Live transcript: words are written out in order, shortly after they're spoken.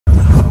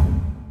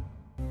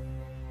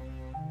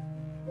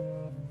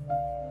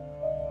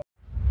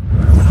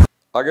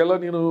ಆಗೆಲ್ಲ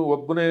ನೀನು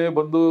ಒಬ್ಬನೇ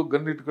ಬಂದು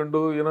ಗನ್ ಇಟ್ಕೊಂಡು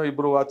ಏನೋ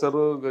ಇಬ್ಬರು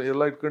ವಾಚರು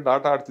ಎಲ್ಲ ಇಟ್ಕೊಂಡು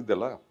ಆಟ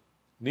ಆಡ್ತಿದ್ದೆಲ್ಲ.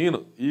 ನೀನು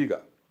ಈಗ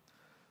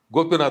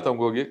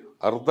ಗೋಪಿನಾಥಮ್ಗೆ ಹೋಗಿ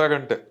ಅರ್ಧ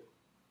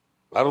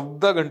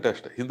ಗಂಟೆ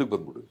ಅಷ್ಟೇ ಹಿಂದಕ್ಕೆ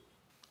ಬಂದ್ಬಿಡು,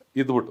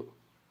 ಇದ್ಬಿಟ್ಟು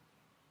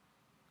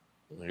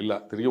ಇಲ್ಲ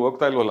ತಿರುಗಿ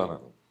ಹೋಗ್ತಾ ಇಲ್ವಲ್ಲ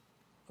ನಾನು.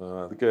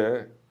 ಅದಕ್ಕೆ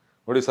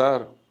ನೋಡಿ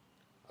ಸರ್,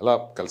 ಅಲ್ಲ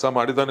ಕೆಲಸ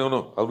ಮಾಡಿದ್ದಾನೆ ಅವನು,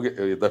 ಅವ್ರಿಗೆ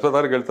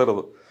ದಫೆದಾರಿಗೆ ಹೇಳ್ತಾ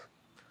ಇರೋದು,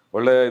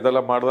 ಒಳ್ಳೆ ಇದೆಲ್ಲ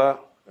ಮಾಡ್ದ,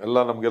 ಎಲ್ಲ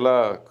ನಮಗೆಲ್ಲ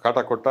ಕಾಟ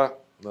ಕೊಟ್ಟ,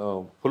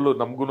 ಫುಲ್ಲು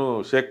ನಮಗೂ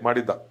ಶೇಕ್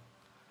ಮಾಡಿದ್ದ.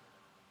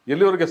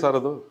 ಎಲ್ಲಿವರೆಗೆ ಸರ್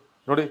ಅದು?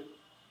 ನೋಡಿ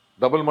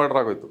ಡಬಲ್ ಮರ್ಡರ್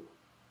ಆಗೋಯ್ತು,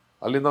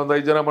 ಅಲ್ಲಿಂದ ಒಂದು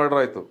 5 ಜನ ಮರ್ಡರ್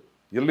ಆಯಿತು.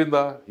 ಎಲ್ಲಿಂದ?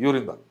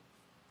 ಇವರಿಂದ,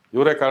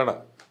 ಇವರೇ ಕಾರಣ.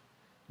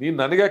 ನೀನು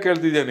ನನಗೆ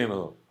ಕೇಳ್ತಿದ್ಯಾ ನೀನು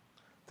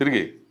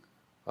ತಿರುಗಿ?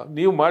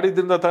 ನೀವು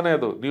ಮಾಡಿದ್ರಿಂದ ತಾನೇ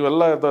ಅದು,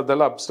 ನೀವೆಲ್ಲ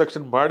ಅದೆಲ್ಲ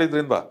ಅಬ್ಸ್ಟ್ರಕ್ಷನ್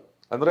ಮಾಡಿದ್ರಿಂದ.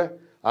 ಅಂದರೆ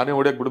ಆನೆ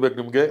ಹೊಡಿಯೋಕ್ಕೆ ಬಿಡ್ಬೇಕು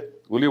ನಿಮಗೆ,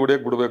 ಹುಲಿ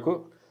ಹೊಡಿಯೋಕ್ಕೆ ಬಿಡಬೇಕು,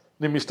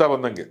 ನಿಮ್ಮ ಇಷ್ಟ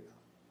ಬಂದಂಗೆ.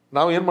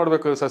 ನಾವು ಏನು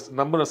ಮಾಡಬೇಕು?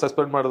 ನಮ್ಮನ್ನು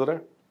ಸಸ್ಪೆಂಡ್ ಮಾಡಿದ್ರೆ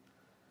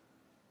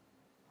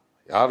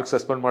ಯಾರಿಗೆ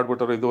ಸಸ್ಪೆಂಡ್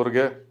ಮಾಡಿಬಿಟ್ಟರು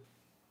ಇದುವರೆಗೆ?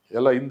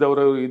 ಎಲ್ಲ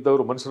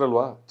ಇದ್ದವರು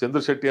ಮನುಷ್ಯರಲ್ವಾ?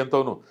 ಚಂದ್ರಶೆಟ್ಟಿ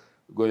ಅಂತವನು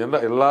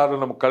ಎಲ್ಲರೂ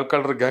ನಮ್ಮ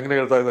ಕಳ್ಕಳ್ರ ಗ್ಯಾಂಗ್ನೇ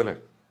ಹೇಳ್ತಾ ಇದ್ದಾನೆ.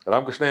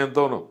 ರಾಮಕೃಷ್ಣ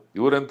ಎಂಥವನು,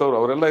 ಇವರೆಂಥವ್ರು,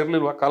 ಅವರೆಲ್ಲ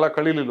ಇರಲಿಲ್ವಾ? ಕಾಲ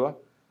ಕಳೀಲಿಲ್ವಾ?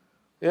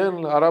 ಏನು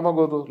ಆರಾಮಾಗಿ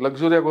ಹೋದ್ರು,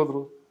 ಲಕ್ಸುರಿಯಾಗಿ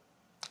ಹೋದ್ರು,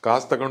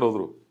 ಕಾಸು ತಗೊಂಡು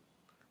ಹೋದ್ರು.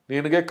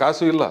 ನಿನಗೆ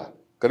ಕಾಸು ಇಲ್ಲ,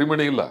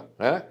 ಕರಿಮಣಿ ಇಲ್ಲ,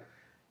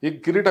 ಈಗ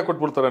ಕಿರೀಟ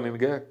ಕೊಟ್ಬಿಡ್ತಾರ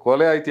ನಿನಗೆ?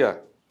 ಕೊಲೆ ಆಯ್ತೀಯಾ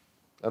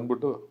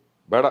ಅಂದ್ಬಿಟ್ಟು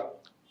ಬೇಡ,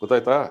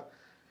 ಗೊತ್ತಾಯ್ತಾ?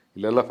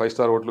 ಇಲ್ಲೆಲ್ಲ 5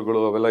 ಸ್ಟಾರ್ ಹೋಟ್ಲುಗಳು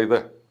ಅವೆಲ್ಲ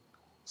ಇದೆ,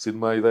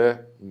 ಸಿನಿಮಾ ಇದೆ,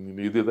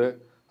 ಇದಿದೆ,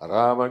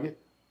 ಆರಾಮಾಗಿ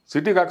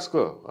ಸಿಟಿಗೆ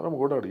ಹಾಕ್ಸ್ಕೊ,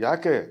 ಆರಾಮಾಗಿ ಓಡಾಡು.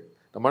 ಯಾಕೆ?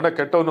 ನಮ್ಮ ಅಣ್ಣ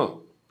ಕೆಟ್ಟವನು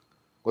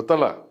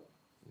ಗೊತ್ತಲ್ಲ,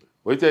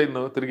 ಹೋಯ್ತಾ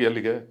ಇನ್ನು ತಿರುಗಿ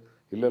ಅಲ್ಲಿಗೆ?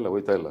 ಇಲ್ಲೆಲ್ಲ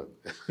ಹೋಯ್ತಾ ಇಲ್ಲ,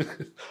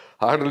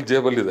 ಆರ್ಡ್ರಲ್ಲಿ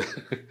ಜೇಬಲ್ಲಿದೆ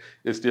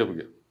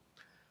STFಗೆ.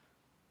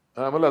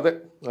 ಆಮೇಲೆ ಅದೇ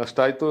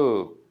ಅಷ್ಟಾಯಿತು,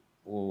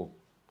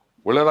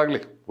 ಒಳ್ಳೇದಾಗಲಿ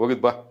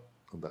ಹೋಗಿದ್ದು ಬಾ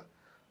ಅಂತ.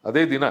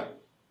 ಅದೇ ದಿನ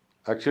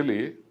ಆ್ಯಕ್ಚುಲಿ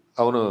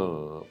ಅವನು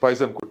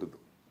ಪಾಯ್ಸನ್ ಕೊಟ್ಟಿದ್ದು.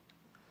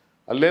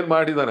 ಅಲ್ಲೇನು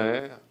ಮಾಡಿದ್ದಾನೆ,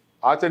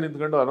 ಆಚೆ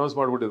ನಿಂತ್ಕೊಂಡು ಅನೌನ್ಸ್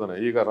ಮಾಡಿಬಿಟ್ಟಿದ್ದಾನೆ,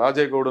 ಈಗ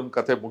ರಾಜೇಗೌಡನ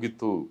ಕತೆ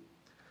ಮುಗೀತು.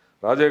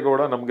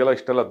 ರಾಜೇಗೌಡ ನಮಗೆಲ್ಲ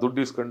ಇಷ್ಟೆಲ್ಲ ದುಡ್ಡು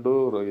ಇಸ್ಕೊಂಡು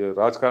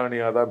ರಾಜಕಾರಣಿ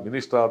ಆದ,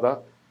 ಮಿನಿಸ್ಟರ್ ಆದ,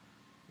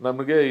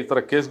 ನಮಗೆ ಈ ಥರ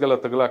ಕೇಸ್ಗೆಲ್ಲ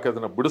ತಗಲಾಕಿ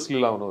ಅದನ್ನು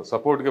ಬಿಡಿಸ್ಲಿಲ್ಲ, ಅವನು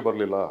ಸಪೋರ್ಟ್ಗೆ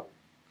ಬರಲಿಲ್ಲ.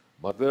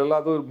 ಮೊದಲೆಲ್ಲ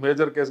ಅದು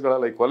ಮೇಜರ್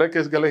ಕೇಸ್ಗಳಲ್ಲ, ಈ ಕೊಲೆ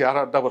ಕೇಸ್ಗೆಲ್ಲ ಯಾರು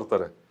ಅಡ್ಡ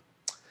ಬರ್ತಾರೆ?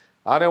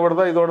 ಆನೆ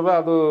ಹೊಡೆದ, ಇದು ಹೊಡೆದ,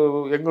 ಅದು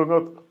ಹೆಂಗೋ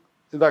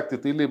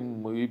ಇದಾಗ್ತಿತ್ತು. ಇಲ್ಲಿ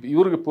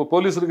ಇವ್ರಿಗೆ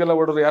ಪೊಲೀಸರಿಗೆಲ್ಲ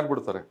ಹೊಡೆದ್ರೆ ಯಾರು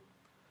ಬಿಡ್ತಾರೆ?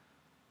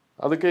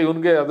 ಅದಕ್ಕೆ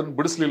ಇವನಿಗೆ ಅದನ್ನು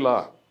ಬಿಡಿಸ್ಲಿಲ್ಲ.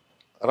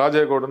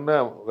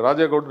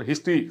 ರಾಜೇಗೌಡನ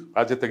ಹಿಸ್ಟ್ರಿ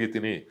ಆಚೆ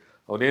ತೆಗಿತೀನಿ,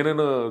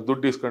 ಅವನೇನೇನು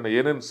ದುಡ್ಡು ಇಸ್ಕೊಂಡು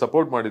ಏನೇನು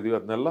ಸಪೋರ್ಟ್ ಮಾಡಿದ್ವಿ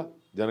ಅದನ್ನೆಲ್ಲ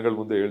ಜನಗಳ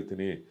ಮುಂದೆ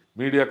ಹೇಳ್ತೀನಿ,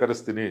 ಮೀಡಿಯಾ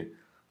ಕರೆಸ್ತೀನಿ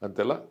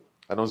ಅಂತೆಲ್ಲ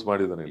ಅನೌನ್ಸ್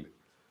ಮಾಡಿದ್ದಾನೆ ಇಲ್ಲಿ.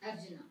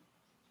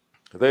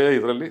 ಅದೇ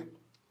ಇದರಲ್ಲಿ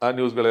ಆ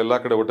ನ್ಯೂಸ್ಗಳೆಲ್ಲ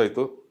ಕಡೆ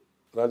ಹೊಟ್ಟಾಯ್ತು.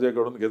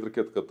 ರಾಜೇಗೌಡನಿಗೆ ಹೆದರಿಕೆ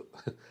ಎತ್ಕತ್ತು.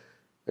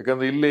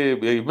 ಯಾಕಂದ್ರೆ ಇಲ್ಲಿ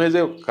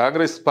ಇಮೇಜೇ,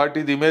 ಕಾಂಗ್ರೆಸ್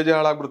ಪಾರ್ಟಿದು ಇಮೇಜೇ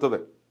ಹಾಳಾಗ್ಬಿಡ್ತದೆ.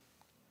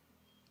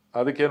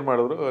 ಅದಕ್ಕೇನು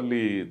ಮಾಡಿದ್ರು,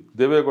 ಅಲ್ಲಿ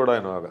ದೇವೇಗೌಡ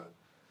ಏನೋ ಆಗ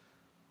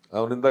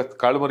ಅವನಿಂದ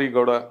ಕಾಳುಮರಿ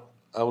ಗೌಡ,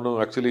 ಅವನು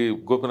ಆ್ಯಕ್ಚುಲಿ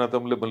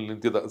ಗೋಪಿನಾಥಮ್ಲೆ ಬಂದು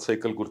ನಿಂತಿದ್ದ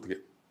ಸೈಕಲ್ ಗುರ್ತಿಗೆ.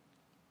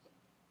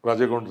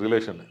 ರಾಜೇಗೌಡ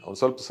ರಿಲೇಷನ್, ಅವ್ನು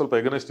ಸ್ವಲ್ಪ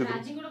ಎಗನೆಸ್ಟ್ ಇದ್ರು.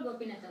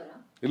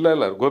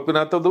 ಇಲ್ಲ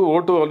ಗೋಪಿನಾಥದ್ದು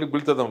ಓಟು ಅಲ್ಲಿಗೆ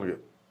ಬೀಳ್ತದೆ ಅವನಿಗೆ.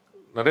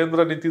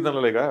 ನರೇಂದ್ರ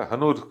ನಿಂತಿದ್ದಾನಲ್ಲ ಈಗ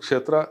ಹನೂರ್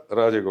ಕ್ಷೇತ್ರ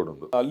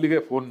ರಾಜೇಗೌಡಂದು, ಅಲ್ಲಿಗೆ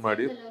ಫೋನ್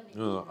ಮಾಡಿ,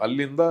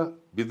 ಅಲ್ಲಿಂದ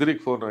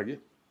ಬಿದ್ರಿಗೆ ಫೋನ್ ಆಗಿ,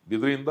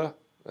 ಬಿದ್ರಿಯಿಂದ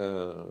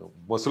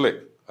ಮೊಸಳೆ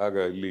ಆಗ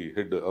ಇಲ್ಲಿ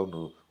ಹೆಡ್, ಅವನು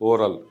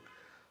ಓವರ್ ಆಲ್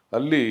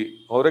ಅಲ್ಲಿ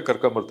ಅವರೇ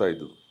ಕರ್ಕೊಂಬರ್ತಾ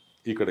ಇದ್ದು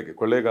ಈ ಕಡೆಗೆ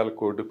ಕೊಳ್ಳೇಗಾಲಕ್ಕೆ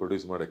ಕೋರ್ಟ್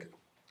ಪ್ರೊಡ್ಯೂಸ್ ಮಾಡೋಕ್ಕೆ.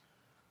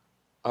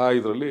 ಆ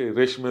ಇದರಲ್ಲಿ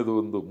ರೇಷ್ಮೆದು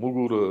ಒಂದು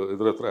ಮೂಗೂರು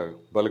ಇದ್ರ ಹತ್ರ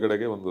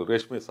ಬಲಗಡೆಗೆ ಒಂದು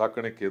ರೇಷ್ಮೆ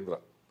ಸಾಕಣೆ ಕೇಂದ್ರ,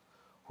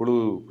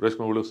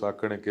 ರೇಷ್ಮೆ ಹುಳು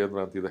ಸಾಕಣೆ ಕೇಂದ್ರ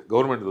ಅಂತಿದೆ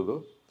ಗೌರ್ಮೆಂಟ್ದು.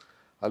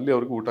 ಅಲ್ಲಿ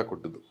ಅವ್ರಿಗೆ ಊಟ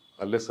ಕೊಟ್ಟಿದ್ದು,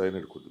 ಅಲ್ಲೇ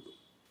ಸೈನೈಡ್ ಕೊಟ್ಟಿದ್ದು.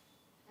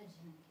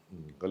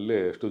 ಅಲ್ಲೇ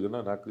ಎಷ್ಟು ಜನ,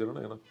 4 ಜನ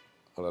ಏನೋ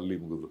ಅಲ್ಲಿ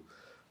ಮುಗಿದ್ರು.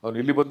 ಅವನು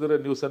ಇಲ್ಲಿ ಬಂದರೆ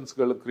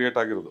ನ್ಯೂಸೆನ್ಸ್ಗಳು ಕ್ರಿಯೇಟ್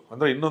ಆಗಿರೋದು.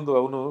 ಅಂದರೆ ಇನ್ನೊಂದು,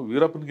 ಅವನು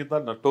ವೀರಪ್ಪನಿಗಿಂತ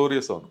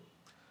ನಟೋರಿಯಸ್. ಅವನು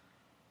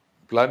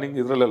ಪ್ಲಾನಿಂಗ್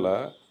ಇದರಲ್ಲೆಲ್ಲ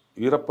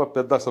ವೀರಪ್ಪ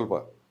ಪೆದ್ದ ಸ್ವಲ್ಪ,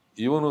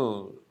 ಇವನು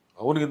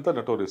ಅವನಿಗಿಂತ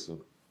ನಟೋರಿಯಸ್,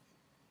 ಇವನು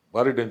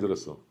ಭಾರಿ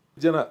ಡೇಂಜರಸ್.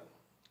 ಅವನು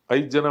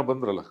 5 ಜನ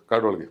ಬಂದ್ರಲ್ಲ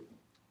ಕಾಡೊಳಗೆ,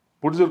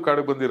 ಪುಡ್ಜೂರು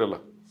ಕಾಡಿಗೆ ಬಂದಿರಲ್ಲ,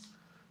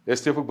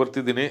 STFಗೆ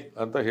ಬರ್ತಿದ್ದೀನಿ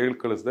ಅಂತ ಹೇಳಿ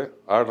ಕಳಿಸ್ದೆ.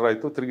 ಆರ್ಡ್ರ್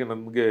ಆಯಿತು. ತಿರುಗಿ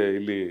ನನಗೆ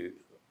ಇಲ್ಲಿ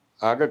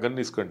ಆಗ ಗನ್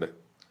ಇಸ್ಕೊಂಡೆ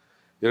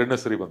 2ನೇ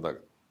ಸರಿ ಬಂದಾಗ.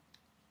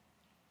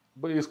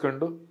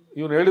 ಇಸ್ಕೊಂಡು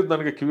ಇವನು ಹೇಳಿದ್ದು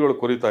ನನಗೆ ಕಿವಿಯೊಳಗೆ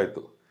ಕೊರಿತಾ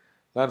ಇತ್ತು.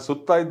 ನಾನು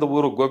ಸುತ್ತಾ ಇದ್ದ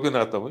ಊರು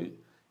ಗೋಪಿನಾಥಮ್,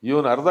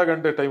 ಇವನು ಅರ್ಧ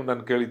ಗಂಟೆ ಟೈಮ್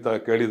ನಾನು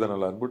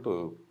ಕೇಳಿದಾನಲ್ಲ ಅಂದ್ಬಿಟ್ಟು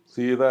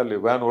ಸೀದಾ ಅಲ್ಲಿ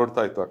ವ್ಯಾನ್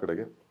ಓಡ್ತಾ ಇತ್ತು ಆ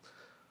ಕಡೆಗೆ.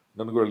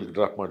 ನನಗೂ ಅಲ್ಲಿ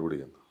ಡ್ರಾಪ್ ಮಾಡಿಬಿಡಿ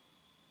ಅಂತ.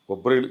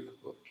 ಒಬ್ಬರೇ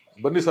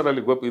ಬನ್ನಿ ಸರ್,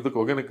 ಅಲ್ಲಿ ಇದಕ್ಕೆ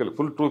ಒಗ್ಯಾನಿಕಲ್ಲಿ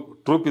ಫುಲ್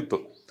ಟ್ರೂಪ್ ಇತ್ತು.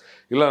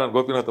 ಇಲ್ಲ, ನಾನು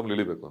ಗೋಪಿನಾಥಮ್ಲಿ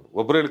ಇಳಿಬೇಕು ಅಂತ.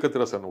 ಒಬ್ಬರೇ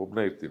ಇಳ್ಕೊತೀರ ಸರ್? ನಾನು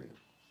ಒಬ್ಬನೇ ಇರ್ತೀನಿ.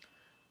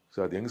 ಸೊ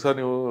ಅದು ಹೆಂಗೆ ಸರ್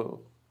ನೀವು,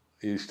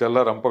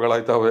 ಇಷ್ಟೆಲ್ಲ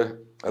ರಂಪಗಳಾಯ್ತಾವೆ,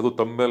 ಅದು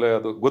ತಮ್ಮ ಮೇಲೆ,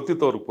 ಅದು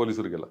ಗೊತ್ತಿತ್ತು ಅವ್ರಿಗೆ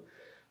ಪೊಲೀಸರಿಗೆಲ್ಲ.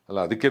 ಅಲ್ಲ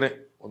ಅದಕ್ಕೇ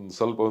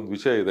ಒಂದು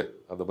ವಿಷಯ ಇದೆ,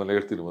 ಅದ್ರ ಮೇಲೆ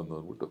ಹೇಳ್ತೀನಿ ಬಂದು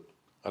ಅಂದ್ಬಿಟ್ಟು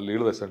ಅಲ್ಲಿ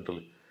ಇಳಿದೆ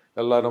ಸೆಂಟ್ರಲ್ಲಿ.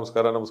 ಎಲ್ಲ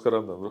ನಮಸ್ಕಾರ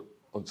ಅಂತಂದರು.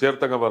 ಒಂದು ಚೇರ್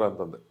ತಗೊಂಬಾರ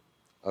ಅಂತಂದೆ.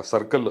 ಆ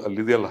ಸರ್ಕಲ್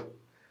ಅಲ್ಲಿದೆಯಲ್ಲ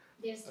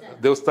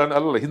ದೇವಸ್ಥಾನ,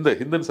 ಅಲ್ಲಲ್ಲ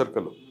ಹಿಂದಿನ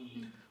ಸರ್ಕಲ್ಲು.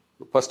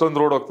 ಫಸ್ಟ್ ಒಂದು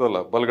ರೋಡ್ ಹೋಗ್ತದಲ್ಲ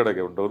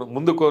ಬಲಗಡೆಗೆ ಉಂಟವನು,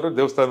 ಮುಂದಕ್ಕೆ ಹೋದ್ರೆ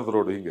ದೇವಸ್ಥಾನದ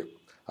ರೋಡು. ಹಿಂಗೆ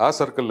ಆ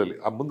ಸರ್ಕಲಲ್ಲಿ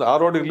ಮುಂದೆ ಆ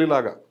ರೋಡ್ ಇರಲಿಲ್ಲ,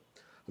 ಆಗ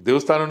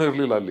ದೇವಸ್ಥಾನವೂ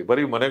ಇರಲಿಲ್ಲ. ಅಲ್ಲಿ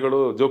ಬರೀ ಮನೆಗಳು,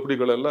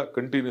 ಜೋಪಡಿಗಳೆಲ್ಲ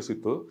ಕಂಟಿನ್ಯೂಸ್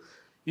ಇತ್ತು.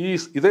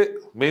 ಇದೇ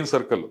ಮೇನ್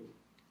ಸರ್ಕಲ್ಲು,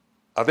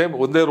 ಅದೇ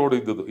ಒಂದೇ ರೋಡ್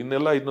ಇದ್ದದ್ದು.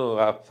 ಇನ್ನೆಲ್ಲ ಇನ್ನು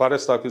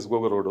ಫಾರೆಸ್ಟ್ ಆಫೀಸ್ಗೆ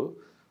ಹೋಗೋ ರೋಡು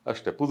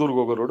ಅಷ್ಟೇ, ಪುದೂರ್ಗೆ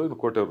ಹೋಗೋ ರೋಡು, ಇನ್ನು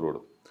ಕೋಟೆಯವ್ರ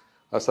ರೋಡು.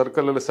 ಆ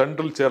ಸರ್ಕಲಲ್ಲಿ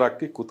ಸೆಂಟ್ರಲ್ ಚೇರ್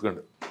ಹಾಕಿ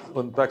ಕೂತ್ಕೊಂಡೆ.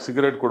 ಒಂದು ಪ್ಯಾಕ್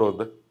ಸಿಗರೇಟ್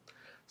ಕೊಡೋದೆ,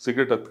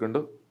 ಸಿಗರೇಟ್ ಹತ್ಕೊಂಡು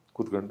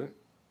ಕೂತ್ಕೊಂಡೆ.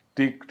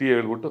 ಟೀ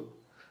ಹೇಳ್ಬಿಟ್ಟು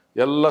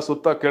ಎಲ್ಲ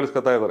ಸುತ್ತ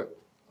ಕೇಳಿಸ್ಕೊತಾ ಇದ್ದಾರೆ.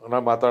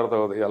 ನಾನು ಮಾತಾಡ್ತಾ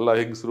ಹೋದೆ, ಎಲ್ಲ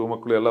ಹೆಂಗಸರು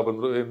ಮಕ್ಕಳು ಎಲ್ಲ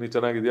ಬಂದರು, ಏನು ನೀ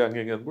ಚೆನ್ನಾಗಿದೆಯಾ ಹಂಗೆ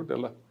ಹಿಂಗೆ ಅಂದ್ಬಿಟ್ಟು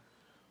ಎಲ್ಲ.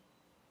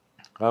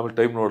 ಆಮೇಲೆ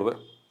ಟೈಮ್ ನೋಡಿದೆ,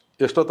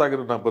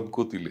 ಎಷ್ಟೊತ್ತಾಗಿರೋ ನಾನು ಬಂದು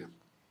ಕೂತಿಲ್ಲಿ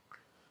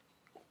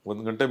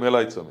 1 ಗಂಟೆ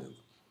ಮೇಲಾಯ್ತು ಸ್ವಾಮಿ.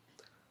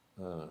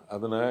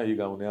 ಅದನ್ನು ಈಗ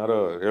ಅವನು ಯಾರೋ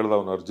ಹೇಳ್ದ,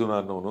 ಅವನು ಅರ್ಜುನ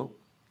ಅನ್ನೋನು.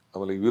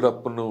 ಆಮೇಲೆ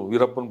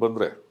ವೀರಪ್ಪನ್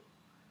ಬಂದರೆ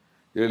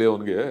ಹೇಳಿ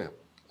ಅವನಿಗೆ,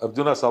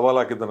 ಅರ್ಜುನ ಸವಾಲು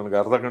ಹಾಕಿದ್ದ ನನಗೆ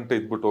ಅರ್ಧ ಗಂಟೆ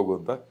ಇದ್ಬಿಟ್ಟು ಹೋಗು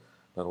ಅಂತ.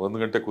 ನಾನು 1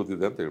 ಗಂಟೆ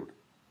ಕೂತಿದ್ದೆ ಅಂತ ಹೇಳ್ಬಿಟ್ಟು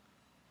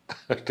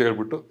ಅಷ್ಟು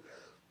ಹೇಳ್ಬಿಟ್ಟು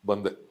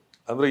ಬಂದೆ.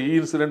 ಅಂದರೆ ಈ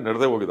ಇನ್ಸಿಡೆಂಟ್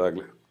ನಡೆದೇ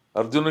ಹೋಗಿದ್ದಾಗಲೇ.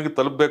 ಅರ್ಜುನಿಗೆ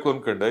ತಲುಪಬೇಕು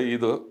ಅಂದ್ಕೊಂಡೆ,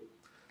 ಇದು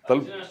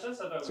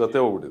ಸತ್ತೇ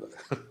ಹೋಗ್ಬಿಟ್ಟಿದೆ.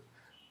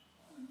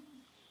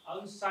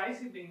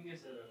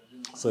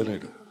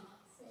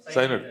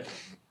 ಸೈನೈಡ್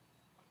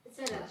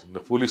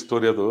ಫೂಲಿಶ್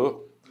ಸ್ಟೋರಿ ಅದು.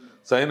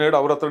 ಸೈನೈಡ್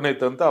ಅವ್ರ ಹತ್ರನೇ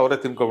ಇತ್ತಂತ, ಅವರೇ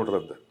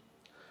ತಿನ್ಕೊಂಬಿಟ್ರಂತೆ.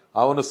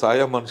 ಅವನು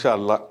ಸಾಯೋ ಮನುಷ್ಯ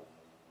ಅಲ್ಲ,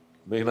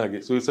 ಮೇಯ್ನಾಗಿ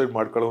ಸೂಸೈಡ್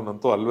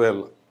ಮಾಡ್ಕೊಳ್ಳೋನಂತೂ ಅಲ್ವೇ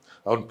ಅಲ್ಲ.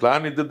 ಅವನ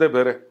ಪ್ಲಾನ್ ಇದ್ದಿದ್ದೇ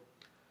ಬೇರೆ.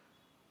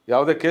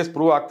 ಯಾವುದೇ ಕೇಸ್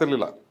ಪ್ರೂವ್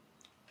ಆಗ್ತಿರ್ಲಿಲ್ಲ.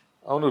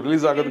 ಅವನು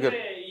ರಿಲೀಸ್ ಆಗೋದಕ್ಕೆ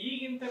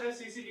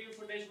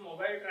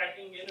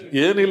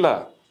ಏನಿಲ್ಲ.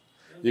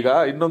 ಈಗ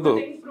ಇನ್ನೊಂದು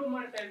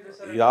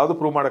ಯಾವುದು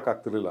ಪ್ರೂವ್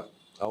ಮಾಡೋಕ್ಕಾಗ್ತಿರ್ಲಿಲ್ಲ.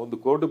 ಅವನು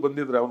ಕೋರ್ಟಿಗೆ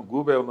ಬಂದಿದ್ರೆ, ಅವನು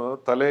ಗೂಬೆ, ಅವನು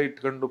ತಲೆ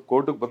ಇಟ್ಕೊಂಡು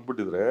ಕೋರ್ಟಿಗೆ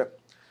ಬಂದ್ಬಿಟ್ಟಿದ್ರೆ,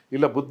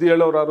 ಇಲ್ಲ ಬುದ್ಧಿ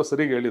ಹೇಳೋರು ಯಾರು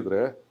ಸರಿಗೆ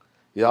ಹೇಳಿದರೆ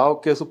ಯಾವ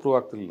ಕೇಸು ಪ್ರೂವ್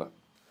ಆಗ್ತಿರ್ಲಿಲ್ಲ.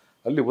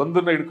 ಅಲ್ಲಿ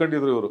ಒಂದನ್ನ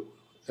ಹಿಡ್ಕೊಂಡಿದ್ರು ಇವರು,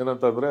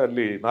 ಏನಂತಂದರೆ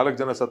ಅಲ್ಲಿ 4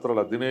 ಜನ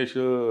ಸತ್ರಲ್ಲ, ದಿನೇಶ್,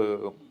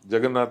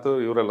 ಜಗನ್ನಾಥ್,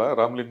 ಇವರೆಲ್ಲ,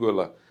 ರಾಮಲಿಂಗು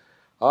ಎಲ್ಲ.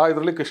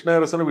 ಇದರಲ್ಲಿ ಕೃಷ್ಣ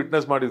ಅರಸನ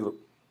ವಿಟ್ನೆಸ್ ಮಾಡಿದರು.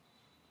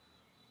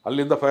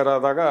 ಅಲ್ಲಿಂದ ಫೈರ್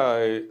ಆದಾಗ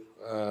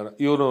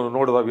ಇವನು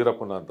ನೋಡ್ದ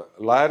ವೀರಪ್ಪನ ಅಂತ.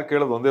 ಲಾಯರ್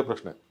ಕೇಳೋದು ಒಂದೇ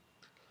ಪ್ರಶ್ನೆ,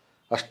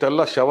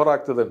 ಅಷ್ಟೆಲ್ಲ ಶವರ್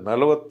ಆಗ್ತದೆ,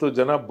 40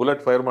 ಜನ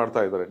ಬುಲೆಟ್ ಫೈರ್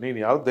ಮಾಡ್ತಾ ಇದ್ದಾರೆ, ನೀನು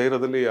ಯಾವ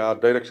ಧೈರ್ಯದಲ್ಲಿ ಆ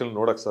ಡೈರೆಕ್ಷನ್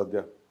ನೋಡೋಕ್ಕೆ ಸಾಧ್ಯ?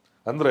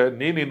 ಅಂದರೆ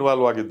ನೀನು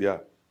ಇನ್ವಾಲ್ವ್ ಆಗಿದ್ಯಾ?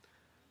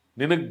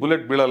 ನಿನಗೆ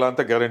ಬುಲೆಟ್ ಬೀಳಲ್ಲ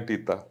ಅಂತ ಗ್ಯಾರಂಟಿ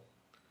ಇತ್ತಾ?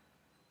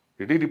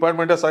 ಇಡೀ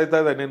ಡಿಪಾರ್ಟ್ಮೆಂಟೇ ಸಾಯ್ತಾ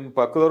ಇದೆ, ನಿನ್ನ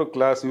ಪಕ್ಕದವರು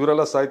ಕ್ಲಾಸ್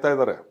ಇವರೆಲ್ಲ ಸಾಯ್ತಾ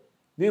ಇದ್ದಾರೆ.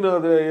 ನೀನು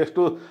ಅದೇ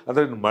ಎಷ್ಟು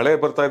ಅಂದರೆ ಮಳೆ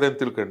ಬರ್ತಾ ಇದೆ ಅಂತ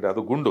ತಿಳ್ಕೊಂಡೆ,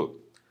 ಅದು ಗುಂಡು.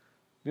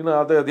 ನೀನು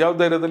ಅದು ಯಾವ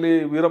ಧೈರ್ಯದಲ್ಲಿ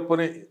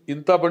ವೀರಪ್ಪನೇ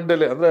ಇಂಥ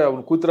ಬಂಡೆಲೆ, ಅಂದರೆ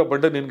ಅವ್ನು ಕೂತಿರೋ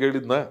ಬಂಡೆ ನಿನ್ಗೆ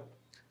ಹೇಳಿದ್ನ?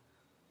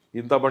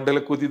 ಇಂಥ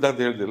ಬಂಡೆಲೆ ಕೂತಿದ್ದ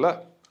ಅಂತ ಹೇಳ್ದಿಲ್ಲ,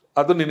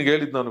 ಅದು ನಿನಗೆ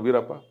ಹೇಳಿದ್ದು ನಾನು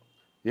ವೀರಪ್ಪ.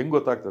 ಹೆಂಗೆ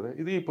ಗೊತ್ತಾಗ್ತದೆ?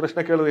 ಇದು ಈ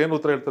ಪ್ರಶ್ನೆ ಕೇಳಿದ್ರೆ ಏನು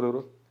ಉತ್ತರ ಹೇಳ್ತಾರೆ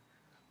ಇವರು?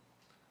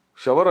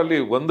 ಶವರಲ್ಲಿ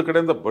ಒಂದು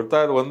ಕಡೆಯಿಂದ ಬರ್ತಾ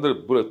ಇರೋ ಒಂದು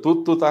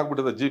ತೂತ್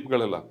ಆಗ್ಬಿಟ್ಟಿದೆ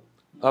ಜೀಪ್ಗಳೆಲ್ಲ.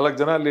 4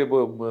 ಜನ ಅಲ್ಲಿ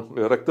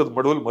ರಕ್ತದ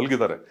ಮಡುವಲ್ಲಿ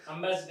ಮಲಗಿದ್ದಾರೆ.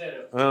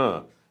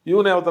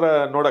 ಇವನು ಯಾವ ಥರ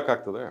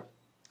ನೋಡೋಕ್ಕಾಗ್ತದೆ?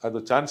 ಅದು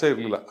ಚಾನ್ಸೇ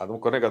ಇರಲಿಲ್ಲ. ಅದು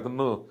ಕೊನೆಗೆ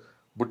ಅದನ್ನು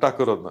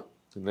ಬಿಟ್ಟಾಕಿರೋದನ್ನ,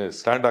 ಇನ್ನೇ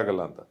ಸ್ಟ್ಯಾಂಡ್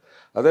ಆಗಲ್ಲ ಅಂತ.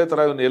 ಅದೇ ಥರ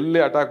ಇವನು ಎಲ್ಲಿ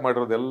ಅಟ್ಯಾಕ್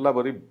ಮಾಡಿರೋದು ಎಲ್ಲ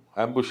ಬರೀ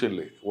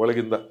ಆಂಬುಷಲ್ಲಿ,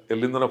 ಒಳಗಿಂದ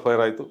ಎಲ್ಲಿಂದನೋ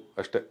ಫೈರ್ ಆಯಿತು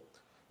ಅಷ್ಟೇ.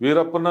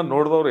 ವೀರಪ್ಪನ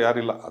ನೋಡಿದವ್ರು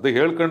ಯಾರಿಲ್ಲ. ಅದು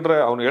ಹೇಳ್ಕೊಂಡ್ರೆ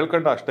ಅವ್ನು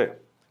ಹೇಳ್ಕೊಂಡ ಅಷ್ಟೇ.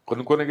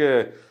 ಕೊನೆಗೆ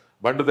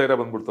ಬಂಡ ಧೈರ್ಯ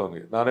ಬಂದ್ಬಿಡ್ತು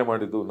ಅವನಿಗೆ, ನಾನೇ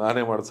ಮಾಡಿದ್ದು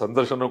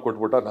ಸಂದರ್ಶನ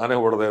ಕೊಟ್ಬಿಟ್ಟ, ನಾನೇ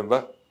ಹೊಡೆದೆ ಅಂದ.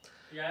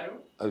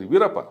 ಅದು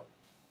ವೀರಪ್ಪ.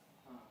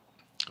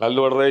 ಅಲ್ಲಿ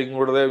ಹೊಡೆದೆ, ಹಿಂಗೆ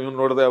ಹೊಡೆದೆ, ಇವ್ನು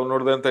ನೋಡಿದೆ, ಅವ್ನು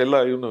ನೋಡಿದೆ ಅಂತ ಎಲ್ಲ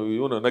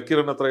ಇವನು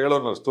ನಕ್ಕೀರನ್ ಹತ್ರ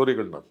ಹೇಳೋನ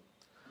ಸ್ಟೋರಿಗಳನ್ನ.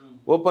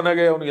 ಓಪನ್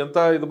ಆಗಿ ಅವ್ನಿಗೆ ಎಂಥ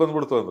ಇದು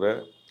ಬಂದ್ಬಿಡ್ತು ಅಂದರೆ,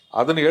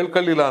 ಅದನ್ನು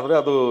ಹೇಳ್ಕೊಳ್ಳಿಲ್ಲ ಅಂದರೆ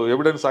ಅದು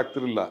ಎವಿಡೆನ್ಸ್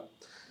ಆಗ್ತಿರಲಿಲ್ಲ.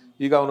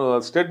 ಈಗ ಅವನು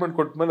ಸ್ಟೇಟ್ಮೆಂಟ್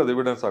ಕೊಟ್ಟ ಮೇಲೆ ಅದು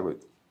ಎವಿಡೆನ್ಸ್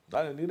ಆಗೋಯ್ತು.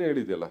 ನೀನೇ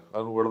ಹೇಳಿದ್ಯಲ್ಲ,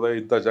 ಅವನು ಹೊಡೆದೆ,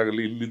 ಇಂಥ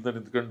ಜಾಗದಲ್ಲಿ ಇಲ್ಲಿಂದ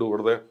ನಿಂತ್ಕೊಂಡು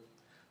ಹೊಡೆದೆ,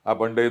 ಆ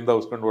ಬಂಡೆಯಿಂದ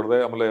ಉಸ್ಕೊಂಡು ಹೊಡೆದೆ,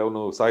 ಆಮೇಲೆ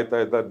ಅವನು ಸಾಯ್ತಾ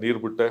ಇದ್ದ, ನೀರು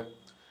ಬಿಟ್ಟೆ,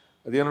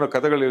 ಅದೇನೋ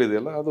ಕಥೆಗಳು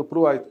ಹೇಳಿದೆಯಲ್ಲ, ಅದು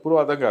ಪ್ರೂವ್ ಆಯ್ತು. ಪ್ರೂವ್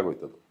ಆದಂಗೆ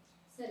ಆಗೋಯ್ತು ಅದು.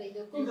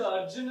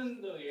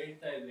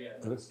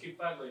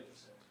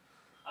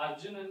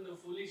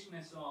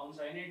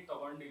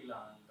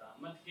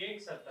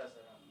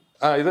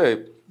 ಇದೆ.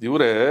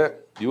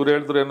 ಇವ್ರು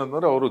ಹೇಳಿದ್ರು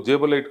ಏನಂದ್ರೆ, ಅವರು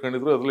ಜೇಬಲ್ಲೇ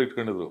ಇಟ್ಕೊಂಡಿದ್ರು, ಅದರಲ್ಲೇ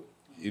ಇಟ್ಕೊಂಡಿದ್ರು.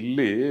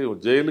 ಇಲ್ಲಿ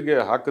ಜೈಲಿಗೆ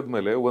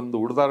ಹಾಕಿದ್ಮೇಲೆ ಒಂದು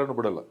ಉಡ್ದಾರನು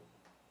ಬಿಡಲ್ಲ,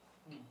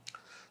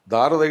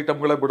 ದಾರದ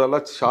ಐಟಮ್ಗಳೇ ಬಿಡಲ್ಲ,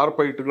 ಶಾರ್ಪ್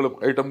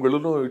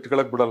ಐಟಮ್ಗಳೂ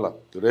ಇಟ್ಕೊಳಕ್ ಬಿಡಲ್ಲ,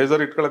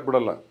 ರೇಸರ್ ಇಟ್ಕೊಳಕ್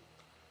ಬಿಡಲ್ಲ.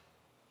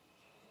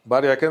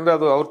 ಬಾರಿ, ಯಾಕೆಂದರೆ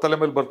ಅದು ಅವ್ರ ತಲೆ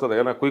ಮೇಲೆ ಬರ್ತದೆ,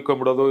 ಏನೋ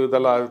ಕುಯ್ಕೊಂಬಿಡೋದು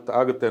ಇದೆಲ್ಲ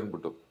ಆಗುತ್ತೆ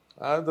ಅಂದ್ಬಿಟ್ಟು.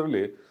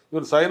 ಅದರಲ್ಲಿ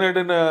ಇವ್ರು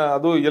ಸೈನೈಡಿನ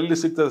ಅದು ಎಲ್ಲಿ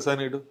ಸಿಗ್ತದೆ?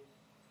 ಸೈನೈಡು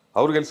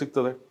ಅವ್ರಿಗೆಲ್ಲಿ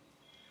ಸಿಗ್ತದೆ?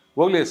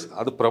 ಹೋಗ್ಲಿ,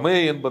 ಅದು ಪ್ರಮೇಯ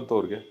ಏನು ಬಂತು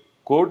ಅವ್ರಿಗೆ?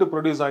 ಕೋರ್ಟ್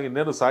ಪ್ರೊಡ್ಯೂಸ್ ಆಗಿ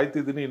ಇನ್ನೇನು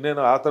ಸಾಯ್ತಿದ್ದೀನಿ,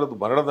 ಇನ್ನೇನು ಆ ಥರದ್ದು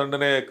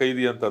ಮರಣದಂಡನೆ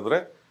ಕೈದಿ ಅಂತಂದರೆ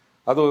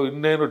ಅದು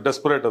ಇನ್ನೇನು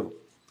ಡೆಸ್ಪರೇಟ್. ಅದು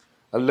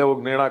ಅಲ್ಲೇ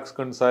ಹೋಗಿ ನೇಣು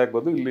ಹಾಕ್ಸ್ಕೊಂಡು ಸಾಯಕ್ಕೆ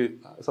ಬಂದು ಇಲ್ಲಿ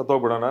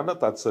ಸತ್ತೋಗ್ಬಿಡೋಣ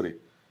ಅನ್ನೋದು. ಅದು ಸರಿ,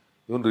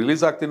 ಇವನು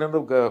ರಿಲೀಸ್ ಆಗ್ತೀನಿ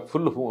ಅಂದ್ರೆ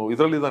ಫುಲ್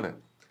ಇದರಲ್ಲಿದ್ದಾನೆ.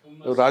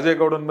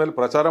 ರಾಜೇಗೌಡನ ಮೇಲೆ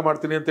ಪ್ರಚಾರ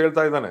ಮಾಡ್ತೀನಿ ಅಂತ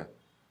ಹೇಳ್ತಾ ಇದ್ದಾನೆ.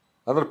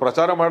 ಅಂದ್ರೆ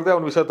ಪ್ರಚಾರ ಮಾಡದೆ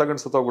ಅವ್ನ ವಿಷಯ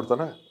ತಗೊಂಡು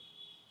ಸತ್ತೋಗ್ಬಿಡ್ತಾನೆ.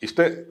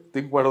 ಇಷ್ಟೇ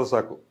ಥಿಂಕ್ ಮಾಡೋದು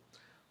ಸಾಕು.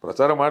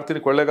 ಪ್ರಚಾರ ಮಾಡ್ತೀನಿ,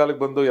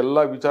 ಕೊಳ್ಳೆಗಾಲಕ್ಕೆ ಬಂದು ಎಲ್ಲ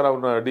ವಿಚಾರ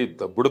ಅವನ್ನ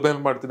ಬುಡಬೇಲ್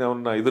ಮಾಡ್ತೀನಿ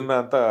ಇದನ್ನ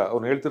ಅಂತ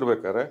ಅವ್ನು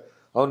ಹೇಳ್ತಿರ್ಬೇಕಾದ್ರೆ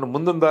ಅವನ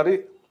ಮುಂದಿನ ದಾರಿ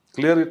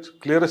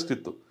ಕ್ಲಿಯರೆಸ್ಟ್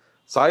ಇತ್ತು.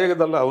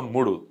 ಸಾಯೋದಲ್ಲ ಅವನ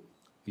ಮೂಡು,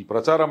 ಈ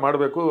ಪ್ರಚಾರ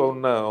ಮಾಡಬೇಕು,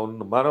 ಅವನ್ನ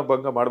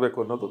ಮಾನಭಂಗ ಮಾಡಬೇಕು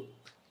ಅನ್ನೋದು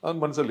ಅವನ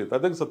ಮನಸ್ಸಲ್ಲಿತ್ತು.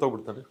 ಅದಕ್ಕೆ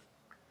ಸತ್ತೋಗ್ಬಿಡ್ತಾನೆ.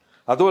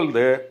 ಅದು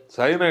ಅಲ್ಲದೆ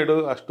ಸೈನೈಡು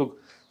ಅಷ್ಟು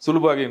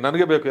ಸುಲಭವಾಗಿ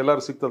ನನಗೆ ಬೇಕು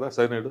ಎಲ್ಲರೂ ಸಿಗ್ತದ?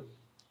 ಸೈನೈಡು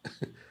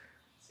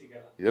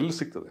ಎಲ್ಲಿ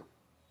ಸಿಗ್ತದೆ?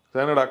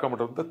 ಸೈನೈಡ್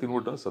ಹಾಕೊಂಬಿಟ್ರಂತ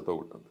ತಿನ್ಬಿಟ್ಟು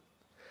ಸತ್ತೋಗ್ಬಿಟ್ಟಂತೆ.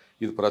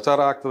 ಇದು ಪ್ರಚಾರ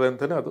ಆಗ್ತದೆ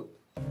ಅಂತಲೇ ಅದು.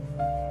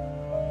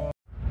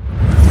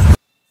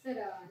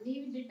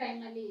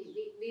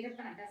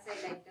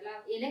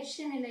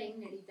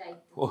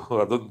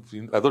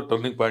 ಅದು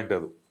ಟರ್ನಿಂಗ್ ಪಾಯಿಂಟ್.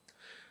 ಅದು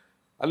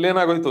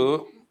ಅಲ್ಲೇನಾಗೋಯ್ತು,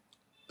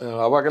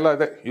 ಅವಾಗೆಲ್ಲ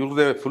ಅದೇ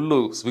ಇವ್ರದೇ ಫುಲ್ಲು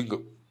ಸ್ವಿಂಗು,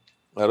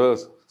 ಯಾರೋ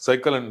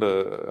ಸೈಕಲ್ ಆ್ಯಂಡ್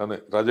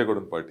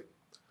ರಾಜೇಗೌಡನ ಪಾರ್ಟಿ.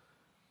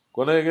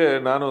 ಕೊನೆಗೆ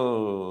ನಾನು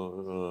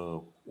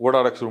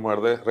ಓಡಾಡೋಕ್ಕೆ ಶುರು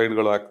ಮಾಡಿದೆ,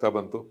 ರೈಡ್ಗಳು ಆಗ್ತಾ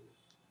ಬಂತು.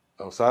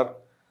 ಸಾರ್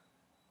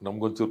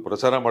ನಮಗೊಂಚೂರು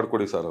ಪ್ರಚಾರ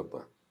ಮಾಡಿಕೊಡಿ ಸರ್ ಅಂತ.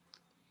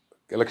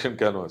 ಎಲೆಕ್ಷನ್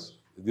ಕ್ಯಾನ್ವಾಸ್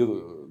ಇದು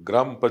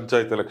ಗ್ರಾಮ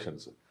ಪಂಚಾಯತ್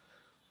ಎಲೆಕ್ಷನ್ಸ್.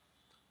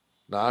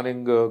 ನಾನು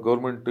ಹಿಂಗೆ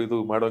ಗೌರ್ಮೆಂಟ್ ಇದು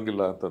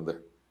ಮಾಡೋಂಗಿಲ್ಲ ಅಂತಂದೆ.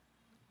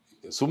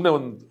 ಸುಮ್ಮನೆ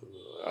ಒಂದು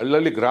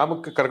ಹಳ್ಳಲ್ಲಿ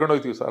ಗ್ರಾಮಕ್ಕೆ ಕರ್ಕೊಂಡು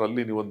ಹೋಗ್ತೀವಿ ಸರ್.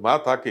 ಅಲ್ಲಿ ನೀವು ಒಂದು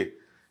ಮಾತು ಹಾಕಿ,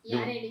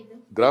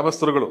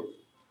 ಗ್ರಾಮಸ್ಥರುಗಳು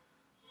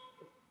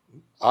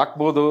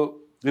ಹಾಕ್ಬೋದು.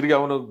 ತಿರುಗಿ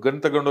ಅವನು ಗನ್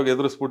ತಗೊಂಡೋಗಿ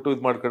ಎದುರಿಸ್ಬಿಟ್ಟು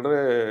ಇದು ಮಾಡ್ಕೊಂಡ್ರೆ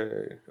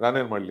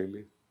ನಾನೇನು ಮಾಡಲಿ?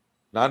 ಇಲ್ಲಿ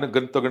ನಾನು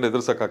ಗನ್ ತಗೊಂಡು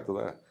ಎದುರ್ಸೋಕ್ಕಾಗ್ತದ?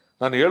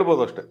 ನಾನು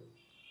ಹೇಳ್ಬೋದು ಅಷ್ಟೆ.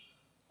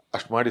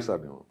 ಅಷ್ಟು ಮಾಡಿ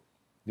ಸರ್, ನೀವು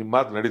ನಿಮ್ಮ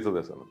ಮಾತು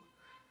ನಡೀತದೆ ಸರ್.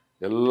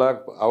 ಎಲ್ಲ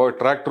ಅವಾಗ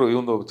ಟ್ರ್ಯಾಕ್ಟ್ರು,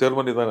 ಇವೊಂದು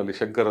ಚೇರ್ಮನ್ ಇದ್ದಾನಲ್ಲಿ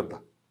ಶಂಕರ್ ಅಂತ,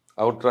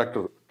 ಅವ್ನು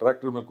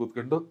ಟ್ರ್ಯಾಕ್ಟ್ರ್ ಮೇಲೆ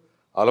ಕೂತ್ಕೊಂಡು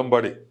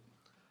ಆಲಂಬಾಡಿ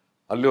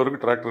ಅಲ್ಲಿವರೆಗೂ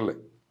ಟ್ರ್ಯಾಕ್ಟ್ರಲ್ಲೇ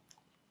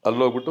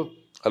ಅಲ್ಲೋಗ್ಬಿಟ್ಟು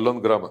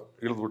ಅಲ್ಲೊಂದು ಗ್ರಾಮ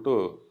ಇಳಿದ್ಬಿಟ್ಟು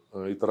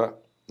ಈ ಥರ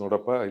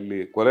ನೋಡಪ್ಪ, ಇಲ್ಲಿ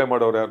ಕೊಲೆ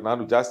ಮಾಡೋರು ಯಾರು?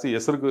 ನಾನು ಜಾಸ್ತಿ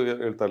ಹೆಸರಿಗೆ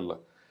ಹೇಳ್ತಾ ಇಲ್ಲ.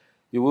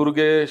 ಈ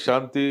ಊರಿಗೆ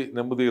ಶಾಂತಿ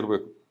ನೆಮ್ಮದಿ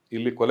ಇರಬೇಕು.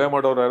 ಇಲ್ಲಿ ಕೊಲೆ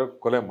ಮಾಡೋರು ಯಾರು,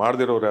 ಕೊಲೆ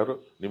ಮಾಡದಿರೋರು ಯಾರು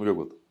ನಿಮಗೆ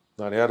ಗೊತ್ತು.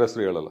 ನಾನು ಯಾರ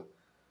ಹೆಸರು ಹೇಳಲ್ಲ.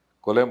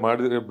 ಕೊಲೆ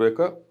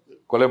ಮಾಡಿರ್ಬೇಕಾ,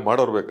 ಕೊಲೆ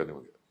ಮಾಡೋರು ಬೇಕಾ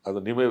ನಿಮಗೆ? ಅದು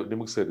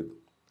ನಿಮಗೆ ಸೇರಿದ್ದು.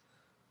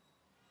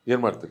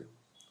 ಏನು ಮಾಡ್ತೀರಿ?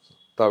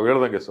 ತಾವು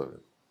ಹೇಳ್ದಂಗೆ ಸರ್,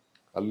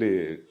 ಅಲ್ಲಿ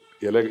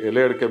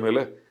ಎಲೆ ಅಡಿಕೆ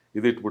ಮೇಲೆ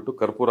ಇದಿಟ್ಬಿಟ್ಟು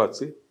ಕರ್ಪೂರ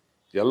ಹಚ್ಚಿ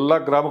ಎಲ್ಲ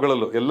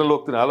ಗ್ರಾಮಗಳಲ್ಲೂ ಎಲ್ಲೆಲ್ಲೂ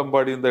ಹೋಗ್ತೀನಿ,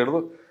 ಆಲಂಬಾಡಿಯಿಂದ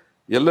ಹಿಡಿದು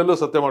ಎಲ್ಲೆಲ್ಲೂ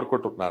ಸತ್ಯ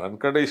ಮಾಡಿಕೊಟ್ರು. ನಾನು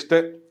ಅನ್ಕಂಡೆ ಇಷ್ಟೇ,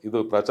 ಇದು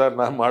ಪ್ರಚಾರ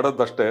ನಾನು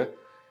ಮಾಡೋದಷ್ಟೇ,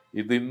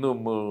 ಇದು ಇನ್ನೂ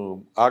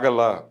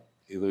ಆಗಲ್ಲ,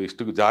 ಇದು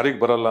ಇಷ್ಟು ಜಾರಿಗೆ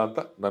ಬರಲ್ಲ ಅಂತ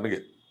ನನಗೆ.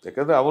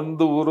 ಯಾಕಂದರೆ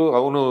ಅವನದು ಊರು,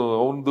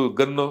 ಅವನದು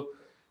ಗನ್ನು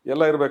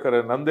ಎಲ್ಲ ಇರ್ಬೇಕಾದ್ರೆ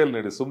ನಂದೇಲಿ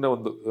ನಡಿ ಸುಮ್ಮನೆ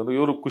ಒಂದು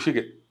ಇವರು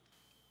ಖುಷಿಗೆ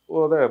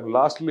ಹೋದೆ.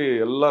 ಲಾಸ್ಟ್ಲಿ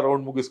ಎಲ್ಲ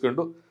ರೌಂಡ್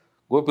ಮುಗಿಸ್ಕೊಂಡು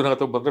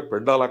ಗೋಪಿನಾಥಂ ಬಂದರೆ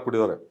ಪೆಂಡಾಲ್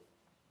ಹಾಕ್ಬಿಟ್ಟಿದ್ದಾರೆ.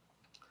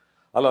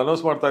 ಅಲ್ಲಿ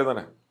ಅನೌನ್ಸ್ ಮಾಡ್ತಾ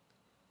ಇದ್ದಾನೆ,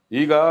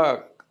 ಈಗ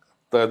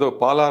ಇದು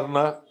ಪಾಲಾರ್ನ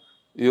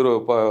ಇವರು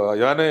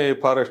ಯಾನೇ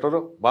ಫಾರೆಸ್ಟರು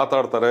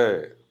ಮಾತಾಡ್ತಾರೆ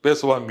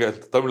ಪೇಸುವಂಗೆ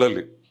ಅಂತ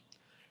ತಮಿಳಲ್ಲಿ.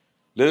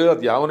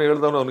 ಅದು ಯಾವನು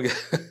ಹೇಳ್ದವನು ಅವನಿಗೆ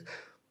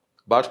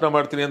ಭಾಷಣ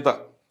ಮಾಡ್ತೀನಿ ಅಂತ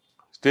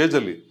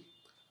ಸ್ಟೇಜಲ್ಲಿ.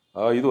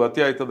 ಇದು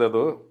ಅತಿ ಆಯ್ತದೆ,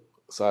 ಅದು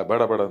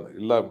ಬೇಡ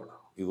ಇಲ್ಲ,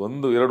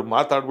 ಇದೊಂದು 2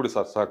 ಮಾತಾಡ್ಬಿಡಿ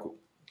ಸರ್ ಸಾಕು.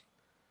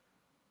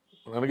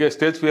 ನನಗೆ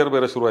ಸ್ಟೇಜ್ ಫಿಯರ್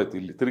ಬೇರೆ ಶುರುವಾಯಿತು.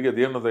 ಇಲ್ಲಿ ತಿರುಗಿ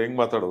ಅದು ಏನದ ಹೆಂಗೆ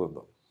ಮಾತಾಡೋದು ಅಂತ.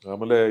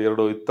 ಆಮೇಲೆ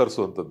 2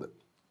 ಇತ್ತರ್ಸು ಅಂತಂದೆ,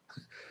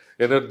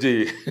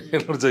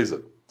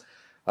 ಎನರ್ಜೈಸರ್.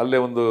 ಅಲ್ಲೇ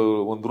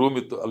ಒಂದು ರೂಮ್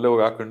ಇತ್ತು, ಅಲ್ಲೇ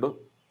ಹೋಗಿ ಹಾಕೊಂಡು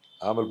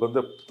ಆಮೇಲೆ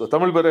ಬಂದೆ.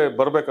 ತಮಿಳು ಬೇರೆ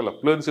ಬರಬೇಕಲ್ಲ,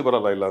 ಫ್ಲೂಯೆನ್ಸಿ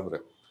ಬರಲ್ಲ, ಇಲ್ಲ ಅಂದರೆ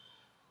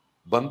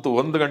ಬಂತು.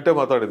 1 ಗಂಟೆ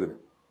ಮಾತಾಡಿದ್ದೀನಿ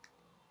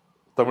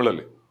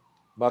ತಮಿಳಲ್ಲಿ.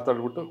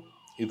 ಮಾತಾಡ್ಬಿಟ್ಟು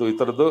ಇದು ಈ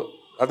ಥರದ್ದು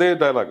ಅದೇ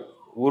ಡೈಲಾಗ್,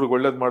 ಊರಿಗೆ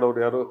ಒಳ್ಳೇದು ಮಾಡೋರು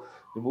ಯಾರು,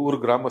 ನಿಮ್ಮ ಊರು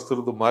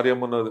ಗ್ರಾಮಸ್ಥರದ್ದು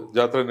ಮಾರಿಯಮ್ಮನ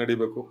ಜಾತ್ರೆ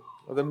ನಡಿಬೇಕು,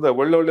 ಅದರಿಂದ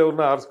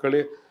ಒಳ್ಳೆಯವ್ರನ್ನ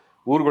ಆರಿಸ್ಕೊಳ್ಳಿ,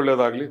 ಊರಿಗೆ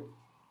ಒಳ್ಳೇದಾಗಲಿ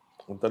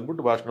ಅಂತ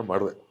ಅಂದ್ಬಿಟ್ಟು ಭಾಷಣ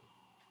ಮಾಡಿದೆ.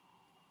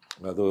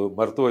 ಅದು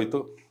ಮರೆತು ಹೋಯ್ತು.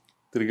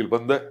 ತಿರುಗಿಲಿ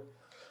ಬಂದೆ,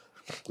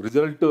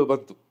 ರಿಸಲ್ಟ್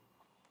ಬಂತು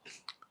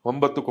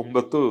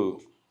 9-9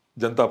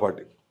 ಜನತಾ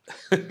ಪಾರ್ಟಿ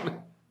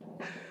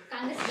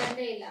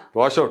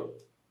ವಾಶೌಟ್.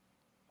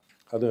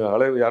 ಅದು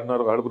ಹಳೆ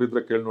ಯಾರನ್ನಾರು ಹಳಬರು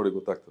ಇದ್ರೆ ಕೇಳಿ ನೋಡಿ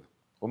ಗೊತ್ತಾಗ್ತದೆ.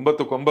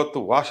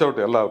 9-9 ವಾಶೌಟ್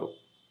ಎಲ್ಲ ಅವರು.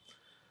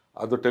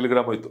 ಅದು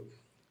ಟೆಲಿಗ್ರಾಮ್ ಹೋಯ್ತು,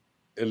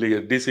 ಎಲ್ಲಿಗೆ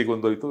DC ಗೆ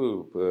ಒಂದೋಯ್ತು,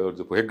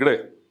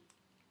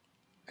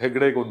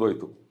 ಹೆಗ್ಡೆಗೆ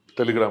ಒಂದೋಯ್ತು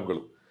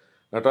ಟೆಲಿಗ್ರಾಮ್ಗಳು.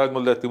 ನಟರಾಜ್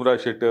ಮಲ್ಯ,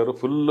 ತಿಮ್ಮರಾಜ್ ಶೆಟ್ಟಿ ಅವರು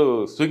ಫುಲ್ಲು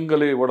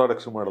ಸ್ವಿಂಗಲ್ಲಿ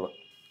ಓಡಾಡಕ್ಕೆ ಶುರು ಮಾಡ್ದ.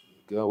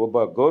 ಒಬ್ಬ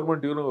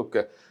ಗೌರ್ಮೆಂಟ್ ಇವನು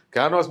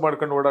ಕ್ಯಾನ್ವಾಸ್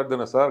ಮಾಡ್ಕೊಂಡು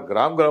ಓಡಾಡ್ದಾನೆ ಸರ್.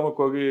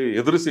 ಗ್ರಾಮಕ್ಕೆ ಹೋಗಿ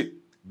ಎದುರಿಸಿ,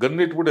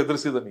 ಗನ್ನಿಟ್ಬಿಟ್ಟು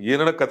ಎದುರಿಸಿದ್ದಾನೆ.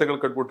 ಏನೇನೋ ಕತೆಗಳು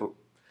ಕಟ್ಬಿಟ್ರು.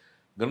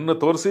 ಗನ್ನ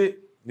ತೋರಿಸಿ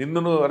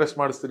ನಿನ್ನೂ ಅರೆಸ್ಟ್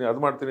ಮಾಡಿಸ್ತೀನಿ, ಅದು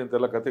ಮಾಡ್ತೀನಿ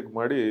ಅಂತೆಲ್ಲ ಕತೆ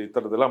ಮಾಡಿ ಈ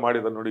ಥರದ್ದೆಲ್ಲ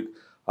ಮಾಡಿದ್ದಾನೆ ನೋಡಿ.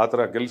 ಆ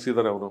ಥರ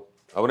ಗೆಲ್ಲಿಸಿದ್ದಾನೆ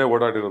ಅವನೇ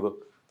ಓಡಾಡಿರೋದು.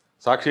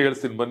 ಸಾಕ್ಷಿ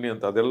ಹೇಳ್ತೀನಿ ಬನ್ನಿ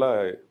ಅಂತ. ಅದೆಲ್ಲ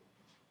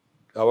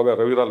ಆವಾಗ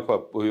ರವಿರಾಲ್ಫಾ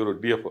ಇವರು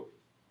DF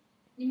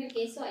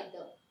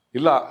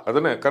ಇಲ್ಲ,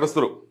 ಅದನ್ನೇ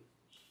ಕರೆಸಿದ್ರು.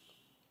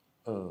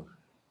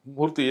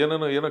 ಮೂರ್ತಿ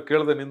ಏನೋ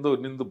ಕೇಳಿದೆ,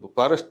 ನಿಂದು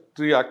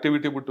ಫಾರೆಸ್ಟ್ರಿ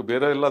ಆಕ್ಟಿವಿಟಿ ಬಿಟ್ಟು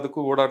ಬೇರೆ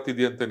ಎಲ್ಲದಕ್ಕೂ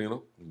ಓಡಾಡ್ತಿದ್ದೀಯಂತೆ ನೀನು.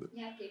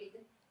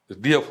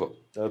 DF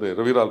ಅದೇ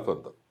ರವಿರಾಲ್ಫ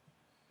ಅಂತ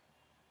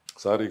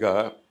ಸರ್. ಈಗ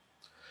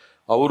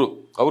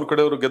ಅವ್ರ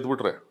ಕಡೆಯವರು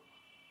ಗೆದ್ದುಬಿಟ್ರೆ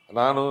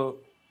ನಾನು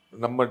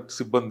ನಮ್ಮ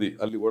ಸಿಬ್ಬಂದಿ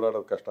ಅಲ್ಲಿ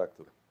ಓಡಾಡೋದು ಕಷ್ಟ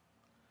ಆಗ್ತದೆ.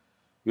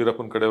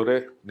 ವೀರಪ್ಪನ ಕಡೆಯವರೇ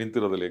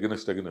ನಿಂತಿರೋದಲ್ಲಿ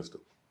ಎಗನೆಸ್ಟ್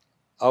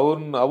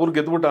ಅವ್ರು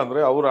ಗೆದ್ದುಬಿಟ್ಟ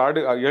ಅಂದರೆ ಅವ್ರು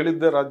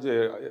ಹೇಳಿದ್ದೇ ರಾಜ್ಯ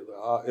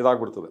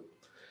ಇದಾಗ್ಬಿಡ್ತದೆ.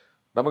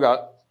 ನಮಗೆ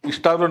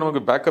ಇಷ್ಟ ಆದರೂ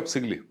ನಮಗೆ ಬ್ಯಾಕಪ್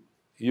ಸಿಗಲಿ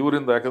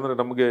ಇವರಿಂದ. ಯಾಕಂದರೆ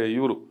ನಮಗೆ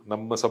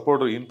ನಮ್ಮ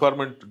ಸಪೋರ್ಟ್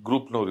ಇನ್ಫಾರ್ಮೆಂಟ್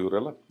ಗ್ರೂಪ್ನವ್ರು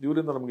ಇವರೆಲ್ಲ,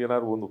 ಇವರಿಂದ ನಮ್ಗೆ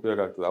ಏನಾದ್ರು ಒಂದು ಉಪಯೋಗ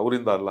ಆಗ್ತದೆ.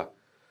 ಅವರಿಂದ ಅಲ್ಲ,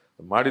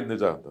 ಮಾಡಿದ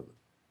ನಿಜ ಅಂತದ್ದು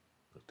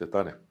ಅಷ್ಟೇ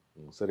ತಾನೇ.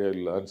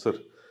 ಸರಿಯಾಗಿಲ್ಲ ಆನ್ಸರ್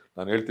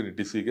ನಾನು ಹೇಳ್ತೀನಿ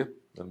DC ಗೆ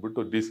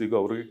ಅಂದ್ಬಿಟ್ಟು DC ಗೂ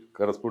ಅವ್ರಿಗೆ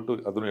ಕರೆಸ್ಬಿಟ್ಟು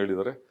ಅದನ್ನು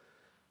ಹೇಳಿದ್ದಾರೆ.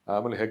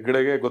 ಆಮೇಲೆ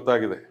ಹೆಗ್ಡೆಗೆ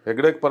ಗೊತ್ತಾಗಿದೆ,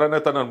 ಹೆಗ್ಡೆಗೆ ಪರನೇ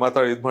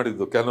ನಾನು ಇದು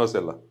ಮಾಡಿದ್ದು ಕ್ಯಾನ್ವಾಸ್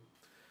ಎಲ್ಲ.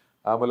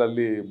 ಆಮೇಲೆ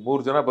ಅಲ್ಲಿ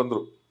 3 ಜನ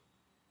ಬಂದರು,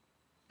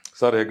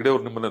 ಸರ್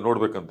ಹೆಗ್ಡೆಯವ್ರು ನಿಮ್ಮನ್ನ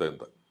ನೋಡ್ಬೇಕಂತ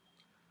ಅಂತ.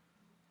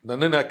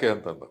 ನನ್ನನ್ನು ಯಾಕೆ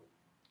ಅಂತಂದ.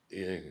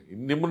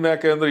 ನಿಮ್ಮನ್ನ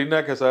ಯಾಕೆ ಅಂದರೆ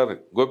ಇನ್ಯಾಕೆ ಸರ್,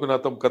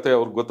 ಗೋಪಿನಾಥಂ ಕತೆ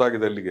ಅವ್ರಿಗೆ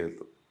ಗೊತ್ತಾಗಿದೆ ಅಲ್ಲಿಗೆ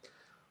ಅಂತ.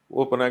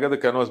 ಓಪನ್ ಆಗೋದು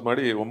ಕ್ಯಾನ್ವಾಸ್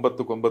ಮಾಡಿ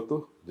 9-9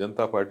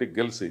 ಜನತಾ ಪಾರ್ಟಿ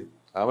ಗೆಲ್ಲಿಸಿ.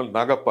 ಆಮೇಲೆ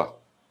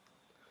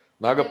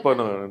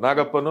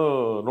ನಾಗಪ್ಪನು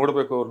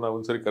ನೋಡ್ಬೇಕು ಅವ್ರನ್ನ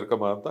ಒಂದ್ಸರಿ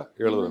ಕರ್ಕಮ್ಮ ಅಂತ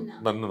ಹೇಳಿದ್ರು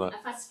ನನ್ನ.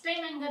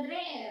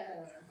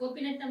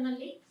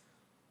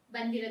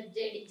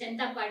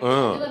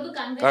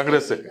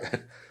 ಕಾಂಗ್ರೆಸ್.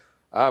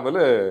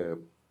 ಆಮೇಲೆ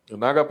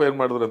ನಾಗಪ್ಪ ಏನ್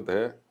ಮಾಡಿದ್ರಂತೆ,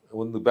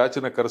 ಒಂದು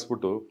ಬ್ಯಾಚಿನ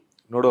ಕರೆಸ್ಬಿಟ್ಟು,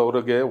 ನೋಡು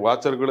ಅವ್ರಿಗೆ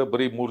ವಾಚರ್ಗಳೇ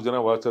ಬರೀ 3 ಜನ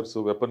ವಾಚರ್ಸು,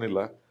 ವೆಪನ್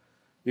ಇಲ್ಲ.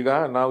 ಈಗ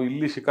ನಾವು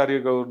ಇಲ್ಲಿ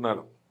ಶಿಕಾರಿಗಳವ್ರನ್ನ,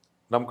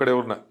 ನಮ್ಮ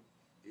ಕಡೆಯವ್ರನ್ನ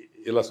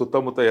ಇಲ್ಲ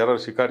ಸುತ್ತಮುತ್ತ ಯಾರು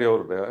ಶಿಕಾರಿ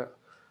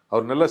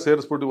ಅವ್ರನ್ನೆಲ್ಲ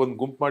ಸೇರಿಸ್ಬಿಟ್ಟು ಒಂದು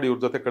ಗುಂಪು ಮಾಡಿ ಇವ್ರ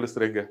ಜೊತೆ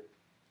ಕಳಿಸ್ತಾರೆ. ಹೆಂಗೆ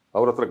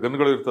ಅವ್ರ ಹತ್ರ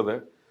ಗನ್ಗಳು ಇರ್ತದೆ,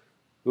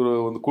 ಇವರು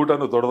ಒಂದು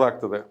ಕೂಟನೂ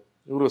ದೊಡ್ಡದಾಗ್ತದೆ,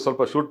 ಇವರು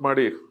ಸ್ವಲ್ಪ ಶೂಟ್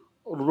ಮಾಡಿ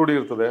ಅವ್ರು ರೂಢಿ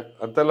ಇರ್ತದೆ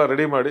ಅಂತೆಲ್ಲ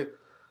ರೆಡಿ ಮಾಡಿ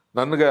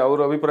ನನಗೆ ಅವ್ರ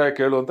ಅಭಿಪ್ರಾಯ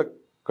ಕೇಳು ಅಂತ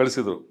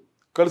ಕಳಿಸಿದ್ರು.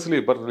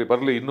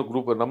 ಬರಲಿ ಇನ್ನೂ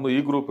ಗ್ರೂಪ್, ನಮ್ಮದು ಈ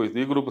ಗ್ರೂಪ್ ಇತ್ತು,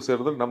 ಈ ಗ್ರೂಪ್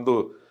ಸೇರಿದ್ರೆ ನಮ್ಮದು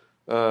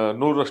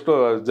 100ರಷ್ಟು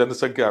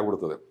ಜನಸಂಖ್ಯೆ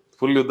ಆಗ್ಬಿಡ್ತದೆ,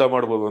 ಫುಲ್ ಯುದ್ಧ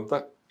ಮಾಡ್ಬೋದು ಅಂತ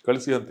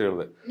ಕಳಿಸಿ ಅಂತ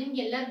ಹೇಳಿದೆ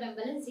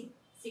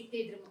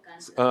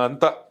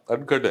ಅಂತ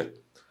ಅನ್ಕಂಡೆ.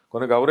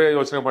 ಕೊನೆಗೆ ಅವರೇ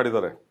ಯೋಚನೆ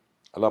ಮಾಡಿದ್ದಾರೆ,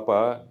 ಅಲ್ಲಪ್ಪ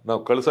ನಾವು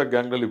ಕಳ್ಸೋ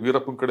ಗ್ಯಾಂಗ್ನಲ್ಲಿ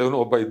ವೀರಪ್ಪನ ಕಡೆಯವನು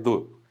ಒಬ್ಬ ಇದ್ದು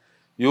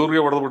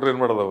ಇವ್ರಿಗೆ ಹೊಡೆದ್ಬಿಟ್ರೆ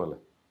ಏನು ಮಾಡೋದು ಆಮೇಲೆ.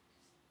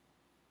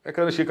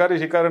 ಯಾಕಂದರೆ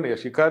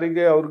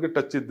ಶಿಕಾರಿಗೆ ಅವ್ರಿಗೆ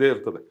ಟಚ್ ಇದ್ದೇ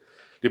ಇರ್ತದೆ.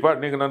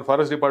 ಈಗ ನಾನು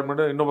ಫಾರೆಸ್ಟ್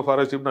ಡಿಪಾರ್ಟ್ಮೆಂಟ್, ಇನ್ನೊಬ್ಬ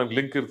ಫಾರೆಸ್ಟ್ ಡಿಪಾರ್ಟ್ಮೆಂಟ್ ನಂಗೆ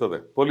ಲಿಂಕ್ ಇರ್ತದೆ,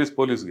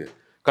 ಪೊಲೀಸ್ಗೆ,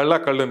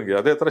 ಕಳ್ಳನಿಗೆ.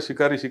 ಅದೇ ಥರ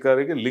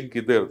ಶಿಕಾರಿಗೆ ಲಿಂಕ್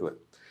ಇದ್ದೇ ಇರ್ತದೆ.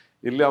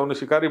 ಇಲ್ಲಿ ಅವನು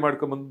ಶಿಕಾರಿ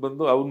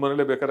ಬಂದು ಅವನ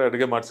ಮನೇಲೆ ಬೇಕಾದ್ರೆ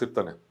ಅಡುಗೆ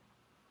ಮಾಡಿಸಿರ್ತಾನೆ.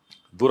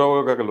 ದೂರ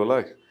ಹೋಗೋಕ್ಕಾಗಲ್ವಲ್ಲ,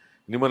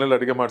 ನಿಮ್ಮ ಮನೇಲಿ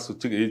ಅಡುಗೆ ಮಾಡಿಸು,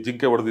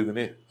 ಜಿಂಕೆ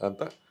ಹೊಡೆದಿದ್ದೀನಿ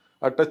ಅಂತ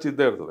ಆ ಟಚ್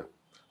ಇದ್ದೇ ಇರ್ತದೆ.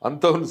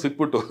 ಅಂಥವ್ನು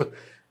ಸಿಕ್ಬಿಟ್ಟು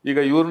ಈಗ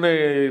ಇವ್ರನ್ನೇ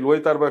ಇಲ್ಲಿ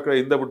ಹೋಯ್ತಾ ಇರ್ಬೇಕಾದ್ರೆ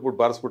ಹಿಂದೆ ಬಿಟ್ಬಿಟ್ಟು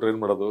ಬಾರಿಸ್ಬಿಟ್ರೆ ಏನು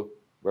ಮಾಡೋದು?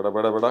 ಬೇಡ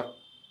ಬೇಡ ಬೇಡ.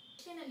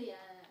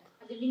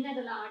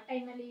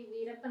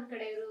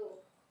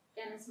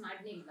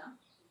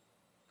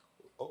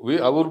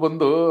 ಅವ್ರು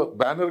ಬಂದು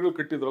ಬ್ಯಾನರ್ಗಳು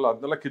ಕಟ್ಟಿದ್ರಲ್ಲ,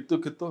 ಅದನ್ನೆಲ್ಲ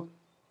ಕಿತ್ತು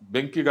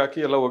ಬೆಂಕಿಗೆ ಹಾಕಿ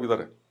ಎಲ್ಲ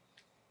ಹೋಗಿದ್ದಾರೆ.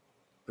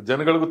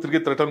 ಜನಗಳಿಗೂ ತಿರುಗಿ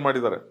ಥ್ರೆಟನ್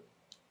ಮಾಡಿದ್ದಾರೆ.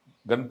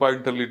 ಗನ್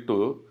ಪಾಯಿಂಟಲ್ಲಿ ಇಟ್ಟು,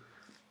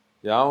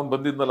 ಯಾವನ್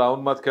ಬಂದಿದ್ನಲ್ಲ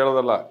ಅವನ ಮಾತು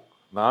ಕೇಳೋದಲ್ಲ,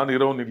 ನಾನು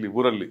ಇರೋನು ಇಲ್ಲಿ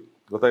ಊರಲ್ಲಿ,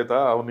 ಗೊತ್ತಾಯ್ತಾ?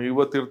 ಅವನು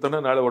ಇವತ್ತು ಇರ್ತಾನೆ,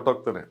 ನಾಳೆ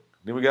ಹೊಟ್ಟೋಗ್ತಾನೆ,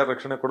 ನಿಮ್ಗೆ ಯಾರು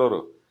ರಕ್ಷಣೆ ಕೊಡೋರು?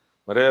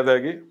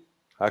 ಮರ್ಯಾದೆಯಾಗಿ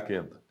ಹಾಕಿ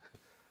ಅಂತ.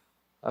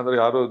 ಅಂದರೆ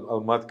ಯಾರು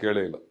ಅವ್ನ ಮಾತು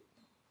ಕೇಳೇ ಇಲ್ಲ.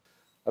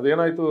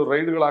 ಅದೇನಾಯಿತು,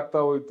 ರೈಡ್ಗಳಾಗ್ತಾ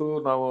ಹೋಯ್ತು,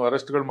 ನಾವು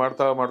ಅರೆಸ್ಟ್ಗಳು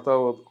ಮಾಡ್ತಾ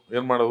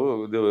ಏನು ಮಾಡೋದು,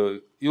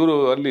 ಇವರು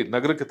ಅಲ್ಲಿ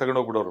ನಗರಕ್ಕೆ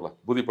ತಗೊಂಡೋಗ್ಬಿಡೋರಲ್ಲ,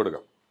 ಬೂದಿ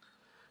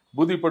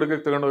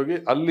ಪಡಗಕ್ಕೆ ತಗೊಂಡೋಗಿ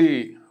ಅಲ್ಲಿ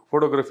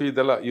ಫೋಟೋಗ್ರಫಿ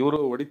ಇದೆಲ್ಲ ಇವರು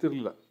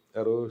ಹೊಡಿತಿರ್ಲಿಲ್ಲ.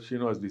 ಯಾರು?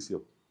 ಶ್ರೀನಿವಾಸ್ DC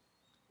ಅವರು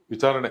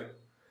ವಿಚಾರಣೆ.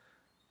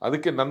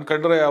 ಅದಕ್ಕೆ ನನ್ನ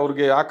ಕಂಡ್ರೆ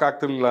ಅವ್ರಿಗೆ ಯಾಕೆ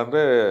ಆಗ್ತಿರ್ಲಿಲ್ಲ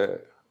ಅಂದರೆ,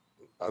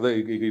 ಅದೇ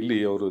ಈಗ ಇಲ್ಲಿ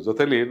ಅವ್ರ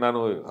ಜೊತೆಲಿ ನಾನು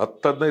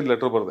 10-15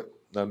 ಲೆಟ್ರ್ ಬರೆದೆ,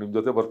 ನಾನು ನಿಮ್ಮ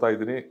ಜೊತೆ ಬರ್ತಾ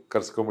ಇದ್ದೀನಿ,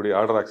 ಕರ್ಸ್ಕೊಂಬಿಡಿ,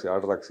 ಆರ್ಡರ್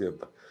ಹಾಕ್ಸಿ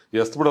ಅಂತ.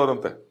 ಎಷ್ಟು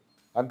ಬಿಡೋರಂತೆ.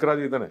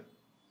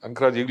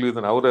 ಅಂಕರಾಜ್ ಈಗಲೂ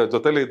ಇದ್ದಾನೆ, ಅವರ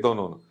ಜೊತೆಲೇ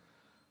ಇದ್ದವನು ಅವನು.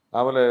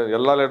 ಆಮೇಲೆ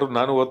ಎಲ್ಲ ಲೆಟ್ರು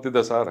ನಾನು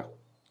ಓದ್ತಿದ್ದೆ ಸರ್.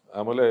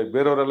 ಆಮೇಲೆ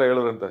ಬೇರೆಯವರೆಲ್ಲ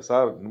ಹೇಳಿದ್ರಂತೆ,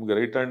 ಸರ್ ನಿಮ್ಗೆ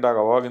ರೈಟ್ ಹ್ಯಾಂಡ್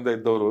ಅವಾಗಿಂದ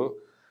ಇದ್ದವರು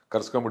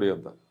ಕರ್ಸ್ಕೊಂಬಿಡಿ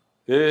ಅಂತ.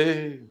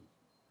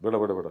 ಬೇಡ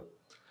ಬೇಡ ಬೇಡ,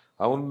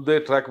 ಅವನದೇ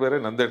ಟ್ರ್ಯಾಕ್ ಬೇರೆ,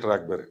 ನಂದೇ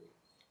ಟ್ರ್ಯಾಕ್ ಬೇರೆ.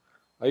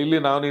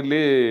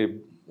 ನಾನಿಲ್ಲಿ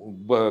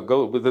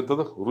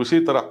ಋಷಿ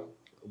ಥರ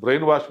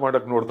ಬ್ರೈನ್ ವಾಶ್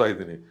ಮಾಡೋಕ್ಕೆ ನೋಡ್ತಾ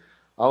ಇದ್ದೀನಿ,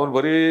 ಅವನು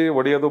ಬರೀ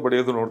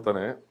ಬಡಿಯೋದು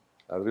ನೋಡ್ತಾನೆ.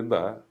 ಅದರಿಂದ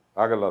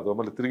ಆಗಲ್ಲ ಅದು.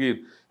 ಆಮೇಲೆ ತಿರುಗಿ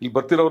ಇಲ್ಲಿ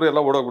ಬರ್ತಿರೋರು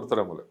ಎಲ್ಲ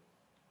ಓಡೋಗ್ಬಿಡ್ತಾರೆ ಆಮೇಲೆ.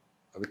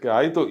 ಅದಕ್ಕೆ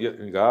ಆಯಿತು,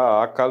 ಈಗ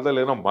ಆ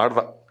ಕಾಲದಲ್ಲಿ ಏನೋ ಮಾಡ್ದ,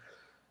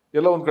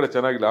 ಎಲ್ಲ ಒಂದು ಕಡೆ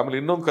ಚೆನ್ನಾಗಿಲ್ಲ. ಆಮೇಲೆ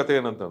ಇನ್ನೊಂದು ಕತೆ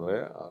ಏನಂತಂದರೆ,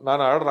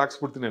 ನಾನು ಆರ್ಡರ್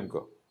ಹಾಕ್ಸ್ಬಿಡ್ತೀನಿ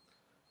ಅನ್ಕೋ,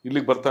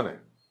 ಇಲ್ಲಿಗೆ ಬರ್ತಾನೆ.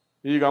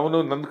 ಈಗ ಅವನು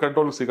ನನ್ನ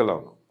ಕಂಟ್ರೋಲ್ಗೆ ಸಿಗಲ್ಲ.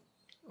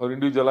 ಅವ್ನು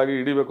ಇಂಡಿವಿಜುವಲ್ ಆಗಿ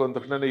ಹಿಡಿಬೇಕು ಅಂದ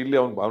ತಕ್ಷಣ ಇಲ್ಲಿ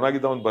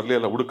ಅವನಾಗಿದ್ದ ಅವ್ನು ಬರಲಿ,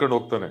 ಎಲ್ಲ ಹುಡ್ಕೊಂಡು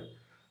ಹೋಗ್ತಾನೆ.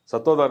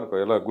 ಸತ್ತೋದ ಅನ್ಕೋ,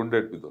 ಎಲ್ಲ ಗುಂಡೆ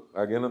ಇಟ್ಬಿದ್ದು.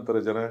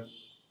 ಆಗೇನಂತಾರೆ ಜನ,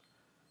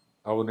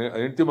 ಅವನ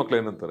ಹೆಂಡತಿ ಮಕ್ಳು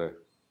ಏನಂತಾರೆ,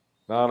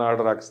 ನಾನು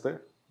ಆರ್ಡರ್ ಹಾಕಿಸ್ದೆ,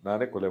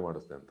 ನಾನೇ ಕೊಲೆ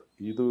ಮಾಡಿಸ್ದೆ ಅಂತ.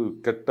 ಇದು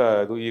ಕೆಟ್ಟ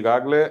ಇದು.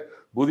 ಈಗಾಗಲೇ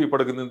ಬೂದಿ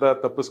ಪಡಗಿನಿಂದ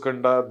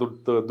ತಪ್ಪಿಸ್ಕೊಂಡ,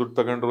 ದುಡ್ಡು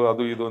ತಗೊಂಡ್ರು,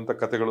 ಅದು ಇದು ಅಂತ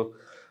ಕತೆಗಳು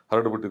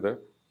ಹರಡ್ಬಿಟ್ಟಿದೆ.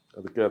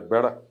 ಅದಕ್ಕೆ ಅದು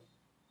ಬೇಡ,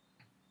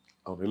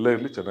 ಅವನೆಲ್ಲೇ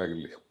ಇರಲಿ,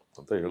 ಚೆನ್ನಾಗಿರಲಿ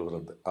ಅಂತ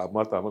ಹೇಳಿದ್ರಂತೆ. ಆ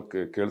ಮಾತು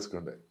ಆಮೇಲೆ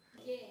ಕೇಳಿಸ್ಕೊಂಡೆ.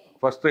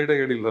 ಫಸ್ಟ್ ರೈಡೇ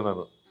ಹೇಳಿಲ್ಲ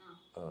ನಾನು.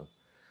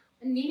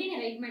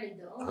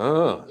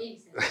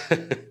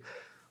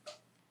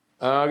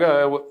 ಆಗ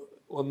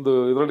ಒಂದು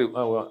ಇದರಲ್ಲಿ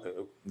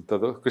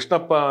ಇಂಥದ್ದು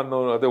ಕೃಷ್ಣಪ್ಪ ಅನ್ನೋ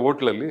ಅದೇ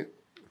ಹೋಟ್ಲಲ್ಲಿ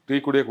ಟೀ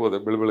ಕುಡಿಯೋಕೆ ಹೋದೆ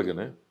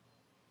ಬೆಳಗ್ಗೆನೆ.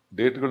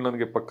 ಡೇಟ್ಗಳು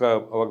ನನಗೆ ಪಕ್ಕ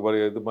ಅವಾಗ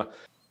ಇದು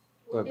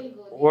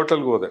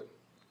ಹೋಟೆಲ್ಗೆ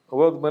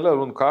ಹೋದ್ಮೇಲೆ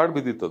ಒಂದು ಕಾರ್ಡ್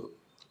ಬಿದ್ದಿತ್ತದು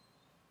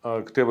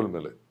ಟೇಬಲ್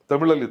ಮೇಲೆ,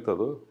 ತಮಿಳಲ್ಲಿ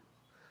ಇತ್ತದು.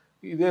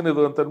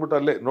 ಇದೇನಿದು ಅಂತ ಅಂದ್ಬಿಟ್ಟು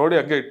ಅಲ್ಲೇ ನೋಡಿ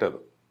ಹಂಗೆ ಇಟ್ಟದು.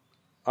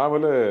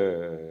 ಆಮೇಲೆ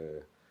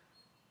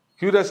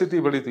ಕ್ಯೂರಿಯಾಸಿಟಿ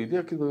ಬೆಳೀತು,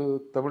 ಇದ್ಯಾಕಿದು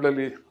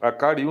ತಮಿಳಲ್ಲಿ ಆ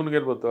ಕಾರ್ಡ್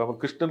ಇವನಿಗೇನು ಬಂತು. ಆಮೇಲೆ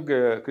ಕೃಷ್ಣನ್ಗೆ,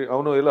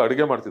 ಅವನು ಎಲ್ಲ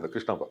ಅಡುಗೆ ಮಾಡ್ತಿದ್ದ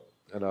ಕೃಷ್ಣಪ್ಪ,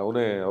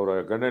 ಅವನೇ ಅವರ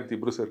ಗಂಡ ಹೆಂಡತಿ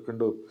ಇಬ್ಬರು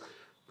ಸೇರ್ಕೊಂಡು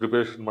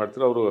ಪ್ರಿಪರೇಷನ್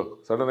ಮಾಡ್ತಿದ್ರು. ಅವರು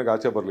ಸಡನ್ನಾಗಿ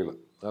ಆಚೆ ಬರಲಿಲ್ಲ.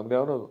 ಆಮೇಲೆ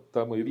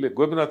ಅವನು ಇಲ್ಲಿ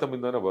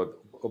ಗೋಪಿನಾಥಮಿಂದಾನೆ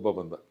ಒಬ್ಬ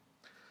ಬಂದ.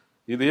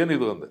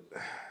 ಇದೇನಿದು ಅಂದೆ.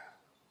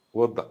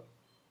 ಓದ್ದ,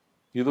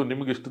 ಇದು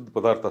ನಿಮ್ಗೆ ಇಷ್ಟದ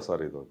ಪದಾರ್ಥ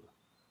ಸರ್ ಇದು ಅಂದ.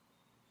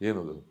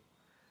 ಏನದು?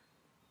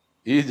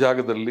 ಈ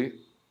ಜಾಗದಲ್ಲಿ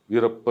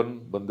ವೀರಪ್ಪನ್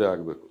ಬಂದೇ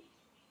ಆಗಬೇಕು.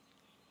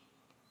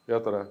 ಯಾವ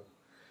ಥರ?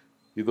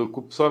 ಇದು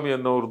ಕುಪ್ಪಸ್ವಾಮಿ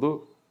ಅನ್ನೋರ್ದು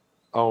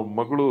ಅವನ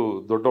ಮಗಳು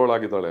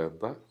ದೊಡ್ಡವಳಾಗಿದ್ದಾಳೆ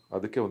ಅಂತ,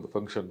 ಅದಕ್ಕೆ ಒಂದು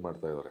ಫಂಕ್ಷನ್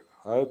ಮಾಡ್ತಾ ಇದ್ದಾರೆ.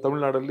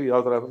 ತಮಿಳ್ನಾಡಲ್ಲಿ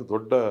ಯಾವ ಥರ ಅಂದರೆ,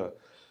 ದೊಡ್ಡ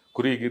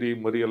ಕುರಿ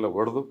ಮರಿ ಎಲ್ಲ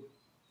ಹೊಡೆದು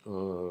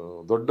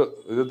ದೊಡ್ಡ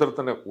ಇದ್ರ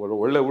ತಾನೆ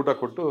ಒಳ್ಳೆ ಊಟ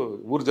ಕೊಟ್ಟು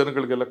ಊರ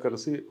ಜನಗಳಿಗೆಲ್ಲ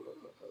ಕರೆಸಿ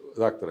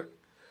ಇದಾಗ್ತಾರೆ.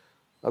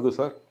 ಅದು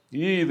ಸರ್,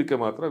 ಇದಕ್ಕೆ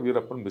ಮಾತ್ರ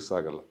ವೀರಪ್ಪನ್ ಮಿಸ್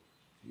ಆಗಲ್ಲ.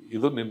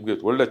 ಇದು ನಿಮಗೆ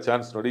ಒಳ್ಳೆ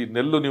ಚಾನ್ಸ್ ನೋಡಿ.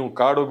 ಇನ್ನೆಲ್ಲೂ ನೀವು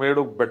ಕಾಡು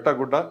ಮೇಡು ಬೆಟ್ಟ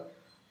ಗುಡ್ಡ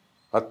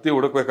ಹತ್ತಿ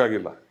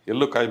ಹುಡುಕ್ಬೇಕಾಗಿಲ್ಲ,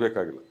 ಎಲ್ಲೂ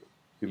ಕಾಯಬೇಕಾಗಿಲ್ಲ.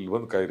 ಇಲ್ಲಿ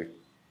ಒಂದು ಕಾಯಿರಿ,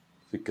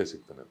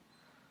 ಸಿಗ್ತಾನೆ.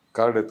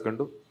 ಕಾರ್ಡ್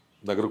ಎತ್ಕೊಂಡು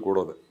ನಗರಕ್ಕೆ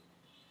ಓಡೋದೆ.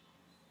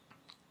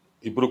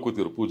 ಇಬ್ಬರು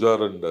ಕೂತಿರು,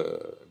 ಪೂಜಾರ್ ಅಂಡ್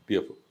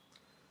TF.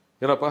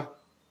 ಏನಪ್ಪ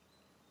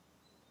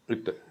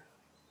ಇಟ್ಟೆ.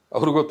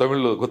 ಅವ್ರಿಗೂ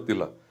ತಮಿಳು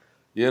ಗೊತ್ತಿಲ್ಲ.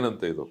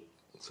 ಏನಂತ ಇದು?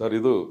 ಸರ್,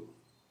 ಇದು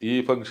ಈ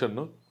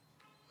ಫಂಕ್ಷನ್ನು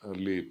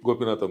ಅಲ್ಲಿ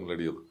ಗೋಪಿನಾಥಮ್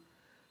ನಡೆಯೋದು.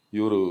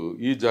 ಇವರು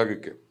ಈ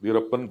ಜಾಗಕ್ಕೆ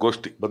ವೀರಪ್ಪನ್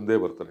ಗೋಷ್ಠಿ ಬಂದೇ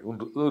ಬರ್ತಾರೆ.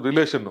 ಇವನು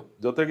ರಿಲೇಷನ್ನು,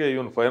 ಜೊತೆಗೆ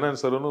ಇವನು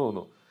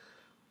ಫೈನಾನ್ಸರೂ.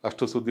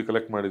 ಅಷ್ಟು ಸುದ್ದಿ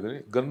ಕಲೆಕ್ಟ್ ಮಾಡಿದ್ದೀನಿ.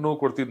 ಗನ್ನು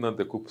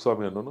ಕೊಡ್ತಿದ್ದಂತೆ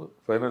ಕುಪ್ಪಸ್ವಾಮಿ ಅನ್ನೋನು,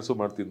 ಫೈನಾನ್ಸು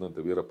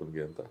ಮಾಡ್ತಿದ್ದಂತೆ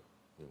ವೀರಪ್ಪನ್ಗೆ ಅಂತ.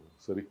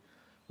 ಸರಿ,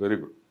 ವೆರಿ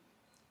ಗುಡ್.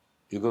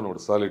 ಇದು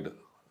ನೋಡಿ ಸಾಲಿಡ್.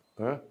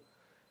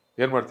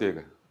 ಏನು ಮಾಡ್ತೀಯ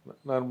ಈಗ?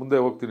 ನಾನು ಮುಂದೆ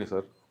ಹೋಗ್ತೀನಿ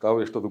ಸರ್, ತಾವು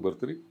ಎಷ್ಟೊತ್ತಿಗೆ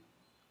ಬರ್ತೀರಿ?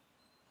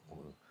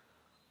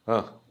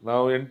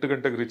 ನಾವು 8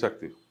 ಗಂಟೆಗೆ ರೀಚ್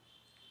ಆಗ್ತೀವಿ.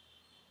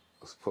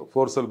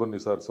 ಫೋರ್ಸಲ್ಲಿ ಬನ್ನಿ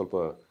ಸರ್ ಸ್ವಲ್ಪ,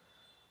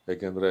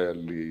 ಯಾಕೆಂದರೆ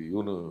ಅಲ್ಲಿ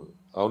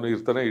ಅವನು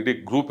ಇರ್ತಾನೆ, ಇಡೀ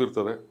ಗ್ರೂಪ್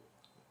ಇರ್ತದೆ.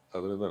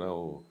 ಅದರಿಂದ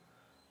ನಾವು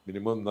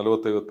ಮಿನಿಮಮ್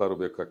 40-50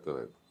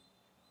 ಬೇಕಾಗ್ತದೆ.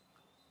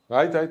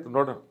 ಆಯ್ತು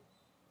ನೋಡೋಣ.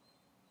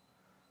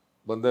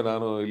 ಬಂದೆ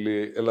ನಾನು, ಇಲ್ಲಿ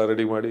ಎಲ್ಲ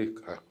ರೆಡಿ ಮಾಡಿ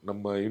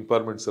ನಮ್ಮ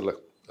ಇನ್ಫಾರ್ಮೆಂಟ್ಸ್ ಎಲ್ಲ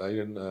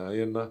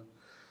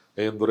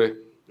ಅಯ್ಯನ್ ದೊರೆ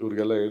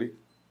ಇವ್ರಿಗೆಲ್ಲ ಹೇಳಿ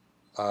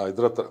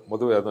ಇದ್ರ ಹತ್ರ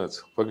ಮದುವೆ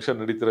ಫಂಕ್ಷನ್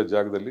ನಡೀತಿರೋ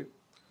ಜಾಗದಲ್ಲಿ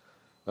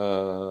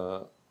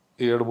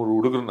 2-3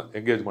 ಹುಡುಗರನ್ನ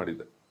ಎಂಗೇಜ್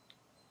ಮಾಡಿದ್ದೆ.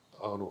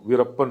 ಅವನು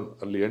ವೀರಪ್ಪನ್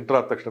ಅಲ್ಲಿ ಎಂಟ್ರ್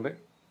ಆದ ತಕ್ಷಣ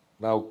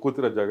ನಾವು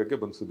ಕೂತಿರೋ ಜಾಗಕ್ಕೆ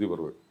ಬಂದು ಸುದ್ದಿ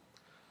ಬರಬೇಕು.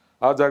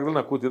 ಆ ಜಾಗದಲ್ಲಿ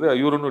ನಾನು ಕೂತಿದ್ದೆ.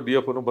 ಇವರನ್ನು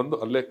DFO ಬಂದು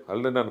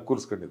ಅಲ್ಲೇ ನಾನು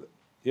ಕೂರಿಸ್ಕೊಂಡಿದ್ದೆ.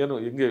 ಏನು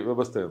ಹೆಂಗೆ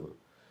ವ್ಯವಸ್ಥೆ ಅಂದರು,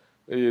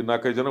 ಈ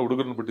 4-5 ಜನ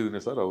ಹುಡುಗರನ್ನ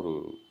ಬಿಟ್ಟಿದ್ದೀನಿ ಸರ್, ಅವರು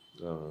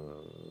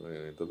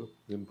ಎಂಥದ್ದು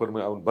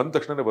ಅವ್ನು ಬಂದ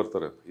ತಕ್ಷಣವೇ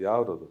ಬರ್ತಾರೆ.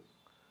 ಯಾವ್ದು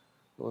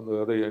ಒಂದು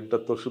ಅದೇ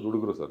 8-10 ವರ್ಷದ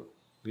ಹುಡುಗರು ಸರ್.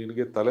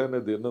 ನಿನಗೆ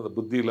ತಲೆನೇದು ಏನೋ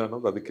ಬುದ್ಧಿ ಇಲ್ಲ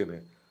ಅನ್ನೋದು ಅದಕ್ಕೇನೆ.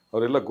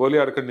 ಅವರೆಲ್ಲ ಗೋಲಿ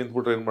ಆಡ್ಕೊಂಡು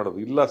ನಿಂತ್ಬಿಟ್ರೆ ಏನು ಮಾಡೋದು?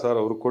 ಇಲ್ಲ ಸರ್,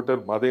 ಅವರು ಕೋಟೆ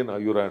ಮಾದೇನ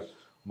ಇವರ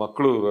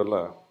ಮಕ್ಕಳು ಇವರೆಲ್ಲ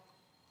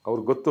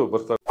ಅವ್ರಿಗೆ ಗೊತ್ತು,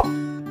 ಬರ್ತಾರೆ.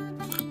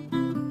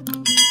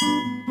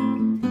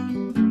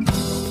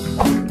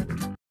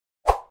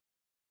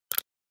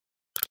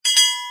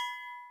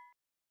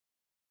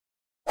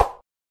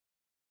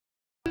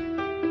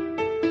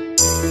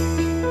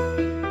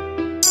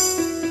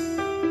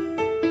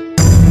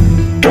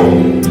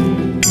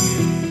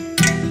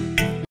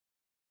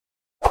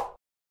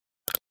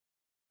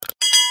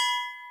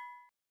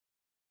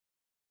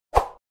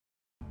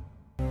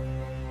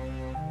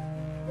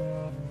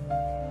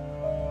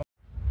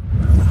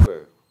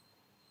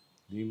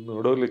 ನೀನು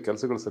ನೋಡೋಲ್ಲಿ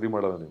ಕೆಲಸಗಳು ಸರಿ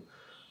ಮಾಡೋಣ ನೀವು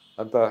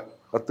ಅಂತ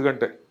 10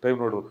 ಗಂಟೆ ಟೈಮ್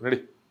ನೋಡೋರು ನಡಿ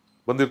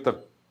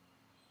ಬಂದಿರ್ತಾನೆ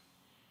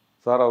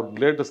ಸರ್. ಅವ್ರು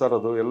ಲೇಟ್ ಸರ್,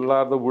 ಅದು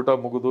ಎಲ್ಲಾರ್ದು ಊಟ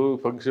ಮುಗಿದು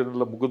ಫಂಕ್ಷನ್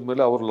ಎಲ್ಲ ಮುಗಿದ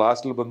ಮೇಲೆ ಅವ್ರು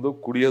ಲಾಸ್ಟಲ್ಲಿ ಬಂದು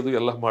ಕುಡಿಯೋದು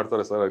ಎಲ್ಲ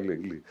ಮಾಡ್ತಾರೆ ಸರ್.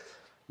 ಇಲ್ಲಿ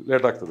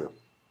ಲೇಟ್ ಆಗ್ತದೆ.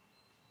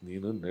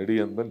 ನೀನು ನಡಿ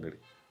ಅಂದಮೇಲೆ ನಡಿ.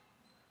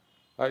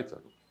 ಆಯ್ತು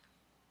ಸರ್.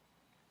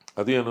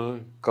 ಅದೇನು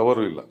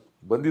ಕವರು ಇಲ್ಲ.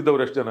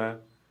 ಬಂದಿದ್ದವ್ರು ಎಷ್ಟು ಜನ?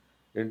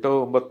 8,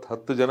 9,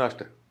 10 ಜನ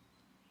ಅಷ್ಟೇ.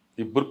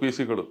 2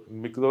 PC-ಗಳು.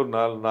 ಮಿಕ್ಕಿದವ್ರು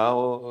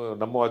ನಾವು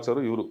ನಮ್ಮ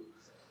ವಾಚರು ಇವರು.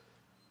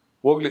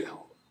 ಹೋಗ್ಲಿ,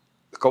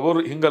 ಕವರ್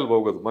ಹಿಂಗಲ್ಲಿ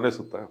ಹೋಗೋದು ಮನೆ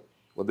ಸುತ್ತ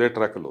ಒಂದೇ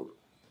ಟ್ರ್ಯಾಕಲ್ಲಿ ಹೋಗೋದು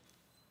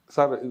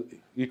ಸರ್.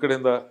 ಈ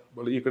ಕಡೆಯಿಂದ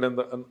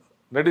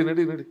ನಡಿ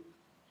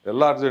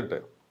ಎಲ್ಲ ಅರ್ಜೆಂಟೆ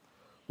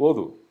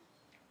ಹೋದು.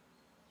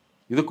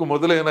 ಇದಕ್ಕೂ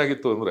ಮೊದಲೇ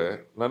ಏನಾಗಿತ್ತು ಅಂದರೆ,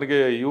 ನನಗೆ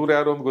ಇವ್ರು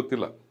ಯಾರು ಅಂತ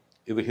ಗೊತ್ತಿಲ್ಲ.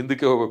 ಇದು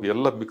ಹಿಂದಕ್ಕೆ ಹೋಗೋಕೆ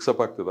ಎಲ್ಲ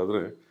ಮಿಕ್ಸಪ್ ಆಗ್ತದೆ.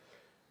 ಆದರೆ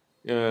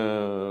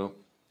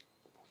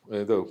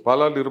ಇದು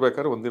ಪಾಲಲ್ಲಿ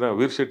ಇರ್ಬೇಕಾದ್ರೆ ಒಂದಿನ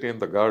ವೀರ್ ಶೆಟ್ಟಿ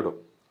ಅಂತ ಗಾರ್ಡು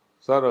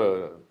ಸರ್.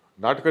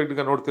 ನಾಟಕ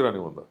ಗಿಟಕ ನೋಡ್ತೀರಾ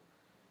ನೀವೊಂದು?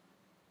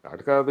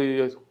 ನಾಟಕ ಅದು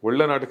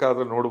ಒಳ್ಳೆ ನಾಟಕ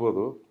ಆದರೆ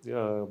ನೋಡ್ಬೋದು.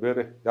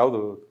 ಬೇರೆ ಯಾವುದು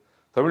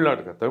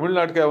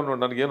ತಮಿಳ್ನಾಟಕ ಯಾವ ನೋಡಿ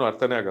ನನಗೇನು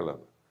ಅರ್ಥನೇ ಆಗಲ್ಲ.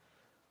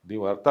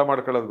 ನೀವು ಅರ್ಥ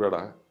ಮಾಡ್ಕೊಳ್ಳೋದು ಬೇಡ,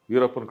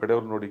 ವೀರಪ್ಪನ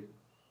ಕಡೆಯವ್ರು ನೋಡಿ.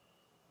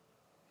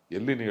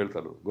 ಎಲ್ಲಿ ನೀವು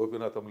ಹೇಳ್ತಾರೋ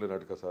ಗೋಪಿನಾಥಂಲಿ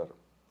ನಾಟಕ ಸರ್.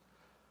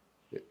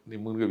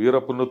 ನಿಮಗೆ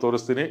ವೀರಪ್ಪನೂ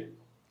ತೋರಿಸ್ತೀನಿ,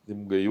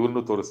 ನಿಮ್ಗೆ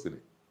ಇವ್ರನ್ನೂ ತೋರಿಸ್ತೀನಿ,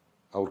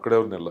 ಅವ್ರ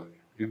ಕಡೆಯವ್ರನ್ನೆಲ್ಲ.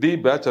 ಇಡೀ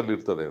ಬ್ಯಾಚ್ ಅಲ್ಲಿ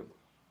ಇರ್ತದೆ.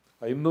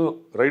 ಇನ್ನೂ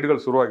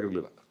ರೈಡ್ಗಳು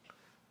ಶುರುವಾಗಿರಲಿಲ್ಲ.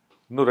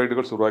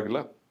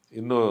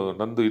 ಇನ್ನೂ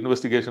ನಂದು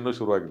ಇನ್ವೆಸ್ಟಿಗೇಷನ್ನು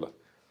ಶುರುವಾಗಿಲ್ಲ.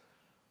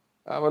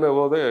 ಆಮೇಲೆ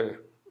ಹೋದೆ.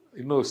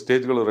 ಇನ್ನೂ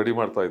ಸ್ಟೇಜ್ಗಳು ರೆಡಿ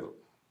ಮಾಡ್ತಾಯಿದ್ರು,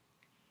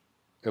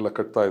 ಎಲ್ಲ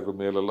ಕಟ್ತಾಯಿದ್ರು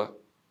ಮೇಲೆಲ್ಲ.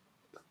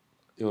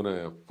 ಇವನು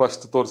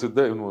ಫಸ್ಟ್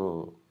ತೋರಿಸಿದ್ದೆ ಇವನು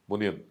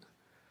ಮುನಿಯನ್,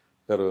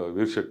 ಯಾರು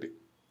ವೀರ್ ಶೆಟ್ಟಿ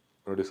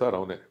ನೋಡಿ ಸರ್,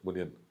 ಅವನೇ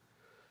ಮುನಿಯನ್.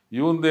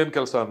 ಇವಂದೇನು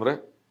ಕೆಲಸ ಅಂದರೆ,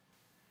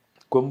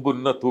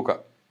 ಕೊಂಬನ್ನ ತೂಕ,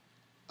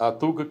 ಆ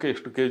ತೂಕಕ್ಕೆ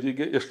ಎಷ್ಟು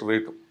KGಗೆ ಎಷ್ಟು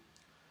ರೇಟು,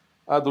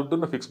 ಆ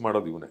ದುಡ್ಡನ್ನು ಫಿಕ್ಸ್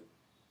ಮಾಡೋದು ಇವನೇ.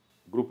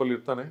 ಗ್ರೂಪಲ್ಲಿ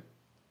ಇರ್ತಾನೆ.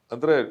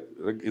 ಅಂದರೆ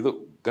ಇದು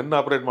ಗನ್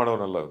ಆಪ್ರೇಟ್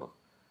ಮಾಡೋನಲ್ಲ ಅವನು,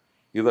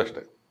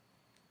 ಇದಷ್ಟೇ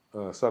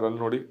ಸರ್.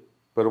 ಅಲ್ಲಿ ನೋಡಿ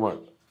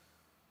ಪೆರುಮಾಳ್,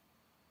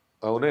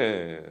 ಅವನೇ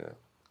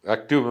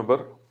ಆ್ಯಕ್ಟಿವ್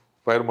ಮೆಂಬರ್,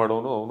 ಫೈರ್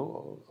ಮಾಡೋನು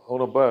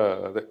ಅವನೊಬ್ಬ.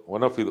 ಅದೇ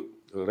ಒನ್ ಆಫ್ ಇದು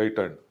ರೈಟ್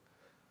ಹ್ಯಾಂಡ್,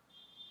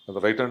 ಅದು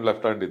ರೈಟ್ ಹ್ಯಾಂಡ್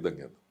ಲೆಫ್ಟ್ ಹ್ಯಾಂಡ್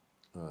ಇದ್ದಂಗೆ ಅದು.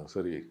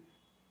 ಸರಿ.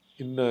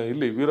 ಇನ್ನು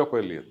ಇಲ್ಲಿ ವೀರಪ್ಪ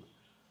ಎಲ್ಲಿ ಅಂತ.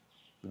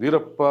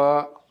 ವೀರಪ್ಪ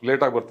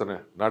ಲೇಟಾಗಿ ಬರ್ತಾನೆ,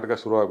 ನಾಟಕ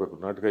ಶುರು ಆಗಬೇಕು.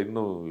 ನಾಟಕ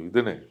ಇನ್ನೂ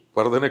ಇದೇನೆ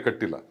ಪರದನೇ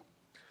ಕಟ್ಟಿಲ್ಲ.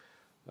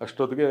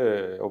 ಅಷ್ಟೊತ್ತಿಗೆ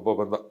ಒಬ್ಬ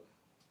ಬಂದ,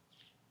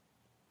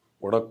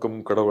 ಒಣಕ್ಕಂ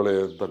ಕಡವಳೆ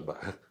ಅಂತಂದ.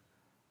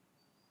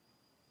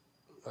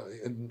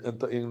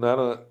 ಅಂತ ಈಗ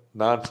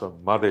ನಾನು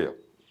ಮಾದೇಯ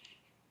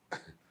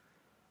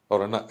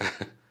ಅವರಣ್ಣ.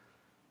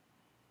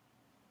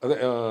 ಅದೇ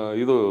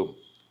ಇದು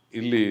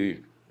ಇಲ್ಲಿ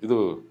ಇದು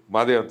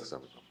ಮಾದೇಯ ಅಂತ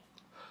ಸ್ವಾಮಿ.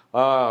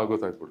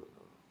 ಗೊತ್ತಾಯ್ತು ಬಿಡು.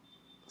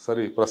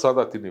 ಸರಿ,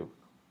 ಪ್ರಸಾದ ತಿನ್ನಿ.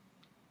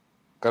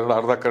 ಕನ್ನಡ,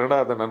 ಅರ್ಧ ಕನ್ನಡ.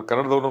 ಅದೇ ನಾನು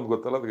ಕನ್ನಡದವನು ಅಂತ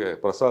ಗೊತ್ತಲ್ಲ, ಅದಕ್ಕೆ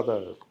ಪ್ರಸಾದ.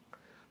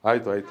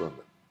 ಆಯಿತು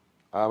ಅಂದೆ.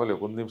 ಆಮೇಲೆ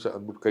 1 ನಿಮಿಷ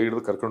ಅಂದ್ಬಿಟ್ಟು ಕೈ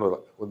ಹಿಡಿದು ಕರ್ಕೊಂಡು ಹೋದ.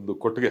 ಒಂದು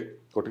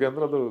ಕೊಟ್ಟಿಗೆ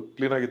ಅಂದರೆ ಅದು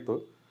ಕ್ಲೀನಾಗಿತ್ತು.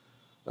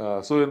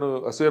 ಹಸು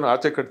ಏನು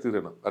ಆಚೆ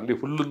ಕಟ್ತಿದ್ರೇನು, ಅಲ್ಲಿ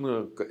ಫುಲ್ಲನ್ನು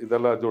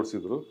ಇದೆಲ್ಲ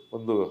ಜೋಡಿಸಿದ್ರು.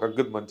 ಒಂದು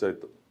ಹಗ್ಗದ ಮಂಚ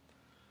ಇತ್ತು.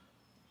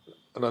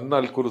 ನನ್ನ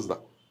ಅಲ್ಲಿ ಕೂರಿಸ್ದ.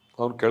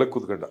 ಅವ್ನು ಕೆಳಗೆ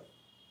ಕೂತ್ಕೊಂಡ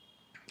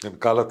ನನ್ನ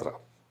ಕಾಲ ಹತ್ರ.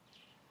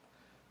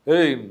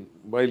 ಏಯ್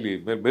ಬಾಯ್ಲಿ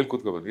ಮೇಲೆ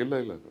ಕೂತ್ಕೊಬಂದು. ಇಲ್ಲ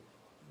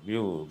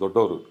ನೀವು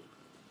ದೊಡ್ಡವರು,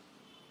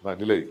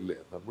 ನಾನಿಲ್ಲೇ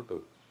ಅಂದ್ಬಿಟ್ಟು,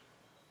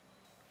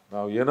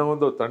 ನಾವು ಏನೋ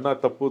ಒಂದು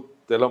ತಪ್ಪು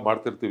ಎಲ್ಲ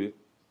ಮಾಡ್ತಿರ್ತೀವಿ,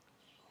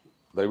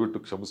 ದಯವಿಟ್ಟು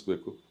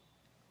ಕ್ಷಮಿಸ್ಬೇಕು.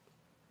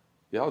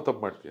 ಯಾವ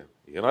ತಪ್ಪು ಮಾಡ್ತೀಯ?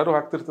 ಏನಾದ್ರು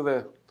ಆಗ್ತಿರ್ತದೆ.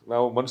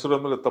 ನಾವು ಮನುಷ್ಯರ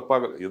ಅಂದಮೇಲೆ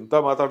ತಪ್ಪಾಗಲ್ಲ. ಎಂತ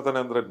ಮಾತಾಡ್ತಾನೆ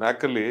ಅಂದರೆ,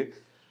 ನ್ಯಾಕಲ್ಲಿ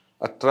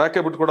ಆ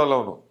ಟ್ರ್ಯಾಕೇ ಬಿಟ್ಕೊಡಲ್ಲ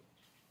ಅವನು.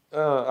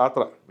 ಆ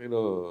ಥರ ನೀನು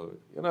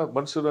ಏನೋ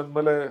ಮನುಷ್ಯರು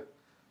ಅಂದಮೇಲೆ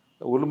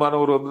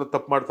ಉಲ್ಮಾನವರು ಅಂದರೆ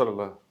ತಪ್ಪು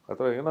ಮಾಡ್ತಾರಲ್ಲ, ಆ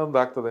ಥರ ಏನೋ ಒಂದು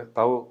ಆಗ್ತದೆ.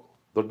 ತಾವು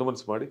ದೊಡ್ಡ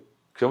ಮನಸ್ಸು ಮಾಡಿ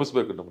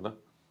ಕ್ಷಮಿಸ್ಬೇಕು ನಮ್ಮನ್ನ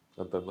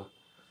ಅಂತಂದ.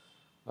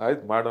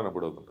 ಆಯ್ತು, ಮಾಡೋಣ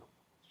ಬಿಡೋದನ್ನು.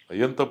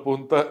 ಏನು ತಪ್ಪು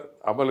ಅಂತ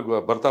ಆಮೇಲೆ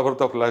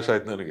ಬರ್ತಾ ಫ್ಲ್ಯಾಶ್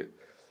ಆಯ್ತು ನನಗೆ.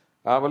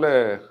 ಆಮೇಲೆ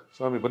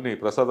ಸ್ವಾಮಿ ಬನ್ನಿ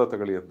ಪ್ರಸಾದ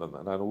ತಗೊಳ್ಳಿ ಅಂತಂದ.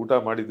 ನಾನು ಊಟ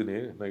ಮಾಡಿದ್ದೀನಿ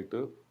ನೈಟು,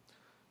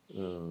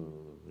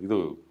 ಇದು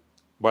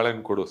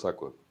ಬಾಳೆಹಣ್ಣು ಕೊಡು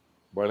ಸಾಕು.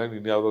 ಬಾಳೆಹಣ್ಣು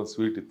ಇನ್ಯಾವುದೋ ಒಂದು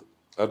ಸ್ವೀಟ್ ಇತ್ತು.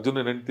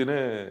 ಅರ್ಜುನ ಹೆಂಡ್ತಿನೇ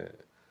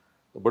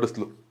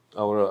ಬಡಿಸ್ಲು,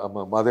 ಅವರ ಅಮ್ಮ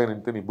ಮಾದೇವನ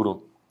ಹೆಂಡ್ತೀನಿ ಇಬ್ಬರು.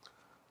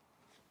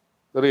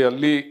 ಸರಿ,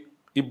 ಅಲ್ಲಿ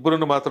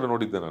ಇಬ್ಬರನ್ನು ಮಾತ್ರ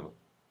ನೋಡಿದ್ದೆ ನಾನು.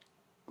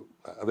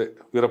 ಅದೇ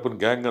ವೀರಪ್ಪನ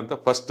ಗ್ಯಾಂಗ್ ಅಂತ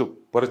ಫಸ್ಟ್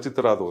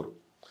ಪರಿಚಿತರಾದವರು.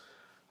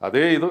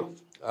 ಅದೇ ಇದು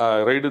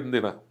ರೈಡಿನ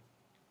ದಿನ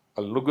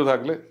ಅಲ್ಲಿ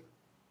ನುಗ್ಗದಾಗಲೇ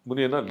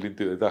ಮುನಿಯನ್ನ ಅಲ್ಲಿ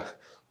ನಿಂತಿದ್ದ,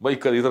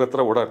 ಬೈಕ್ ಇದರ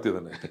ಹತ್ರ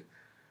ಓಡಾಡ್ತಿದ್ದಾನೆ.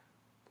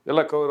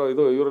 ಎಲ್ಲ ಕವರ್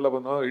ಇದು ಇವರೆಲ್ಲ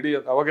ಬಂದು ಇಡೀ.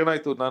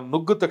 ಅವಾಗೇನಾಯ್ತು, ನಾನು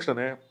ನುಗ್ಗಿದ ತಕ್ಷಣ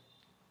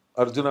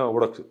ಅರ್ಜುನ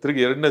ಓಡೋಕ್ಕೆ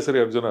ತಿರುಗಿ 2ನೇ ಸರಿ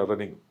ಅರ್ಜುನ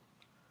ರನ್ನಿಂಗ್.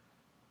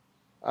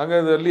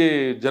 ಹಾಗಾದ್ರೆ ಅಲ್ಲಿ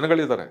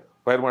ಜನಗಳಿದ್ದಾರೆ,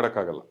 ಫೈರ್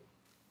ಮಾಡೋಕ್ಕಾಗಲ್ಲ.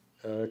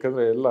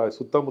 ಯಾಕಂದರೆ ಎಲ್ಲ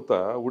ಸುತ್ತಮುತ್ತ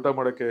ಊಟ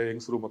ಮಾಡೋಕ್ಕೆ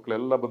ಹೆಂಗಸರು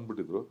ಮಕ್ಕಳೆಲ್ಲ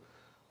ಬಂದ್ಬಿಟ್ಟಿದ್ರು.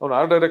 ಅವ್ನು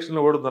ಆ ಡೈರೆಕ್ಷನ್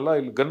ಓಡಿದ್ನಲ್ಲ,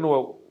 ಇಲ್ಲಿ ಗನ್ನು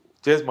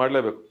ಚೇಸ್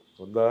ಮಾಡಲೇಬೇಕು.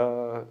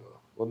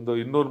 ಒಂದು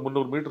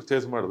 200-300 ಮೀಟ್ರ್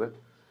ಚೇಸ್ ಮಾಡಿದೆ.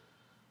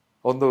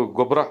 ಒಂದು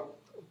ಗೊಬ್ಬರ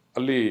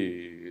ಅಲ್ಲಿ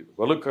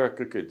ಹೊಲಕ್ಕೆ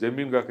ಹಾಕೋಕ್ಕೆ,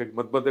 ಜಮೀನ್ಗೆ ಹಾಕೋಕ್ಕೆ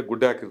ಮಧ್ಯೆ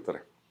ಗುಡ್ಡೆ ಹಾಕಿರ್ತಾರೆ,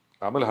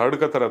 ಆಮೇಲೆ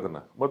ಹರಡ್ಕೋತಾರೆ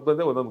ಅದನ್ನು.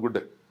 ಮಧ್ಯೆ ಒಂದೊಂದು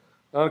ಗುಡ್ಡೆ.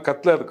 ನಾನು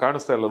ಕತ್ಲೆ ಅದು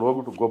ಕಾಣಿಸ್ತಾ ಇಲ್ಲ,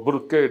 ಹೋಗ್ಬಿಟ್ಟು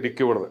ಗೊಬ್ಬರಕ್ಕೆ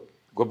ಡಿಕ್ಕಿ ಹೊಡೆದೆ,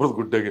 ಗೊಬ್ಬರದ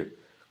ಗುಡ್ಡೆಗೆ.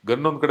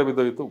 ಗನ್ನೊಂದು ಕಡೆ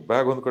ಬಿದ್ದೋಯ್ತು,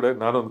 ಬ್ಯಾಗ್ ಒಂದು ಕಡೆ,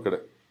 ನಾನೊಂದು ಕಡೆ.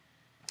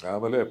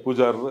 ಆಮೇಲೆ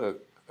ಪೂಜಾರರು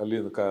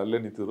ಅಲ್ಲೇ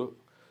ನಿಂತಿದ್ರು.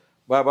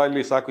 ಬಾ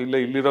ಇಲ್ಲಿ ಸಾಕು,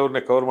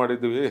 ಇಲ್ಲಿರೋರನ್ನೇ ಕವರ್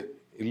ಮಾಡಿದ್ದೀವಿ,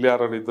 ಇಲ್ಲಿ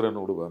ಯಾರು ಇದ್ರೆ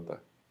ನೋಡುವ ಅಂತ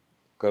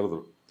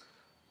ಕರೆದ್ರು.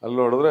 ಅಲ್ಲಿ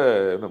ನೋಡಿದ್ರೆ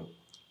ನಮ್ಮ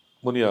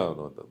ಮುನಿಯ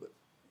ಅವನು ಅಂತಂದೆ,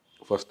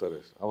 ಫಸ್ಟ್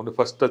ಅರೆಸ್ಟ್. ಅವನು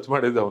ಫಸ್ಟ್ ಟಚ್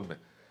ಮಾಡಿದ್ದೆ ಅವನ್ನೇ.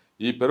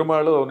 ಈ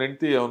ಪೆರುಮಾಳು ಅವನ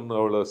ಹೆಂಡ್ತಿ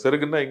ಅವಳ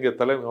ಸೆರಗನ್ನ ಹಿಂಗೆ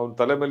ಅವನ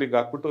ತಲೆ ಮೇಲೆ ಹಿಂಗೆ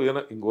ಹಾಕ್ಬಿಟ್ಟು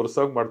ಏನೋ ಹಿಂಗೆ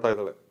ಒರೆಸಾಗಿ ಮಾಡ್ತಾ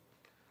ಇದ್ದಾಳೆ,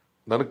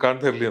 ನನಗೆ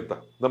ಕಾಣ್ತಾ ಇರಲಿ ಅಂತ.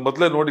 ನಾನು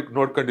ಮೊದಲೇ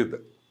ನೋಡ್ಕೊಂಡಿದ್ದೆ.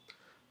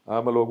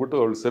 ಆಮೇಲೆ ಹೋಗ್ಬಿಟ್ಟು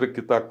ಅವಳು ಸೆರಗ್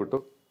ಕಿತ್ತಾಕ್ಬಿಟ್ಟು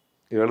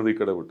ಎಳ್ದು ಈ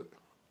ಕಡೆ ಬಿಟ್ಟು,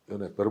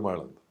 ಇವನೇ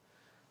ಪೆರುಮಾಳು ಅಂತ.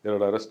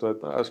 2 ಅರೆಸ್ಟ್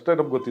ಆಯ್ತು. ಅಷ್ಟೇ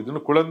ನಮ್ಗೆ ಗೊತ್ತಿತ್ತು.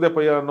 ಇನ್ನು ಕುಳಂದೆ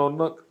ಪಯ್ಯ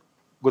ಅನ್ನೋನ್ನ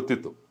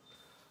ಗೊತ್ತಿತ್ತು.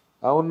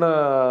 ಅವನ್ನ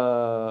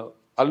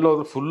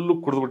ಅಲ್ಲೋದ್ರೆ ಫುಲ್ಲು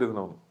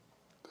ಕುಡಿದ್ಬಿಟ್ಟಿದ್ದಾನೆ ಅವನು.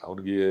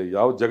 ಅವನಿಗೆ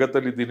ಯಾವ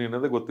ಜಗತ್ತಲ್ಲಿ ಇದ್ದೀನಿ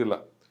ಅನ್ನೋದೇ ಗೊತ್ತಿಲ್ಲ.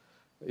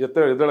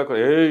 ಎದ್ದೇಳಕ್ಕೆ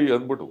ಏಯ್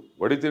ಅಂದ್ಬಿಟ್ಟು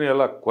ಹೊಡಿತೀನಿ,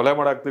 ಎಲ್ಲ ಕೊಲೆ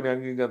ಮಾಡಾಕ್ತೀನಿ,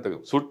 ಹಂಗೆ ಅಂತ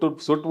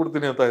ಸುಟ್ಟು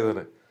ಬಿಡ್ತೀನಿ ಅಂತ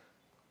ಇದ್ದಾನೆ.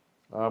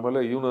 ಆಮೇಲೆ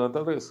ಇವನು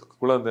ಅಂತಂದರೆ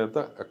ಕುಳಂದೆ ಅಂತ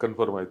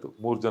ಕನ್ಫರ್ಮ್ ಆಯಿತು.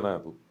 3 ಜನ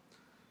ಅದು.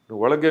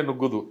 ಒಳಗೆ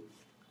ನುಗ್ಗುದು,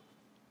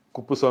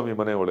 ಕುಪ್ಪುಸ್ವಾಮಿ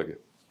ಮನೆ ಒಳಗೆ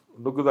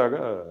ನುಗ್ಗಿದಾಗ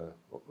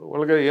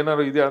ಒಳಗೆ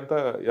ಏನಾರು ಇದೆಯಾ ಅಂತ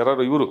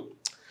ಯಾರು ಇವರು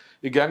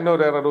ಈ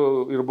ಗ್ಯಾಂಗ್ನವ್ರು ಯಾರು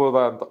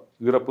ಇರ್ಬೋದಾ ಅಂತ,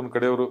 ವೀರಪ್ಪನ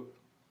ಕಡೆಯವರು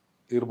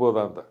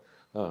ಇರ್ಬೋದಾ ಅಂತ.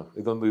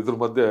 ಇದೊಂದು ಇದ್ರ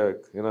ಮಧ್ಯೆ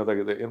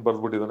ಏನಾದಾಗಿದೆ, ಏನು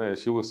ಬರೆದ್ಬಿಟ್ಟಿದ್ದಾನೆ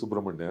ಶಿವ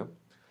ಸುಬ್ರಹ್ಮಣ್ಯ.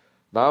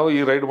 ನಾವು ಈ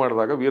ರೈಡ್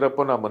ಮಾಡಿದಾಗ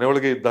ವೀರಪ್ಪನ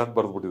ಮನೆಯೊಳಗೆ ಇದ್ದ ಅಂತ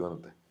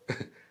ಬರೆದ್ಬಿಟ್ಟಿದ್ದಾನಂತೆ.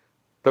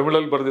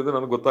 ತಮಿಳಲ್ಲಿ ಬರೆದಿದ್ದು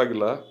ನನಗೆ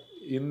ಗೊತ್ತಾಗಿಲ್ಲ.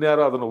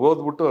 ಇನ್ಯಾರೋ ಅದನ್ನು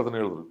ಓದ್ಬಿಟ್ಟು ಅದನ್ನು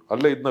ಹೇಳಿದ್ರು,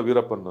 ಅಲ್ಲೇ ಇದನ್ನ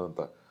ವೀರಪ್ಪನ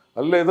ಅಂತ.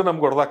 ಅಲ್ಲೇ ಇದ್ದು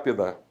ನಮ್ಗೆ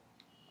ಹೊಡೆದಾಗ್ತಿದ್ದ,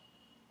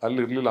 ಅಲ್ಲಿ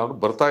ಇರಲಿಲ್ಲ, ಅವನು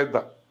ಬರ್ತಾ ಇದ್ದ.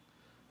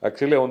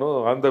 ಆ್ಯಕ್ಚುಲಿ ಅವನು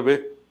ಆನ್ ದ ವೇ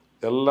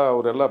ಎಲ್ಲ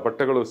ಅವರೆಲ್ಲ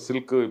ಬಟ್ಟೆಗಳು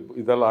ಸಿಲ್ಕ್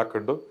ಇದೆಲ್ಲ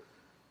ಹಾಕ್ಕೊಂಡು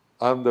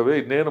ಆನ್ ದ ವೇ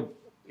ಇನ್ನೇನು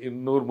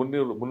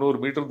 200-300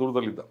 ಮೀಟರ್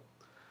ದೂರದಲ್ಲಿದ್ದ.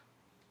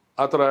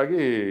 ಆ ಥರ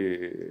ಆಗಿ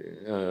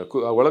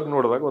ಒಳಗೆ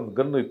ನೋಡಿದಾಗ ಒಂದು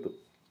ಗನ್ನು ಇತ್ತು.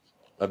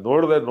 ಅದು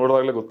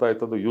ನೋಡಿದಾಗಲೇ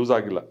ಗೊತ್ತಾಯ್ತು ಅದು ಯೂಸ್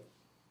ಆಗಿಲ್ಲ,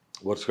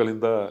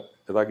 ವರ್ಷಗಳಿಂದ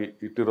ಇದಾಗಿ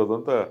ಇಟ್ಟಿರೋದು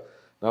ಅಂತ.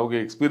 ನಮಗೆ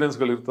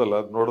ಎಕ್ಸ್ಪೀರಿಯನ್ಸ್ಗಳು ಇರ್ತಲ್ಲ,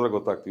 ಅದು ನೋಡಿದ್ರೆ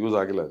ಗೊತ್ತಾಗ್ತದೆ ಯೂಸ್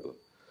ಆಗಿಲ್ಲ ಅದು.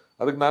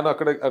 ಅದಕ್ಕೆ ನಾನು ಆ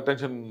ಕಡೆ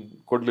ಅಟೆನ್ಷನ್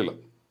ಕೊಡಲಿಲ್ಲ.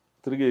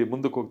 ತಿರುಗಿ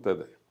ಮುಂದಕ್ಕೆ ಹೋಗ್ತಾ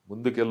ಇದ್ದೆ.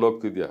 ಮುಂದಕ್ಕೆ ಎಲ್ಲಿ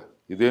ಹೋಗ್ತಿದ್ಯಾ,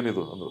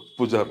 ಇದೇನಿದು ಅಂದರು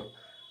ಪೂಜಾರ್.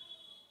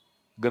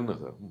 Gun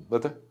sir.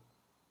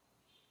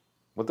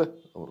 ಮತ್ತೆ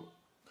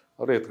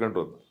ಅವರೇ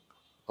ಎತ್ಕೊಂಡ್ರು.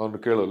 ಅವನು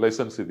ಕೇಳೋ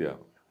ಲೈಸೆನ್ಸ್ ಇದೆಯಾ?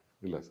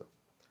 ಇಲ್ಲ ಸರ್.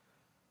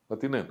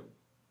 ಮತ್ತಿನ್ನೇನು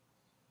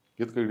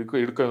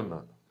ಹಿಡ್ಕೊ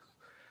ನಾನು.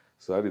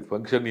 ಸರ್ ಇದು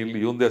ಫಂಕ್ಷನ್ ಇಲ್ಲಿ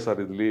ಇವಂದೇ ಸರ್,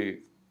 ಇಲ್ಲಿ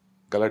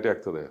ಗಲಾಟೆ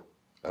ಆಗ್ತದೆ.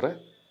 ಅರೆ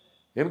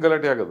ಏನು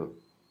ಗಲಾಟೆ ಆಗೋದು,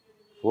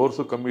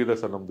 ಫೋರ್ಸು ಕಮ್ಮಿ ಇದೆ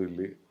ಸರ್ ನಮ್ಮದು,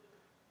 ಇಲ್ಲಿ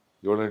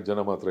 7-8 ಜನ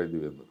ಮಾತ್ರ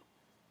ಇದ್ದೀವಿ ಅಂದರು.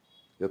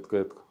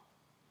 ಎತ್ಕೊ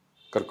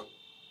ಕರ್ಕೊ.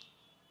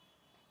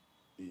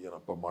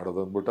 ಏನಪ್ಪ ಮಾಡೋದು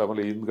ಅಂದ್ಬಿಟ್ಟು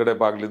ಆಮೇಲೆ ಹಿಂದ್ಗಡೆ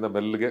ಬಾಗಿಲಿಂದ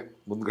ಮೆಲ್ಲಿಗೆ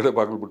ಮುಂದ್ಗಡೆ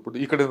ಬಾಗಿಲು ಬಿಟ್ಬಿಟ್ಟು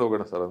ಈ ಕಡೆಯಿಂದ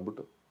ಹೋಗೋಣ ಸರ್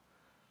ಅಂದ್ಬಿಟ್ಟು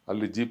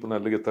ಅಲ್ಲಿ ಜೀಪನ್ನ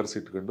ಅಲ್ಲಿಗೆ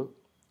ತರಿಸಿಟ್ಕೊಂಡು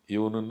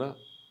ಇವನನ್ನು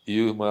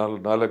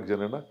 4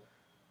 ಜನನ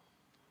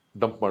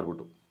ಡಂಪ್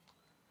ಮಾಡಿಬಿಟ್ಟು,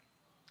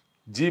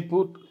 ಜೀಪು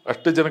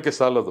ಅಷ್ಟೇ ಜನಕ್ಕೆ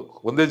ಸಾಲದು,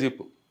 ಒಂದೇ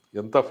ಜೀಪು.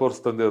 ಎಂಥ ಫೋರ್ಸ್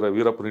ತಂದಿದ್ದಾರೆ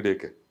ವೀರಪ್ಪನ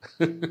ಹಿಡಿಯೋಕ್ಕೆ.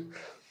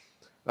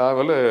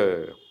 ಆಮೇಲೆ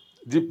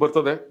ಜೀಪ್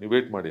ಬರ್ತದೆ, ನೀವು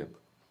ವೇಟ್ ಮಾಡಿ ಅಂತ.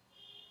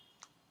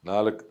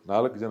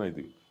 4 ಜನ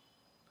ಇದ್ದೀವಿ.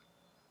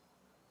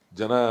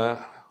 ಜನ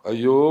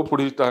ಅಯ್ಯೋ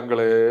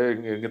ಪುಡಿಸಿಟ್ಟಾಂಗಳೇ,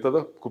 ಹೆಂಗಿತ್ತದ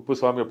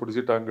ಕುಪ್ಪುಸ್ವಾಮಿಯ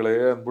ಪುಡಿಸಿಟ್ಟಾಂಗಳೇ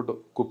ಅಂದ್ಬಿಟ್ಟು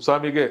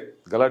ಕುಪ್ಪುಸ್ವಾಮಿಗೆ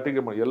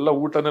ಗಲಾಟೆಗೆ ಎಲ್ಲ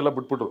ಊಟನೆಲ್ಲ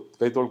ಬಿಟ್ಬಿಟ್ರು,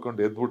 ಕೈ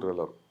ತೊಳ್ಕೊಂಡು ಎದ್ಬಿಟ್ರು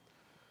ಎಲ್ಲರೂ.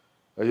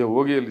 ಅಯ್ಯೋ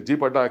ಹೋಗಿ ಅಲ್ಲಿ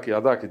ಜೀಪ್ ಅಡ್ಡ ಹಾಕಿ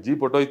ಅದಾಕಿ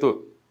ಜೀಪ್ ಹೊಟ್ಟೋಯ್ತು.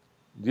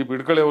 ಜೀಪ್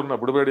ಹಿಡ್ಕೊಳ್ಳಿ ಅವ್ರನ್ನ,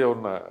 ಬಿಡಬೇಡಿ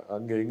ಅವ್ರನ್ನ,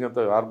 ಹಂಗೆ ಹಿಂಗಂತ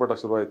ಆರ್ಭಟ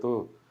ಶುರುವಾಯಿತು.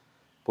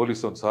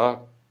 ಪೊಲೀಸ್ ಒಂದು ಸಹ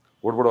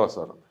ಓಡ್ಬಿಡುವ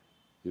ಸರ್.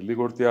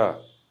 ಎಲ್ಲಿಗೆ ಓಡ್ತೀಯಾ?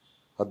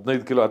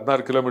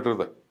 16 ಕಿಲೋಮೀಟರ್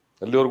ಇದೆ,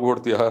 ಅಲ್ಲಿವರೆಗೂ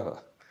ಓಡ್ತೀಯಾ?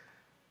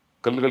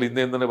 ಕಲ್ಲುಗಳು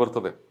ಹಿಂದೆಯಿಂದನೇ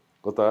ಬರ್ತದೆ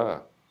ಗೊತ್ತಾ.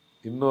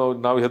 ಇನ್ನು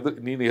ನಾವು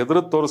ನೀನು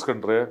ಹೆದರದ್ದು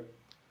ತೋರಿಸ್ಕೊಂಡ್ರೆ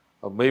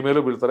ಮೈ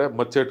ಮೇಲೂ ಬೀಳ್ತಾರೆ,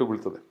 ಮಚ್ಚೇಟು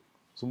ಬೀಳ್ತದೆ,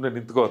 ಸುಮ್ಮನೆ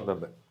ನಿಂತ್ಕೋ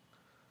ಅಂತಂದೆ.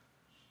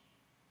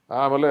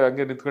 ಆಮೇಲೆ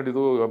ಹಂಗೆ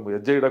ನಿಂತ್ಕೊಂಡಿದ್ದು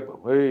ಹೆಜ್ಜೆ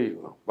ಇಡಕ್ಕೆ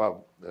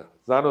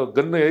ನಾನು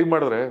ಗನ್ನು ಹೇಗೆ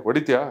ಮಾಡಿದ್ರೆ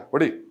ಹೊಡಿತೀಯಾ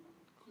ಹೊಡಿ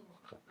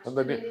ಅಂದ.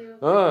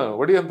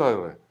 ಹೊಡಿ ಅಂತ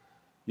ಇದ್ರೆ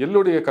ಎಲ್ಲಿ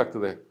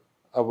ಹೊಡಿಯೋಕ್ಕಾಗ್ತದೆ?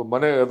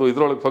 ಮನೆ ಅದು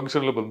ಇದ್ರೊಳಗೆ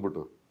ಫಂಕ್ಷನ್ಲಿ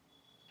ಬಂದ್ಬಿಟ್ಟು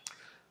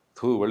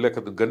ಒಳ್ಳೆ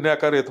ಗನ್ನೆ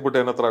ಆಕಾರ ಎತ್ಬಿಟ್ಟು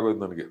ಏನತ್ರ ಆಗೋದು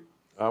ನನಗೆ.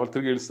 ಆಮೇಲೆ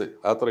ತಿರುಗಿ ಇಳಿಸ್ದೆ,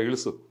 ಆ ಥರ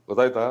ಇಳಿಸು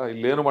ಗೊತ್ತಾಯ್ತಾ,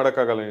 ಇಲ್ಲೇನು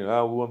ಮಾಡೋಕ್ಕಾಗಲ್ಲ ನೀನು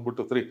ಹೂ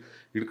ಅಂದ್ಬಿಟ್ಟು ಸರಿ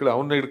ಹಿಡ್ಕೊಳ್ಳಿ,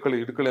 ಅವನ್ನ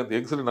ಹಿಡ್ಕೊಳ್ಳಿ ಅಂತ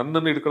ಹೆಂಗಸರಿ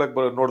ನನ್ನನ್ನು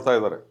ಹಿಡ್ಕೊಳಕ್ಕೆ ನೋಡ್ತಾ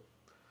ಇದ್ದಾರೆ.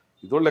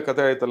 ಇದೊಳ್ಳೆ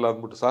ಕತೆ ಆಯ್ತಲ್ಲ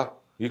ಅಂದ್ಬಿಟ್ಟು ಸಾರ್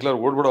ಈಗಲಾರು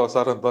ಓಡ್ಬಿಡೋ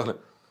ಸಾರ್ ಅಂತಾನೆ.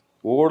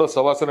 ಓಡೋ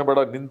ಸವಾಸನೆ ಬೇಡ,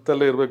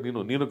 ನಿಂತಲ್ಲೇ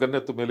ಇರ್ಬೇಕು ನೀನು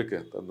ಗನ್ನೆತ್ತು ಮೇಲಕ್ಕೆ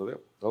ಅಂತಂದರೆ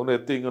ಅವನು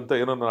ಎತ್ತಿ ಹಿಂಗಂತ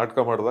ಏನೋ ನಾಟಕ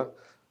ಮಾಡ್ದ.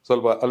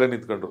 ಸ್ವಲ್ಪ ಅಲ್ಲೇ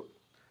ನಿಂತ್ಕೊಂಡ್ರು.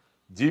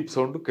 Jeep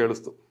sound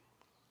ಕೇಳಿಸ್ತು.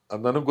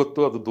 ಅದು ನನಗೆ ಗೊತ್ತು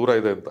ಅದು ದೂರ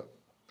ಇದೆ ಅಂತ.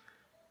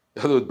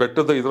 ಅದು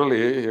ಬೆಟ್ಟದ ಇದರಲ್ಲಿ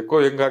ಎಕೋ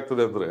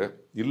ಹೆಂಗಾಗ್ತದೆ ಅಂದರೆ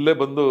ಇಲ್ಲೇ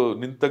ಬಂದು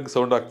ನಿಂತಂಗೆ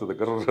ಸೌಂಡ್ ಆಗ್ತದೆ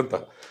ಗರ್ರ ಅಂತ.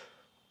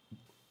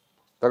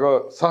 ತಗೋ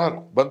ಸಾರ್,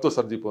 ಬಂತು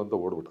ಸರ್ ಜೀಪು ಅಂತ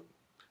ಓಡ್ಬಿಟ್ಟ.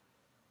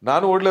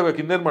 ನಾನು ಓಡ್ಲೇಬೇಕು,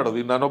 ಇನ್ನೇನು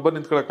ಮಾಡೋದು, ನಾನೊಬ್ಬ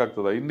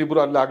ನಿಂತ್ಕೊಳಕ್ಕಾಗ್ತದ? ಇನ್ನಿಬ್ರು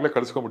ಅಲ್ಲಿ ಆಗಲೇ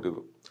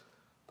ಕಳಿಸ್ಕೊಂಡ್ಬಿಟ್ಟಿದ್ರು.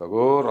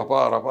 ತಗೋ ರಪ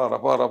ರಪ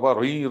ರಪ ರಪ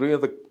ರೊಯ್ ರೊಯ್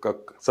ಅಂತ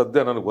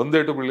ಸದ್ಯ ನನಗೆ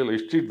ಒಂದೇಟು ಬೀಳಲಿಲ್ಲ.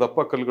 ಇಷ್ಟು ದಪ್ಪ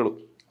ಕಲ್ಲುಗಳು,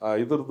 ಆ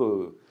ಇದ್ರದ್ದು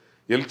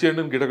ಎಲ್ಚಿ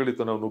ಹಣ್ಣಿನ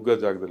ಗಿಡಗಳಿತ್ತು ನಾವು ನುಗ್ಗೋ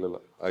ಜಾಗದಲ್ಲೆಲ್ಲ,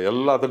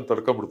 ಎಲ್ಲ ಅದನ್ನು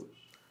ತಡ್ಕೊಂಬಿಡ್ತು.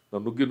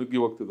 ನಾವು ನುಗ್ಗಿ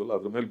ಹೋಗ್ತಿದ್ವಲ್ಲ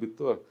ಅದ್ರ ಮೇಲೆ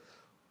ಬಿತ್ತು.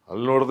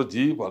 ಅಲ್ಲಿ ನೋಡಿದ್ರೆ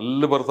ಜೀಪ್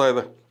ಅಲ್ಲಿ ಬರ್ತಾ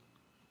ಇದೆ,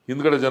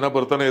 ಹಿಂದ್ಗಡೆ ಜನ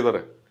ಬರ್ತಾನೆ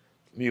ಇದ್ದಾರೆ.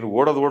 ನೀನು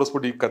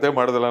ಓಡಿಸ್ಬಿಟ್ಟು ಈ ಕತೆ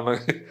ಮಾಡ್ದಲ್ಲ,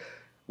 ನನಗೆ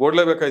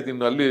ಓಡಲೇಬೇಕಾಯ್ತು.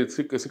 ಇನ್ನು ಅಲ್ಲಿ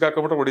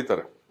ಸಿಕ್ಕಾಕೊಂಬಿಟ್ರೆ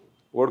ಹೊಡಿತಾರೆ.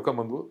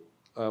 ಓಡ್ಕೊಂಬಂದ್ವು.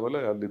 ಆಮೇಲೆ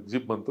ಅಲ್ಲಿ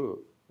ಜೀಪ್ ಬಂತು,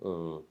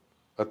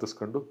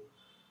 ಹತ್ತಿಸ್ಕೊಂಡು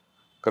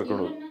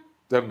ಕರ್ಕೊಂಡು ಹೋಗಿ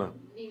ಯಾರನ್ನ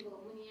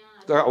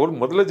ಅವ್ರು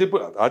ಮೊದಲೇ ಜೀಪು,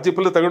 ಆ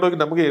ಜೀಪಲ್ಲೇ ತಗೊಂಡೋಗಿ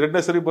ನಮಗೆ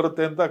 2ನೇ ಸರಿ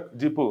ಬರುತ್ತೆ ಅಂತ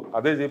ಜೀಪು,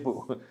 ಅದೇ ಜೀಪು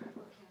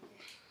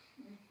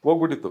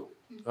ಹೋಗ್ಬಿಟ್ಟಿತ್ತು.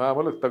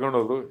 ಆಮೇಲೆ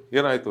ತಗೊಂಡೋದ್ರು.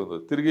 ಏನಾಯ್ತು ಅಂದ್ರೆ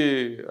ತಿರುಗಿ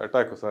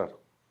ಅಟ್ಯಾಕು ಸರ್.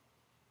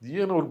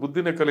 ಏನು ಅವ್ರ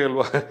ಬುದ್ಧಿನೇ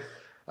ಕಲಿಯಲ್ವಾ?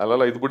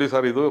 ಅಲ್ಲಲ್ಲ ಇದು ಬಿಡಿ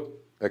ಸರ್, ಇದು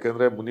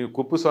ಯಾಕೆಂದರೆ ನೀವು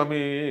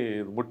ಕುಪ್ಪುಸ್ವಾಮಿ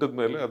ಮುಟ್ಟಿದ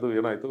ಮೇಲೆ ಅದು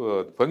ಏನಾಯಿತು,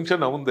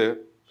 ಫಂಕ್ಷನ್ ಅವಂದೇ,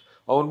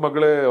 ಅವನ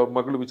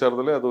ಮಗಳ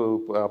ವಿಚಾರದಲ್ಲೇ ಅದು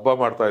ಹಬ್ಬ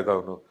ಮಾಡ್ತಾ ಇದ್ದ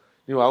ಅವನು.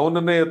 ನೀವು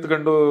ಅವನನ್ನೇ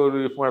ಎತ್ಕೊಂಡು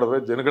ಮಾಡಿದ್ರೆ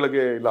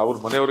ಜನಗಳಿಗೆ ಇಲ್ಲ ಅವ್ರ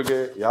ಮನೆಯವ್ರಿಗೆ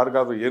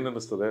ಯಾರಿಗಾದ್ರೂ ಏನು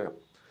ಅನ್ನಿಸ್ತದೆ,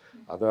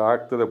 ಅದು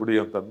ಆಗ್ತದೆ ಬಿಡಿ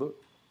ಅಂತಂದು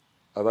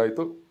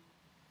ಅದಾಯಿತು.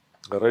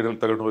 ರೈಡಲ್ಲಿ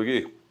ತಗೊಂಡು ಹೋಗಿ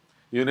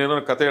ಇವನೇನೋ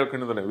ಕತೆ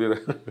ಹೇಳ್ಕೊಂಡಿದ್ದಾನೆ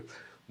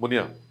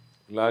ಮುನಿಯ.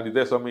 ನಾನು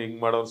ಇದೇ ಸ್ವಾಮಿ ಹಿಂಗೆ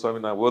ಮಾಡೋನು ಸ್ವಾಮಿ,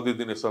 ನಾನು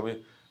ಓದಿದ್ದೀನಿ ಸ್ವಾಮಿ,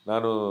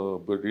 ನಾನು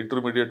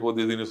ಇಂಟರ್ಮೀಡಿಯೇಟ್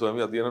ಓದಿದ್ದೀನಿ ಸ್ವಾಮಿ,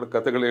 ಅದು ಏನಾದ್ರು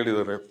ಕತೆಗಳು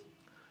ಹೇಳಿದ್ದಾರೆ.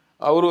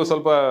 ಅವರು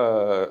ಸ್ವಲ್ಪ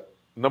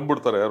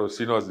ನಂಬಿಡ್ತಾರೆ ಯಾರು,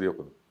 ಶ್ರೀನಿವಾಸ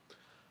ದಿಯಪ್ಪನು.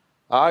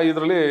 ಆ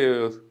ಇದರಲ್ಲಿ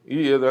ಈ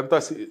ಅಂತ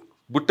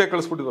ಬುಟ್ಟೆ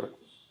ಕಳಿಸ್ಬಿಟ್ಟಿದ್ದಾರೆ.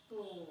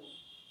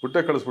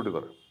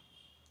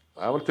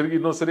 ಆಮೇಲೆ ತಿರುಗಿ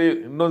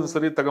ಇನ್ನೊಂದು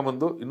ಸರಿ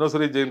ತಗೊಂಬಂದು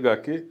ಇನ್ನೊಂದ್ಸರಿ ಜೈಲ್ಗೆ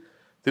ಹಾಕಿ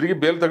ತಿರುಗಿ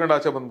ಬೇಲ್ ತಗೊಂಡು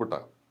ಆಚೆ ಬಂದ್ಬಿಟ್ಟ.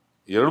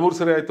 2-3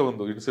 ಸರಿ ಆಯ್ತು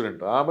ಒಂದು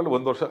ಇನ್ಸಿಡೆಂಟ್. ಆಮೇಲೆ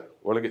 1 ವರ್ಷ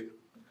ಒಳಗೆ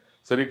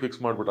ಸರಿ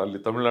ಫಿಕ್ಸ್ ಮಾಡ್ಬಿಟ್ಟ. ಅಲ್ಲಿ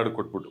ತಮಿಳ್ನಾಡು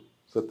ಕೊಟ್ಬಿಟ್ಟು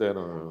ಸತ್ಯ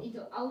ಏನೋ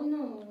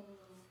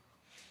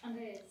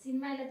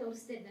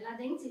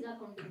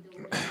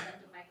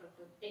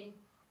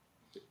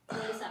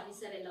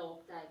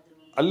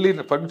ಅಲ್ಲಿ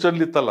ಫಂಕ್ಷನ್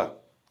ಇತ್ತಲ್ಲ,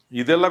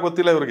 ಇದೆಲ್ಲ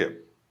ಗೊತ್ತಿಲ್ಲ ಇವ್ರಿಗೆ.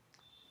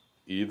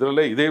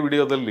 ಇದರಲ್ಲೇ ಇದೇ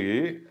ವಿಡಿಯೋದಲ್ಲಿ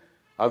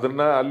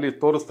ಅದನ್ನ ಅಲ್ಲಿ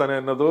ತೋರಿಸ್ತಾನೆ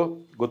ಅನ್ನೋದು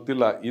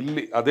ಗೊತ್ತಿಲ್ಲ.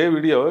 ಇಲ್ಲಿ ಅದೇ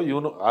ವಿಡಿಯೋ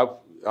ಇವನು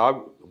ಆ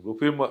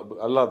ಫಿಲ್ಮ್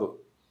ಅಲ್ಲ, ಅದು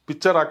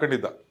ಪಿಕ್ಚರ್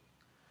ಹಾಕೊಂಡಿದ್ದ.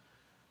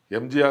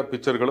 MGR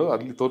ಪಿಕ್ಚರ್ಗಳು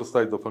ಅಲ್ಲಿ ತೋರಿಸ್ತಾ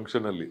ಇದ್ದು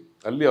ಫಂಕ್ಷನಲ್ಲಿ.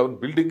 ಅಲ್ಲಿ ಅವನ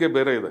ಬಿಲ್ಡಿಂಗೇ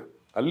ಬೇರೆ ಇದೆ,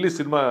 ಅಲ್ಲಿ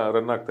ಸಿನಿಮಾ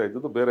ರನ್ ಆಗ್ತಾ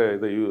ಇದ್ದದ್ದು ಬೇರೆ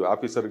ಇದೆ, ಈ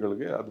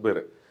ಆಫೀಸರ್ಗಳಿಗೆ ಅದು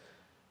ಬೇರೆ.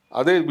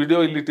 ಅದೇ ವಿಡಿಯೋ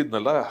ಇಲ್ಲಿ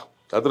ಇಟ್ಟಿದ್ನಲ್ಲ,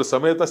 ಅದ್ರ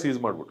ಸಮೇತ ಸೀಸ್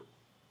ಮಾಡ್ಬಿಟ್ಟು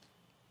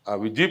ಆ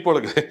ಜೀಪ್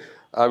ಒಳಗೆ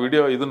ಆ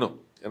ವಿಡಿಯೋ ಇದನ್ನು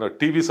ಏನೋ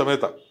TV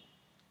ಸಮೇತ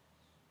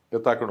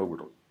ಎತ್ತಾಕೊಂಡು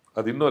ಹೋಗ್ಬಿಟ್ರು.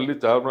 ಅದು ಇನ್ನೂ ಅಲ್ಲಿ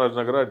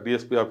ಚಾಮರಾಜನಗರ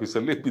DSP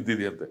ಆಫೀಸಲ್ಲಿ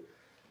ಬಿದ್ದಿದೆಯಂತೆ,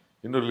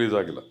 ಇನ್ನೂ ರಿಲೀಸ್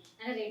ಆಗಿಲ್ಲ.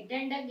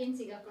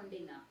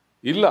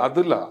 ಇಲ್ಲ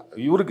ಅದಿಲ್ಲ,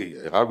 ಇವ್ರಿಗೆ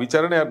ಆ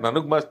ವಿಚಾರಣೆ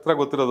ನನಗೆ ಮಾತ್ರ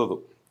ಗೊತ್ತಿರೋದು, ಅದು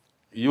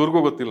ಇವ್ರಿಗೂ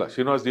ಗೊತ್ತಿಲ್ಲ,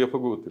 ಶ್ರೀನಿವಾಸ್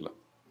DFಗೂ ಗೊತ್ತಿಲ್ಲ.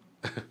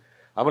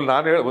 ಆಮೇಲೆ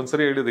ನಾನು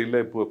ಒಂದ್ಸರಿ ಹೇಳಿದೆ ಇಲ್ಲೇ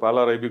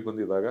ಪಾಲಾರ್ IBಗೆ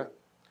ಬಂದಿದ್ದಾಗ,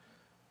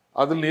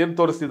 ಅದ್ರಲ್ಲಿ ಏನು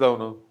ತೋರಿಸ್ತಿದ್ದ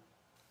ಅವನು,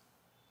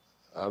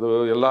 ಅದು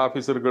ಎಲ್ಲ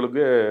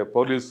ಆಫೀಸರ್ಗಳಿಗೆ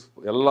ಪೊಲೀಸ್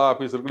ಎಲ್ಲ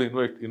ಆಫೀಸರ್ಗಳು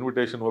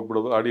ಇನ್ವಿಟೇಷನ್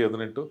ಹೋಗ್ಬಿಡೋದು, ಆಡಿ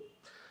 18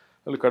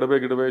 ಅಲ್ಲಿ ಕಡಬೆ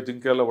ಗಿಡಬೆ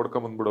ಜಿಂಕೆ ಎಲ್ಲ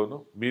ಹೊಡ್ಕೊಂಬಂದ್ಬಿಡೋನು,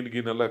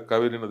 ಮೀನಿಗೀನೆಲ್ಲ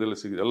ಕಾವೇರಿ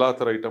ನದಿಯಲ್ಲಿ ಎಲ್ಲ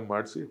ಥರ ಐಟಮ್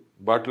ಮಾಡಿಸಿ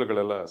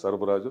ಬಾಟ್ಲುಗಳೆಲ್ಲ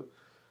ಸರಬರಾಜು.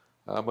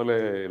 ಆಮೇಲೆ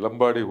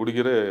ಲಂಬಾಡಿ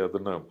ಹುಡುಗಿರೇ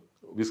ಅದನ್ನು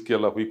ವಿಸ್ಕಿ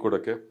ಎಲ್ಲ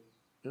ಹುಯ್ಕೊಡೋಕ್ಕೆ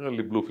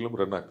ಅಲ್ಲಿ ಬ್ಲೂ ಫಿಲ್ಮ್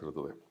ರನ್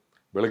ಆಗ್ತಿರ್ತದೆ,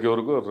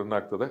 ಬೆಳಗ್ಗೆವರೆಗೂ ರನ್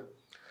ಆಗ್ತದೆ.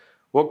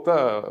 ಹೋಗ್ತಾ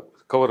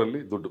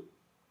ಕವರಲ್ಲಿ ದುಡ್ಡು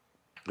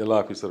ಎಲ್ಲ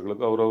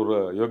ಆಫೀಸರ್ಗಳಿಗೂ ಅವ್ರವ್ರ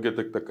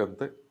ಯೋಗ್ಯತೆಗೆ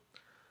ತಕ್ಕಂತೆ,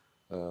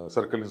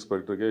 ಸರ್ಕಲ್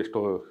ಇನ್ಸ್ಪೆಕ್ಟ್ರಿಗೆ ಎಷ್ಟೋ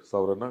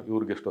ಸಾವಿರನ,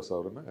 ಇವ್ರಿಗೆ ಎಷ್ಟೋ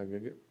ಸಾವಿರನ,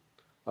 ಹಂಗೆ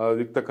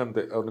ಅದಕ್ಕೆ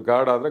ತಕ್ಕಂತೆ ಅವ್ನು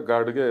ಗಾರ್ಡ್ ಆದರೆ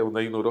ಗಾರ್ಡ್ಗೆ ಒಂದು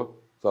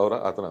 500,000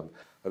 ಆ ಥರ ಅಂತ.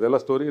 ಅದೆಲ್ಲ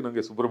ಸ್ಟೋರಿ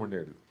ನನಗೆ ಸುಬ್ರಹ್ಮಣ್ಯ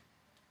ಹೇಳಿದ್ರು.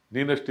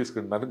 ನೀನೆಷ್ಟು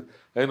ಇಸ್ಕೊಂಡು ನನಗೆ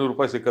 500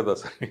 ರೂಪಾಯಿ ಸಿಕ್ಕದ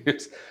ಸರ್,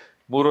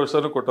 3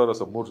 ವರ್ಷನೂ ಕೊಟ್ಟವ್ರ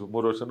ಸರ್,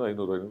 3 ವರ್ಷನೂ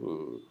 500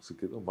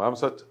 ಸಿಕ್ಕಿದ್ದು.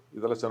 ಮಾಂಸ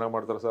ಇದೆಲ್ಲ ಚೆನ್ನಾಗಿ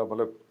ಮಾಡ್ತಾರೆ ಸರ್.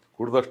 ಆಮೇಲೆ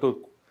ಕುಡ್ದಷ್ಟು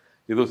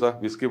ಇದು ಸರ್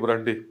ವಿಸ್ಕಿ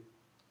ಬ್ರಾಂಡಿ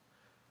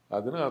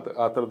ಅದನ್ನು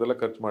ಆ ಥರದ್ದೆಲ್ಲ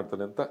ಖರ್ಚು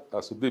ಮಾಡ್ತಾನೆ ಅಂತ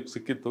ಆ ಸುದ್ದಿ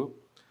ಸಿಕ್ಕಿತ್ತು.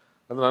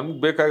 ಅಂದರೆ ನನಗೆ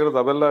ಬೇಕಾಗಿರೋದು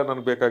ಅವೆಲ್ಲ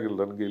ನನಗೆ ಬೇಕಾಗಿಲ್ಲ.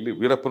 ನನಗೆ ಇಲ್ಲಿ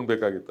ವೀರಪ್ಪನ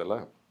ಬೇಕಾಗಿತ್ತಲ್ಲ,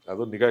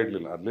 ಅದು ನಿಗಾ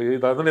ಇಡಲಿಲ್ಲ. ಅಲ್ಲಿ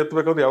ಅದನ್ನು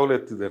ಎತ್ತಬೇಕಂದ್ರೆ ಯಾವಲೂ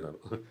ಎತ್ತಿದ್ದೆ ನಾನು.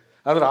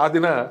 ಆದರೆ ಆ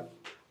ದಿನ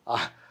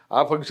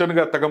ಆ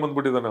ಫಂಕ್ಷನ್ಗೆ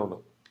ತಗೊಂಬಂದ್ಬಿಟ್ಟಿದ್ದಾನೆ ಅವನು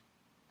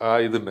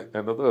ಇದನ್ನೇ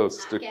ಅನ್ನೋದು.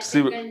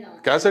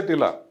 ಕ್ಯಾಸೆಟ್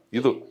ಇಲ್ಲ,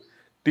 ಇದು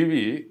TV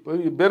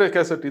ಬೇರೆ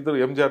ಕ್ಯಾಸೆಟ್ ಇದ್ರು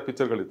MGR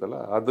ಪಿಕ್ಚರ್ಗಳಿತ್ತಲ್ಲ,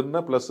 ಅದನ್ನು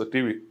ಪ್ಲಸ್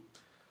TV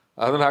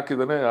ಅದನ್ನು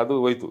ಹಾಕಿದ್ದಾನೆ. ಅದು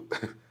ಹೋಯ್ತು.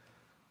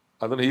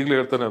 ಅದನ್ನು ಈಗಲೇ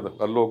ಹೇಳ್ತಾನೆ, ಅದು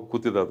ಅಲ್ಲೋಗಿ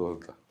ಕೂತಿದ್ದ ಅದು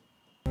ಅಂತ.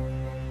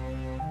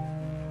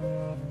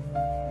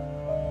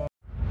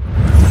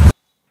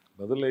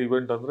 ಮೊದಲನೇ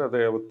ಇವೆಂಟ್ ಅಂದರೆ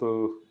ಅದೇ ಅವತ್ತು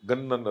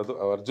ಗನ್ ಅನ್ನೋದು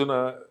ಅರ್ಜುನ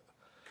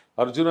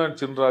ಆ್ಯಂಡ್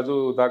ಚಿನ್ರಾಜು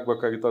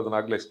ಇದಾಗಬೇಕಾಗಿತ್ತು. ಅದನ್ನ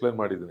ಆಗಲೇ ಎಕ್ಸ್ಪ್ಲೈನ್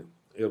ಮಾಡಿದ್ದೀನಿ.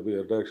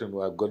 ಡೈರೆಕ್ಷನ್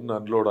ಗನ್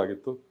ಅನ್ಲೋಡ್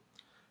ಆಗಿತ್ತು,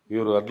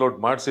 ಇವರು ಅನ್ಲೋಡ್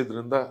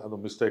ಮಾಡಿಸಿದ್ರಿಂದ ಅದು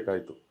ಮಿಸ್ಟೇಕ್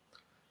ಆಯಿತು.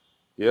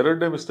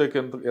 2ನೇ ಮಿಸ್ಟೇಕ್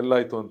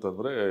ಎಲ್ಲಾಯಿತು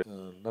ಅಂತಂದರೆ,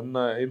 ನನ್ನ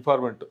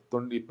ಇನ್ಫಾರ್ಮೆಂಟ್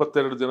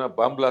 22 ಜನ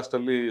ಬಾಂಬ್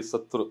ಬ್ಲಾಸ್ಟಲ್ಲಿ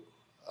ಸತ್ತರು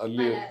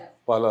ಅಲ್ಲಿ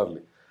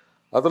ಪಾಲಾರ್ಲಿ.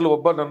 ಅದರಲ್ಲಿ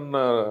ಒಬ್ಬ ನನ್ನ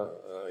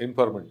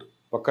ಇನ್ಫಾರ್ಮೆಂಟ್,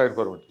 ಪಕ್ಕಾ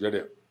ಇನ್ಫಾರ್ಮೆಂಟ್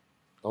ಜಡೆ,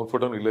 ಅವನ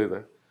ಫೋಟೋನು ಇಲ್ಲೇ ಇದೆ.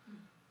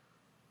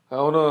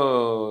 ಅವನು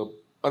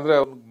ಅಂದರೆ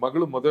ಅವನ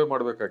ಮಗಳು ಮದುವೆ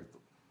ಮಾಡಬೇಕಾಗಿತ್ತು.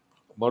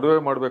 ಮದುವೆ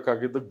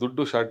ಮಾಡಬೇಕಾಗಿದ್ದಕ್ಕೆ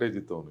ದುಡ್ಡು ಶಾರ್ಟೇಜ್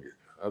ಇತ್ತು ಅವನಿಗೆ.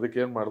 ಅದಕ್ಕೆ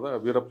ಏನು ಮಾಡ್ದ,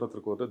 ವೀರಪ್ಪನ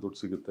ಹತ್ರಕ್ಕೆ ಹೋದರೆ ದುಡ್ಡು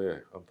ಸಿಗುತ್ತೆ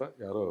ಅಂತ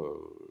ಯಾರೋ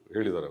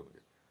ಹೇಳಿದ್ದಾರೆ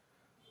ಅವನಿಗೆ.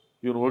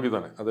 ಇವನು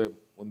ಹೋಗಿದ್ದಾನೆ, ಅದೇ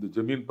ಒಂದು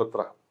ಜಮೀನು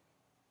ಪತ್ರ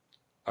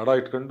ಅಡ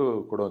ಇಟ್ಕೊಂಡು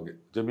ಕೊಡೋಂಗೆ,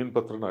 ಜಮೀನು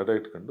ಪತ್ರನ ಅಡ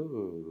ಇಟ್ಕೊಂಡು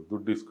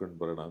ದುಡ್ಡು ಇಸ್ಕೊಂಡು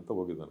ಬರೋಣ ಅಂತ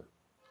ಹೋಗಿದ್ದಾನೆ.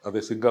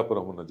 ಅದೇ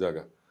ಸಿಂಗಾಪುರಮ್ಮನ ಜಾಗ.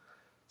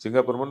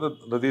 ಸಿಂಗಾಪುರಮ್ಮನ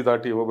ನದಿ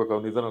ದಾಟಿ ಹೋಗ್ಬೇಕು,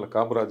 ಅವನು ಇದನ್ನಲ್ಲ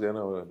ಕಾಮರಾಜ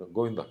ಏನೋ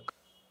ಗೋವಿಂದ.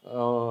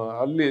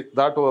 ಅಲ್ಲಿ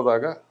ದಾಟು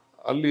ಹೋದಾಗ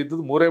ಅಲ್ಲಿ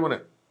ಇದ್ದದ್ದು 3 ಮನೆ.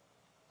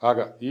 ಆಗ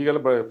ಈಗೆಲ್ಲ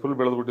ಫುಲ್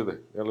ಬೆಳೆದ್ಬಿಟ್ಟಿದೆ,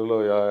 ಎಲ್ಲೆಲ್ಲೋ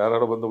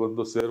ಯಾರು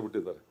ಬಂದು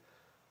ಸೇರಿಬಿಟ್ಟಿದ್ದಾರೆ.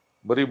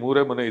 ಬರೀ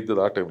 3 ಮನೆ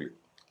ಇದ್ದದ್ದು ಆ ಟೈಮ್ಲಿ.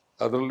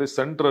 ಅದರಲ್ಲಿ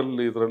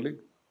ಸೆಂಟ್ರಲ್ಲಿ ಇದರಲ್ಲಿ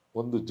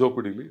ಒಂದು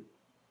ಜೋಪಡಿಲಿ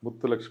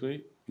ಮುತ್ತುಲಕ್ಷ್ಮಿ,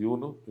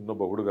 ಇವನು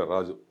ಇನ್ನೊಬ್ಬ ಹುಡುಗ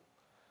ರಾಜು.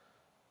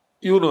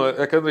 ಇವನು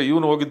ಯಾಕಂದರೆ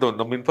ಇವನು ಹೋಗಿದ್ದವನು,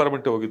 ನಮ್ಮ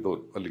ಇನ್ಫಾರ್ಮೆಂಟೇ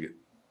ಹೋಗಿದ್ದವನು ಅಲ್ಲಿಗೆ.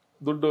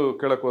 ದುಡ್ಡು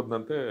ಕೇಳಕ್ಕೆ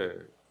ಹೋದಂತೆ,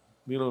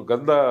 ನೀನು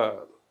ಗಂಧ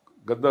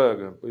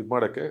ಇದು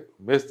ಮಾಡೋಕ್ಕೆ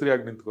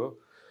ಮೇಸ್ತ್ರಿಯಾಗಿ ನಿಂತ್ಕೋ,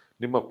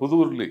 ನಿಮ್ಮ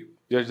ಪುದೂರ್ಲಿ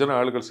ಎಷ್ಟು ಜನ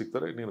ಆಳುಗಳು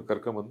ಸಿಗ್ತಾರೆ ನೀನು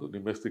ಕರ್ಕೊಂಬಂದು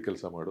ನಿಮ್ಮ ಮೇಸ್ತ್ರಿ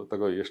ಕೆಲಸ ಮಾಡು,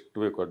 ತಗೋ ಎಷ್ಟು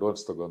ಬೇಕು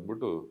ಅಡ್ವಾನ್ಸ್ ತಗೋ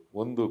ಅಂದ್ಬಿಟ್ಟು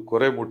ಒಂದು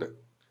ಕೊರೆ ಮೂಟೆ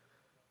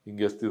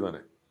ಹಿಂಗೆ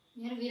ಎಸ್ತಿದ್ದಾನೆ.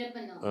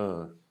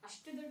 ಹಾಂ,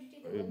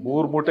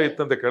 3 ಮೂಟೆ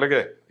ಇತ್ತಂತೆ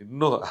ಕೆಳಗೆ,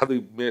 ಇನ್ನೂ ಅದು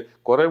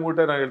ಕೊರೆ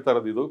ಮೂಟೆ ನಾ ಹೇಳ್ತಾ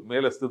ಇರೋದು, ಇದು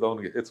ಮೇಲೆ ಎಸ್ತಿದ್ದು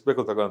ಅವನಿಗೆ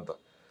ಎತ್ಸ್ಬೇಕು ತಗೋ ಅಂತ.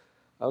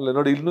 ಆಮೇಲೆ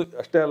ನೋಡಿ ಇನ್ನೂ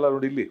ಅಷ್ಟೇ ಅಲ್ಲ,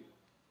 ನೋಡಿ ಇಲ್ಲಿ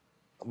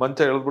ಮಂಚ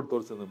ಎಳೆದ್ಬಿಟ್ಟು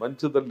ತೋರಿಸಿದ,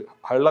 ಮಂಚದಲ್ಲಿ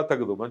ಹಳ್ಳ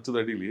ತೆಗೆದು ಮಂಚದ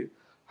ಅಡಿಲಿ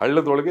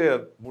ಹಳ್ಳದೊಳಗೆ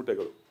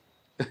ಮೂಟೆಗಳು.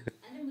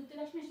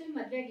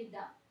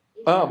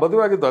 ಹಾಂ,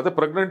 ಮದುವೆ ಆಗಿದ್ದು, ಅದೇ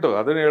ಪ್ರೆಗ್ನೆಂಟು,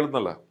 ಅದೇನೇ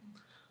ಹೇಳಿದ್ನಲ್ಲ.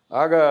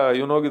 ಆಗ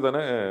ಇವನು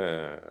ಹೋಗಿದ್ದಾನೆ,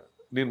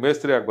 ನೀನು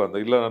ಮೇಸ್ತ್ರಿ ಆಗ್ಬಾರ್ದು.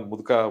 ಇಲ್ಲ, ನಾನು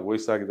ಮುದುಕ,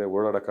 ವಯಸ್ಸಾಗಿದೆ,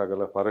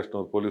 ಓಡಾಡೋಕ್ಕಾಗಲ್ಲ,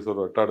 ಫಾರೆಸ್ಟ್ನವ್ರು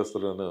ಪೊಲೀಸರು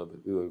ಅಟ್ಟಾಡಿಸ್ತಾರೆ,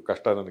 ಇದು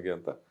ಕಷ್ಟ ನನಗೆ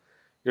ಅಂತ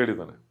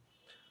ಹೇಳಿದ್ದಾನೆ.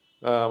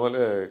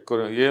 ಆಮೇಲೆ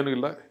ಏನೂ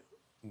ಇಲ್ಲ,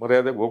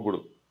 ಮರ್ಯಾದೆಗೆ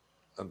ಹೋಗ್ಬಿಡು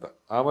ಅಂತ.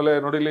 ಆಮೇಲೆ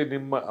ನೋಡಿಲಿ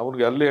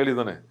ಅವನಿಗೆ ಅಲ್ಲೇ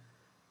ಹೇಳಿದ್ದಾನೆ,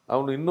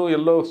 ಅವನು ಇನ್ನೂ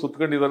ಎಲ್ಲೋ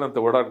ಸುತ್ಕೊಂಡಿದ್ದಾನಂತೆ,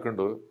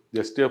 ಓಡಾಡ್ಕೊಂಡು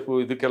STF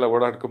ಇದಕ್ಕೆಲ್ಲ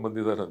ಓಡಾಡ್ಕೊಂಡು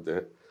ಬಂದಿದ್ದಾನಂತೆ,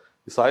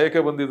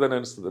 ಸಾಯಕ್ಕೆ ಬಂದಿದ್ದಾನೆ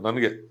ಅನಿಸ್ತದೆ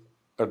ನನಗೆ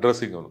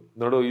ಡ್ರೆಸ್ಸಿಂಗ್. ಅವನು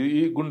ನೋಡು,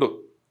 ಈ ಗುಂಡು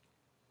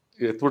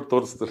ಎತ್ಬಿಟ್ಟು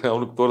ತೋರಿಸ್ತಾರೆ,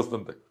 ಅವನಿಗೆ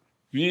ತೋರಿಸ್ದಂತೆ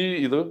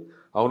ಇದು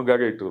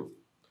ಅವನಿಗಾಗೆ ಇಟ್ಟಿರೋದು,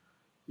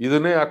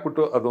 ಇದನ್ನೇ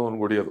ಹಾಕ್ಬಿಟ್ಟು ಅದು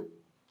ಅವ್ನಿಗೆ ಹೊಡಿಯೋದು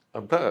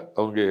ಅಂತ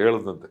ಅವನಿಗೆ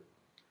ಹೇಳದಂತೆ.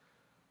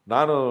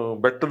 ನಾನು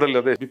ಬೆಟ್ಟದಲ್ಲಿ,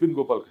 ಅದೇ ಬಿಪಿನ್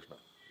ಗೋಪಾಲ್ ಕೃಷ್ಣ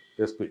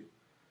SP,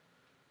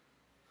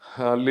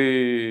 ಅಲ್ಲಿ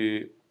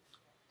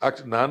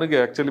ನನಗೆ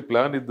ಆ್ಯಕ್ಚುಲಿ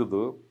ಪ್ಲ್ಯಾನ್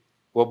ಇದ್ದದ್ದು,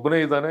 ಒಬ್ಬನೇ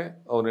ಇದ್ದಾನೆ,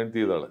 ಅವನ ಹೆಂಡತಿ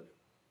ಇದ್ದಾಳೆ,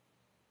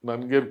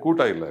 ನನಗೇನು ಕೂಟ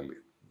ಇಲ್ಲ ಅಲ್ಲಿ,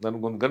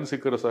 ನನಗೊಂದು ಗನ್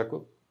ಸಿಕ್ಕರೆ ಸಾಕು,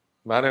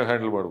 ನಾನೇ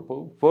ಹ್ಯಾಂಡಲ್ ಮಾಡ್ಬೇಕು,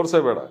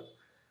 ಫೋರ್ಸೇ ಬೇಡ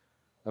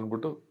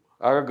ಅಂದ್ಬಿಟ್ಟು.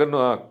 ಆಗ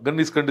ಗನ್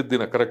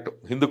ಇಸ್ಕೊಂಡಿದ್ದಿನ ಕರೆಕ್ಟ್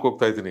ಹಿಂದಕ್ಕೆ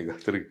ಹೋಗ್ತಾ ಇದ್ದೀನಿ ಈಗ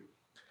ತಿರುಗಿ.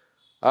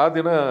 ಆ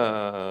ದಿನ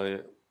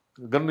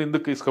ಗನ್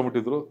ಹಿಂದಕ್ಕೆ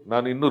ಇಸ್ಕೊಂಬಿಟ್ಟಿದ್ರು,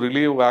 ನಾನು ಇನ್ನೂ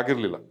ರಿಲೀವ್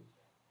ಆಗಿರಲಿಲ್ಲ,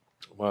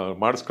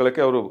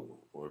 ಮಾಡಿಸ್ಕೊಳ್ಳೋಕ್ಕೆ ಅವರು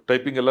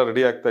ಟೈಪಿಂಗ್ ಎಲ್ಲ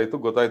ರೆಡಿ ಆಗ್ತಾಯಿತ್ತು.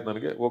 ಗೊತ್ತಾಯ್ತು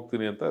ನನಗೆ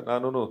ಹೋಗ್ತೀನಿ ಅಂತ.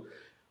 ನಾನು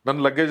ನನ್ನ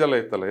ಲಗೇಜ್ ಎಲ್ಲ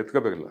ಇತ್ತಲ್ಲ,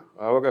 ಎತ್ಕೋಬೇಕಿಲ್ಲ.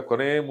 ಆವಾಗ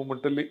ಕೊನೆ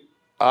ಮೂಮೆಂಟಲ್ಲಿ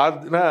ಆ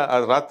ದಿನ ಆ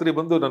ರಾತ್ರಿ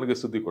ಬಂದು ನನಗೆ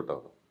ಸುದ್ದಿ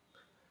ಕೊಟ್ಟವನು.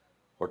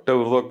 ಹೊಟ್ಟೆ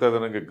ಉರಿದೋಗ್ತಾ ಇದೆ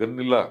ನನಗೆ,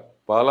 ಗನ್ನಿಲ್ಲ,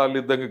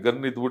 ಪಾಲಲ್ಲಿದ್ದಂಗೆ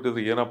ಗನ್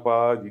ಇದ್ಬಿಟ್ಟಿದ್ರೆ ಏನಪ್ಪ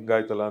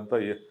ಹಿಂಗಾಯ್ತಲ್ಲ ಅಂತ.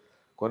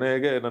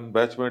 ಕೊನೆಗೆ ನನ್ನ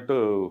ಬ್ಯಾಚ್ಮೇಟು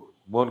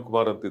ಮೋಹನ್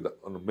ಕುಮಾರ್ ಅಂತಿದ್ದ,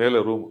 ಅವನ ಮೇಲೆ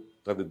ರೂಮು,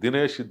 ಅದು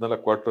ದಿನೇಶ್ ಇದ್ನಲ್ಲ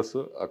ಕ್ವಾರ್ಟರ್ಸು,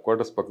 ಆ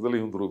ಕ್ವಾರ್ಟರ್ಸ್ ಪಕ್ಕದಲ್ಲಿ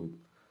ಇವನು ರೂಮ್ ಇದ್ದು,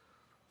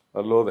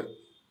 ಅಲ್ಲಿ ಹೋದೆ.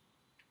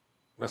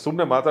 ನಾನು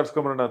ಸುಮ್ಮನೆ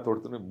ಮಾತಾಡ್ಸ್ಕೊಂಬರೋಣ ಅಂತ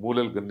ಹೊಡ್ತೀನಿ,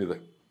 ಮೂಲೆಯಲ್ಲಿ ಗನ್ನಿದೆ.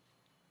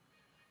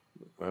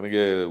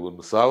 ನನಗೆ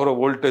 1000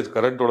 ವೋಲ್ಟೇಜ್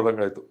ಕರೆಂಟ್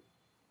ಹೊಡೆದಂಗೆ ಆಯಿತು.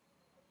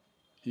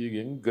 ಈಗ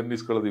ಹೆಂಗೆ ಗನ್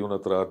ಇಸ್ಕೊಳ್ಳೋದು ಇವನ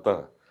ಹತ್ರ ಅಂತ.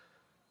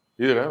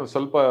 ಈಗ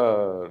ಸ್ವಲ್ಪ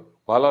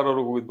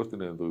ಪಾಲಾರವ್ರಿಗೆ ಹೋಗಿದ್ದು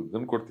ಬರ್ತೀನಿ, ಅದು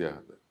ಗನ್ ಕೊಡ್ತೀಯಾ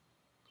ಅಂದೆ.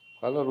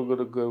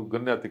 ಪಾಲಾರ್ಗೆ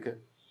ಗನ್ ಯಾತಕ್ಕೆ,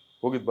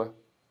 ಹೋಗಿದ್ದು ಬಾ.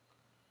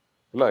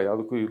 ಇಲ್ಲ,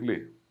 ಯಾವುದಕ್ಕೂ ಇರಲಿ,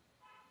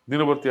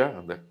 ನೀನು ಬರ್ತೀಯಾ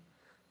ಅಂದೆ.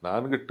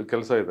 ನನಗೆ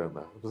ಕೆಲಸ ಇದೆ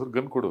ಅಂದ. ಸರ್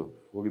ಗನ್ ಕೊಡು,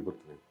 ಹೋಗಿದ್ದು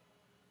ಬರ್ತೀನಿ.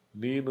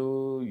 ನೀನು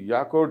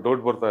ಯಾಕೋ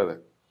ಡೌಟ್ ಬರ್ತಾ ಇದೆ,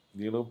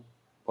 ನೀನು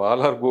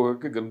ಪಾಲಾರ್ಗೆ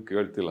ಹೋಗೋಕ್ಕೆ ಗನ್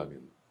ಕೇಳ್ತಿಲ್ಲ,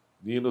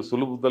 ನೀನು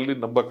ಸುಲಭದಲ್ಲಿ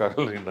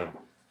ನಂಬಕ್ಕಾಗಲ್ಲ ನೀನು.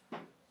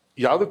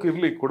 ಯಾವುದಕ್ಕೂ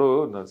ಇರಲಿ ಕೊಡು,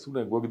 ನಾನು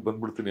ಸುಮ್ಮನೆ ಹೋಗಿದ್ದು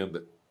ಬಂದ್ಬಿಡ್ತೀನಿ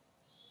ಅಂದೆ.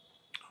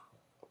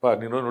 ಅಪ್ಪ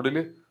ನೀನು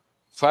ನೋಡಿಲಿ,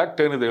 ಫ್ಯಾಕ್ಟ್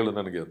ಏನಿದೆ ಹೇಳು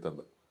ನನಗೆ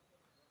ಅಂತಂದ.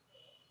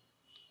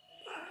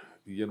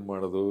 ಏನು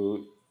ಮಾಡೋದು,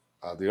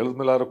 ಅದು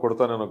ಹೇಳಿದ್ಮೇಲೆ ಯಾರು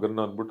ಕೊಡ್ತಾನೆ ಅನ್ನೋ ಗನ್ನ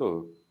ಅಂದ್ಬಿಟ್ಟು,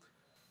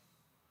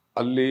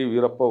 ಅಲ್ಲಿ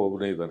ವೀರಪ್ಪ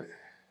ಒಬ್ಬನೇ ಇದ್ದಾನೆ,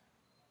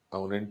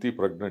 ಅವನ ಹೆಂಡತಿ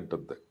ಪ್ರೆಗ್ನೆಂಟ್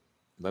ಅಂತೆ.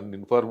 ನನ್ನ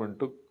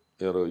ಇನ್ಫಾರ್ಮೆಂಟು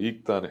ಯಾರೋ ಈಗ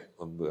ತಾನೆ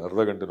ಒಂದು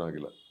ಅರ್ಧ ಗಂಟೆನೂ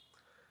ಆಗಿಲ್ಲ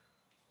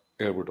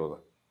ಹೇಳ್ಬಿಟ್ಟು ಹೋದ.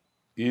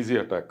 ಈಸಿ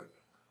ಅಟ್ಯಾಕ್,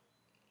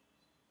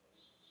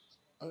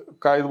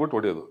 ಕಾಯ್ದುಬಿಟ್ಟು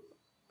ಹೊಡೆಯೋದು.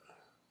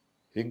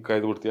 ಹಿಂಗೆ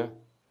ಕಾಯ್ದುಬಿಡ್ತೀಯ?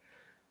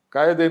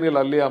 ಕಾಯ್ದೇನಿಲ್ಲ,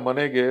 ಅಲ್ಲಿ ಆ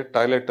ಮನೆಗೆ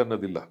ಟಾಯ್ಲೆಟ್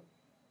ಅನ್ನೋದಿಲ್ಲ,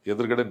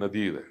 ಎದುರುಗಡೆ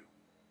ನದಿ ಇದೆ.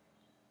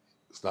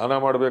 ಸ್ನಾನ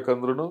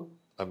ಮಾಡ್ಬೇಕಂದ್ರೂ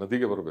ಆ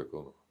ನದಿಗೆ ಬರಬೇಕು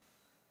ಅವನು,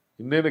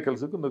 ಇನ್ನೇನೇ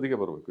ಕೆಲಸಕ್ಕೂ ನದಿಗೆ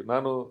ಬರಬೇಕು.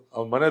 ನಾನು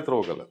ಅವನ ಮನೆ ಹತ್ರ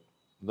ಹೋಗಲ್ಲ,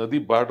 ನದಿ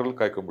ಬಾರ್ಡ್ರಲ್ಲಿ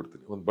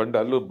ಕಾಯ್ಕೊಂಡ್ಬಿಡ್ತೀನಿ. ಒಂದು ಬಂಡೆ,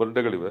 ಅಲ್ಲೂ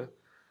ಬಂಡೆಗಳಿವೆ,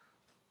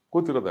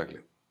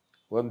 ಕೂತಿರೋದಾಗಲಿ,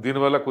 ಒಂದು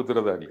ದಿನವೆಲ್ಲ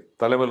ಕೂತಿರೋದಾಗಲಿ,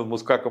 ತಲೆ ಮೇಲೆ ಒಂದು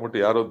ಮುಸ್ಕು ಹಾಕೊಂಬಿಟ್ಟು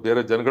ಯಾರೋ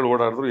ಬೇರೆ ಜನಗಳು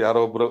ಓಡಾಡಿದ್ರು, ಯಾರೋ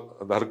ಒಬ್ಬರು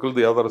ಅದು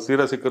ಹರ್ಕಲ್ದು ಯಾವ್ದಾರು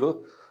ಸೀರೆ ಸಿಕ್ಕರು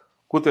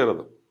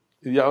ಕೂತಿರೋದು.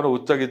 ಇದು ಯಾವನೋ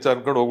ಹುಚ್ಚಾಗಿಚ್ಚ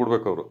ಅನ್ಕೊಂಡು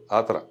ಹೋಗ್ಬಿಡ್ಬೇಕು ಅವರು.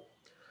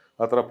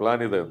 ಆ ಥರ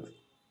ಪ್ಲ್ಯಾನ್ ಇದೆ ಅಂದೆ.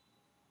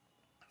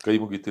 ಕೈ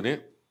ಮುಗಿತೀನಿ,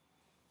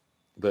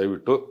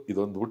 ದಯವಿಟ್ಟು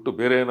ಇದೊಂದು ಬಿಟ್ಟು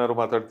ಬೇರೆ ಏನಾದ್ರು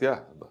ಮಾತಾಡ್ತೀಯಾ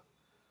ಅಂದ.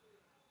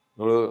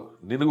 ನೋಡು,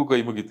 ನಿನಗೂ ಕೈ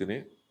ಮುಗಿತೀನಿ,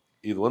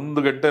 ಇದು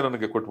 1 ಗಂಟೆ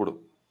ನನಗೆ ಕೊಟ್ಬಿಡು,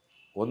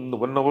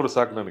 1 ಅವರ್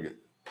ಸಾಕು ನನಗೆ.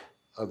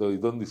 ಅದು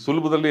ಇದೊಂದು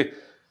ಸುಲಭದಲ್ಲಿ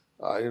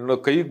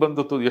ಕೈಗೆ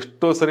ಬಂದತ್ತು.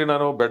 ಎಷ್ಟೋ ಸರಿ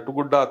ನಾನು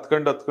ಬೆಟ್ಟಗುಡ್ಡ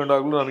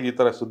ಹತ್ಕೊಂಡಾಗ್ಲೂ ನನಗೆ ಈ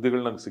ಥರ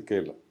ಸುದ್ದಿಗಳು ನಂಗೆ ಸಿಕ್ಕೇ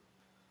ಇಲ್ಲ.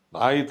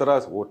 ನಾ ಈ ಥರ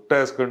ಹೊಟ್ಟೆ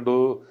ಹಸ್ಕೊಂಡು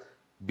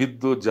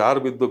ಬಿದ್ದು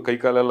ಬಿದ್ದು ಕೈ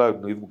ಕಾಲೆಲ್ಲ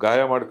ಇದು ಗಾಯ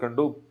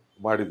ಮಾಡ್ಕೊಂಡು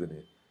ಮಾಡಿದ್ದೀನಿ.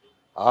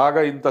 ಆಗ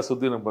ಇಂಥ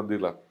ಸುದ್ದಿ ನಂಗೆ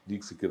ಬಂದಿಲ್ಲ,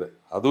 ಈಗ ಸಿಕ್ಕಿದೆ.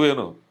 ಅದು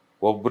ಏನು,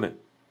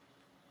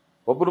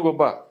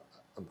 ಒಬ್ಬನಿಗೊಬ್ಬ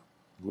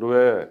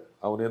ಗುರುವೇ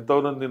ಅವನು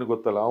ಎಂಥವನಂದು ನಿನಗೆ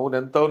ಗೊತ್ತಲ್ಲ, ಅವನು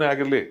ಎಂಥವನೇ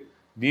ಆಗಿರಲಿ,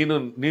 ನೀನು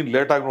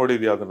ಲೇಟಾಗಿ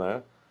ನೋಡಿದ್ಯಾ ಅದನ್ನು,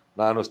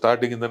 ನಾನು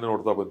ಸ್ಟಾರ್ಟಿಂಗಿಂದನೇ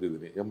ನೋಡ್ತಾ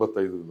ಬಂದಿದ್ದೀನಿ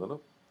 85ರಿಂದನೂ.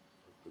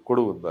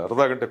 ಕೊಡು, ಒಂದು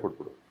ಅರ್ಧ ಗಂಟೆ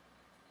ಕೊಟ್ಬಿಡು,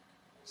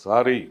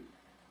 ಸಾರಿ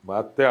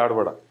ಮತ್ತೆ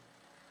ಆಡಬೇಡ.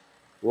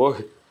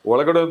 ಹೋಗಿ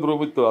ಒಳಗಡೆ ಒಂದು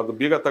ರೂಮ್ ಇತ್ತು, ಅದು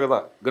ಬೀಗ ತೆಗೆದ,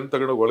 ಗನ್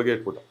ತಗೊಂಡೋಗಿ ಒಳಗೆ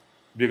ಇಟ್ಬಿಟ್ಟ,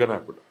 ಬೀಗನೇ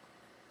ಹಾಕ್ಬಿಟ್ಟ.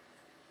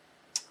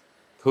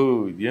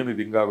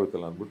 ಏನಿದು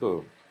ಹಿಂಗಾಗೋಯ್ತಲ್ಲ ಅಂದ್ಬಿಟ್ಟು,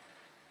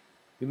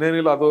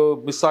 ಇನ್ನೇನಿಲ್ಲ, ಅದು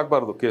ಮಿಸ್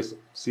ಆಗಬಾರ್ದು ಕೇಸು,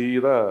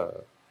 ಸೀದಾ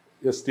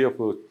STF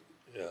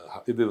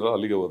ಇದ್ದಿದ್ರು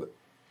ಅಲ್ಲಿಗೆ ಹೋದೆ.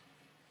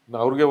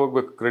 ಅವ್ರಿಗೆ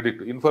ಹೋಗ್ಬೇಕು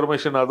ಕ್ರೆಡಿಟ್,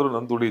 ಇನ್ಫಾರ್ಮೇಷನ್ ಆದರೂ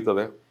ನಂದು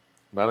ಉಳೀತದೆ,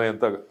 ನಾನೇ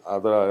ಅಂತ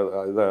ಅದರ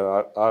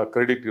ಆ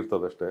ಕ್ರೆಡಿಟ್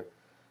ಇರ್ತದೆ ಅಷ್ಟೇ.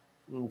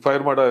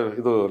 ಫೈರ್ ಮಾಡೋ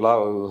ಇದು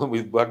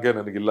ಭಾಗ್ಯ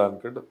ನನಗಿಲ್ಲ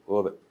ಅಂದ್ಕೊಂಡು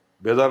ಹೋದೆ,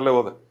 ಬೇಜಾರಲ್ಲೇ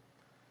ಹೋದೆ.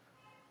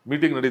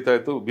 ಮೀಟಿಂಗ್ ನಡೀತಾ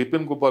ಇತ್ತು,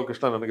 ಬಿಪಿನ್ ಗೋಪಾಲ್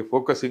ಕೃಷ್ಣ ನನಗೆ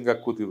ಫೋಕಸಿಂಗ್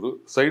ಆಗಿ ಕೂತಿದ್ರು,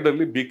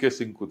 ಸೈಡಲ್ಲಿ BK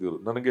ಸಿಂಗ್ ಕೂತಿದ್ರು.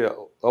 ನನಗೆ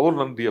ಅವ್ರು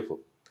ನನ್ನ DF,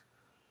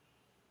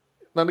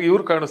 ನನಗೆ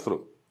ಇವ್ರು ಕಾಣಿಸ್ತರು.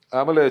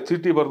 ಆಮೇಲೆ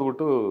ಚೀಟಿ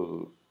ಬರೆದ್ಬಿಟ್ಟು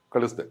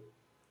ಕಳಿಸ್ದೆ.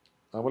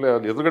 ಆಮೇಲೆ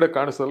ಅಲ್ಲಿ ಎದುರುಗಡೆ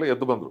ಕಾಣಿಸ್ತಲ್ಲ,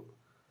 ಎದ್ದು ಬಂದರು.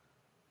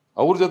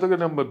 ಅವ್ರ ಜೊತೆಗೆ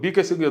ನಮ್ಮ BK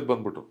ಸಿಂಗ್ ಎದ್ದು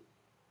ಬಂದ್ಬಿಟ್ರು.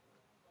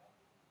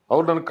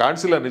 ಅವ್ರು ನನಗೆ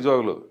ಕಾಣಿಸಿಲ್ಲ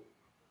ನಿಜವಾಗ್ಲು.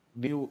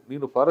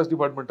 ನೀನು ಫಾರೆಸ್ಟ್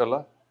ಡಿಪಾರ್ಟ್ಮೆಂಟ್ ಅಲ್ಲ?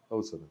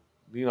 ಹೌದು ಸರ್.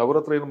 ನೀನು ಅವ್ರ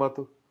ಹತ್ರ ಏನು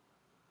ಮಾತು?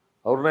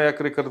 ಅವ್ರನ್ನ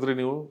ಯಾಕ್ರಿ ಕರೆದ್ರಿ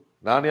ನೀವು?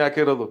 ನಾನು ಯಾಕೆ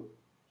ಇರೋದು?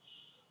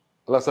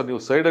 ಅಲ್ಲ ಸರ್,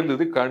 ನೀವು ಸೈಡಲ್ಲಿ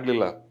ಇದ್ರಿ,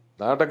 ಕಾಣಲಿಲ್ಲ.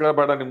 ನಾಟಕ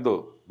ಬೇಡ ನಿಮ್ಮದು,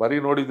 ಬರೀ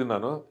ನೋಡಿದ್ದೀನಿ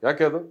ನಾನು.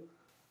 ಯಾಕೆ ಅದು?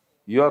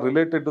 You are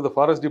related to the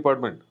forest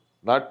department,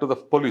 not to the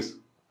police.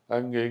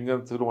 ಹಂಗೆ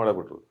ಹಿಂಗಂತ ಶುರು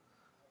ಮಾಡಬಿಟ್ರು.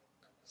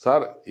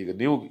 ಸರ್ ಈಗ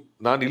ನೀವು,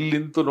 ನಾನು ಇಲ್ಲಿ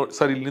ನಿಂತು ನೋಡಿ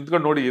ಸರ್, ಇಲ್ಲಿ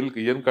ನಿಂತ್ಕೊಂಡು ನೋಡಿ,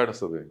 ಎಲ್ಲಿ ಏನು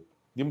ಕಾಣಿಸ್ತದೆ?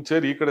 ನಿಮ್ಮ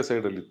ಚೇರ್ ಈ ಕಡೆ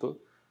ಸೈಡಲ್ಲಿತ್ತು,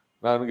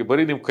 ನನಗೆ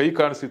ಬರೀ ನಿಮ್ಮ ಕೈ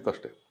ಕಾಣಿಸ್ತಿತ್ತು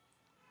ಅಷ್ಟೇ.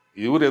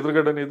 ಇವ್ರು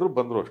ಎದುರುಗಡೆನೇ ಇದ್ರು,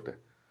 ಬಂದರು ಅಷ್ಟೇ.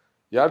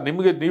 ಯಾರು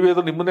ನಿಮಗೆ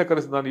ನೀವೇದ್ರು ನಿಮ್ಮನ್ನೇ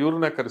ಕರೆಸಿ, ನಾನು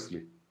ಇವ್ರನ್ನೇ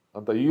ಕರೆಸಲಿ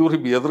ಅಂತ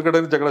ಇವ್ರಿಗೆ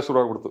ಎದುರುಗಡೆನೇ ಜಗಳ ಶುರು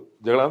ಆಗ್ಬಿಡ್ತು.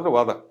 ಜಗಳ ಅಂದರೆ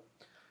ವಾದ.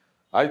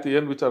 ಆಯಿತು,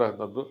 ಏನು ವಿಚಾರ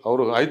ಅಂತಂದ್ರು.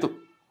 ಅವರು ಆಯಿತು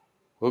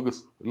ಹೋಗು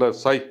ಇಲ್ಲ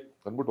ಸಾಯಿ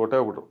ಅಂದ್ಬಿಟ್ಟು ಹೊಟ್ಟೆ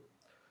ಹೋಗ್ಬಿಟ್ರು.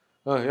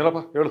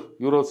 ಏನಪ್ಪ ಹೇಳು.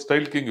 ಇವರು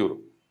ಸ್ಟೈಲ್ ಕಿಂಗ್,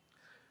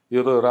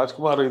 ಇವರು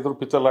ರಾಜ್ಕುಮಾರ್ ಇದ್ರ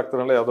ಪಿಕ್ಚರ್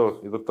ಆಗ್ತಾರಲ್ಲ, ಯಾವುದೋ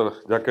ಇದ್ರ ಥರ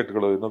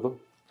ಜಾಕೆಟ್ಗಳು, ಏನದು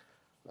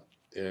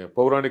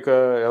ಪೌರಾಣಿಕ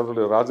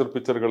ಯಾವುದ್ರಲ್ಲಿ ರಾಜರ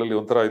ಪಿಕ್ಚರ್ಗಳಲ್ಲಿ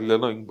ಒಂಥರ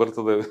ಇಲ್ಲೇನೋ ಹಿಂಗೆ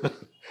ಬರ್ತದೆ,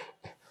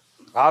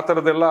 ಆ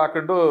ಥರದ್ದೆಲ್ಲ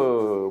ಹಾಕೊಂಡು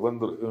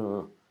ಬಂದರು.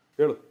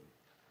 ಹೇಳು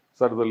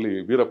ಸರ್ದಲ್ಲಿ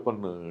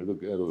ವೀರಪ್ಪನ್ ಇದು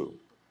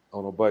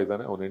ಅವನೊಬ್ಬ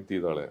ಇದ್ದಾನೆ, ಅವನ ಹೆಂಡತಿ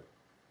ಇದ್ದಾಳೆ.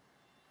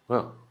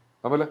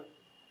 ಆಮೇಲೆ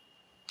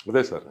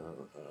ಅದೇ ಸರ್,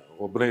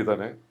 ಒಬ್ಬನೇ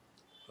ಇದ್ದಾನೆ,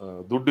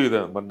 ದುಡ್ಡು ಇದೆ,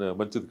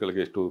 ಮಂಚದ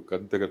ಕೆಳಗೆ ಎಷ್ಟು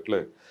ಕಂತೆಗಟ್ಟಲೆ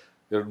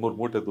 2-3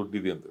 ಮೂಟೆ ದುಡ್ಡು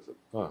ಇದೆಯಂತೆ ಸರ್.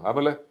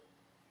 ಆಮೇಲೆ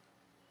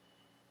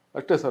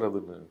ಅಷ್ಟೇ ಸರ್.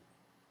 ಅದನ್ನು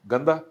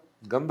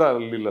ಗಂಧ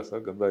ಅಲ್ಲಿಲ್ಲ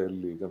ಸರ್.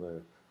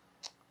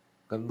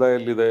 ಗಂಧ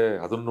ಎಲ್ಲಿದೆ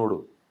ಅದನ್ನು ನೋಡು.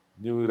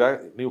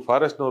 ನೀವು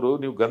ಫಾರೆಸ್ಟ್ನವರು,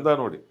 ನೀವು ಗಂಧ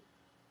ನೋಡಿ,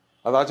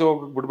 ಅದು ಆಚೆ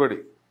ಹೋಗಕ್ಕೆ ಬಿಡಬೇಡಿ,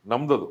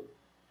 ನಮ್ದದು.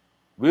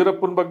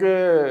 ವೀರಪ್ಪನ ಬಗ್ಗೆ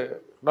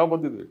ನಾವು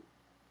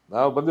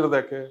ಬಂದಿರೋದು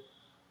ಯಾಕೆ?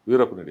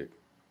 ವೀರಪ್ಪನ ಹಿಡಿಯೋಕ್ಕೆ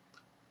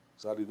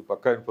ಸರ್. ಇದು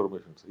ಪಕ್ಕಾ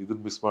ಇನ್ಫಾರ್ಮೇಷನ್ ಸರ್,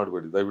 ಇದನ್ನು ಮಿಸ್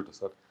ಮಾಡಬೇಡಿ ದಯವಿಟ್ಟು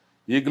ಸರ್.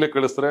 ಈಗಲೇ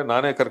ಕಳಿಸ್ತಾರೆ,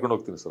 ನಾನೇ ಕರ್ಕೊಂಡು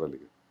ಹೋಗ್ತೀನಿ ಸರ್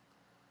ಅಲ್ಲಿಗೆ.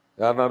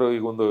 ಯಾರನ್ನಾರು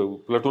ಈಗ ಒಂದು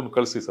ಪ್ಲಟೂನ್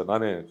ಕಳಿಸಿ ಸರ್,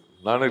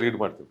 ನಾನೇ ಲೀಡ್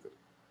ಮಾಡ್ತಿರ್ತೀನಿ.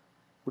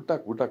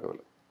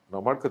 ಬಿಟ್ಟಾಕಲ್ಲ,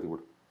 ನಾವು ಮಾಡ್ಕೋತೀವಿ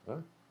ಬಿಡು.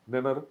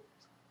 ಇನ್ನೇನಾರು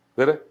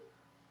ಬೇರೆ?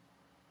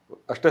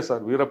 ಅಷ್ಟೇ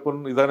ಸರ್. ವೀರಪ್ಪನ್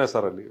ಇದ್ದಾನೆ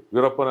ಸರ್ ಅಲ್ಲಿ,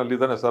 ವೀರಪ್ಪನ್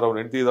ಅಲ್ಲಿದ್ದಾನೆ ಸರ್, ಅವ್ನು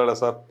ಹೆಂಡತಿ ಇದ್ದಾಳೆ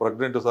ಸರ್,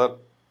 ಪ್ರೆಗ್ನೆಂಟು ಸರ್,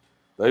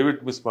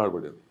 ದಯವಿಟ್ಟು ಮಿಸ್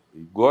ಮಾಡಬೇಡಿ. ಅದು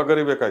ಈಗ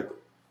ಗೋಗರಿ ಬೇಕಾಯ್ತು.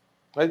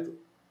 ಆಯಿತು,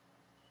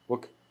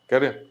 ಓಕೆ,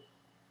 ಕ್ಯಾರಿಯರ್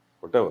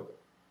ಹೊಟ್ಟೆ ಹೋದೆ.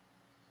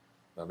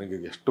 ನನಗೆ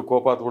ಎಷ್ಟು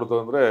ಕೋಪ ಹತ್ಬಿಡ್ತು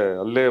ಅಂದರೆ,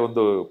 ಅಲ್ಲೇ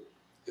ಒಂದು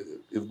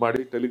ಇದು ಮಾಡಿ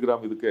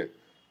ಟೆಲಿಗ್ರಾಮ್ ಇದಕ್ಕೆ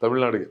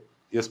ತಮಿಳ್ನಾಡಿಗೆ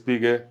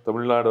SP-ಗೆ,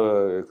 ತಮಿಳ್ನಾಡು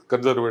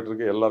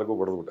ಕನ್ಸರ್ವೇಟರ್ಗೆ ಎಲ್ಲರಿಗೂ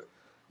ಬಡ್ದುಬಿಟ್ಟೆ,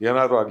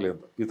 ಏನಾದರೂ ಆಗಲಿ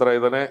ಅಂತ. ಈ ಥರ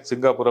ಇದ್ದಾನೆ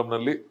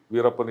ಸಿಂಗಾಪುರಂನಲ್ಲಿ,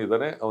 ವೀರಪ್ಪನ್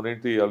ಇದ್ದಾನೆ, ಅವನ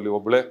ಹೆಂಡತಿ ಅಲ್ಲಿ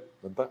ಒಬ್ಬಳೆ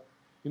ಅಂತ.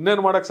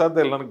 ಇನ್ನೇನು ಮಾಡೋಕ್ಕೆ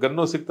ಸಾಧ್ಯ ಇಲ್ಲ. ನನಗೆ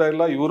ಗನ್ನೂ ಸಿಗ್ತಾ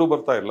ಇಲ್ಲ, ಇವರು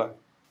ಬರ್ತಾ ಇಲ್ಲ.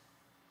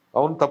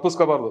 ಅವನು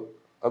ತಪ್ಪಿಸ್ಕೋಬಾರ್ದು,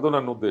 ಅದು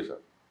ನನ್ನ ಉದ್ದೇಶ.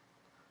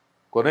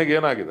 ಕೊನೆಗೆ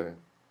ಏನಾಗಿದೆ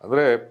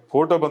ಅಂದರೆ,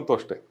 ಫೋಟೋ ಬಂತು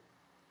ಅಷ್ಟೇ.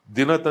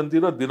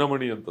 ದಿನತಂದಿನ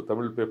ದಿನಮಣಿ ಅಂತ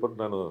ತಮಿಳ್ ಪೇಪರ್,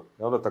 ನಾನು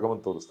ಯಾವುದೋ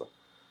ತಗೊಂಬಂದು ತೋರಿಸ್ತಾ,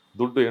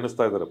 ದುಡ್ಡು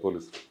ಎಣಿಸ್ತಾ ಇದ್ದಾರೆ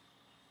ಪೊಲೀಸರು.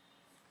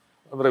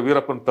 ಅಂದರೆ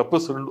ವೀರಪ್ಪನ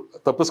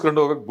ತಪ್ಪಿಸ್ಕೊಂಡು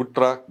ಹೋಗಕ್ಕೆ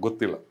ಬಿಟ್ರ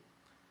ಗೊತ್ತಿಲ್ಲ.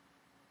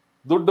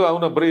 ದುಡ್ಡು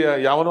ಅವನ ಬರೀ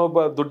ಯಾವನೋ ಒಬ್ಬ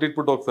ದುಡ್ಡು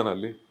ಇಟ್ಬಿಟ್ಟು ಹೋಗ್ತಾನೆ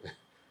ಅಲ್ಲಿ.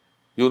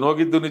 ಇವನು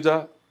ಹೋಗಿದ್ದು ನಿಜ,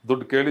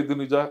 ದುಡ್ಡು ಕೇಳಿದ್ದು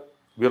ನಿಜ,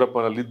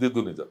 ವೀರಪ್ಪನಲ್ಲಿ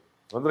ಇದ್ದಿದ್ದು ನಿಜ.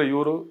 ಅಂದರೆ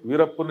ಇವರು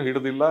ವೀರಪ್ಪನ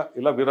ಹಿಡಿದಿಲ್ಲ,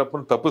 ಇಲ್ಲ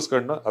ವೀರಪ್ಪನ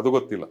ತಪ್ಪಿಸ್ಕೊಂಡ, ಅದು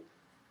ಗೊತ್ತಿಲ್ಲ.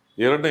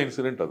 ಎರಡನೇ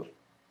ಇನ್ಸಿಡೆಂಟ್ ಅದು.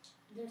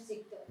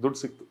 ದುಡ್ಡು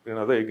ಸಿಕ್ತು.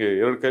 ಏನದೇ ಹೀಗೆ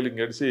 2 ಕೈಲಿ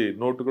ಹಿಂಗೆ ಎಡಿಸಿ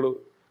ನೋಟುಗಳು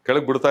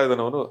ಕೆಳಗೆ ಬಿಡ್ತಾ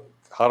ಇದ್ದಾನೆ, ಅವನು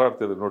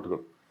ಹಾರಾಡ್ತಿದ್ದ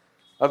ನೋಟುಗಳು.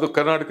 ಅದು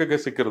ಕರ್ನಾಟಕಕ್ಕೆ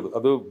ಸಿಕ್ಕಿರೋದು.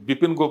 ಅದು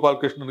ಬಿಪಿನ್ ಗೋಪಾಲ್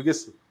ಕೃಷ್ಣನಿಗೆ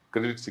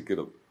ಕ್ರೆಡಿಟ್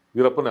ಸಿಕ್ಕಿರೋದು.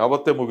 ವೀರಪ್ಪನ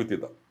ಅವತ್ತೇ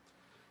ಮುಗಿತಿದ್ದ.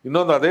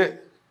 ಇನ್ನೊಂದು ಅದೇ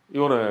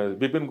ಇವನು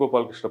ಬಿಪಿನ್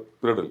ಗೋಪಾಲ್ ಕೃಷ್ಣ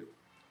ಪಿರಿಯಡಲ್ಲಿ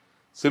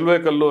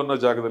ಸಿಲ್ವೇಕಲ್ಲು ಅನ್ನೋ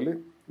ಜಾಗದಲ್ಲಿ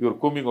ಇವರು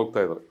ಕೂಮಿಂಗ್ ಹೋಗ್ತಾ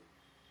ಇದ್ದಾರೆ.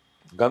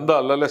 ಗಂಧ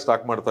ಅಲ್ಲಲ್ಲೇ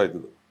ಸ್ಟಾಕ್ ಮಾಡ್ತಾ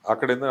ಇದ್ದಿದ್ದು, ಆ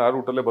ಕಡೆಯಿಂದ ಆ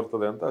ರೂಟಲ್ಲೇ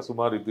ಬರ್ತದೆ ಅಂತ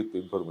ಸುಮಾರು ಇದ್ದಿತ್ತು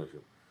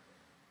ಇನ್ಫಾರ್ಮೇಷನ್.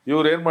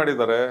 ಇವ್ರು ಏನು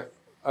ಮಾಡಿದ್ದಾರೆ,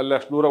 ಅಲ್ಲಿ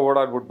ಅಷ್ಟು ದೂರ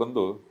ಓಡಾಡ್ಬಿಟ್ಟು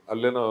ಬಂದು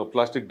ಅಲ್ಲೇನೋ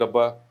ಪ್ಲಾಸ್ಟಿಕ್ ಡಬ್ಬ,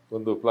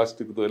 ಒಂದು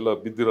ಪ್ಲಾಸ್ಟಿಕ್ದು ಎಲ್ಲ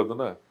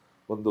ಬಿದ್ದಿರೋದನ್ನ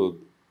ಒಂದು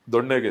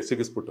ದೊಣ್ಣೆಗೆ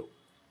ಸಿಗಿಸ್ಬಿಟ್ಟು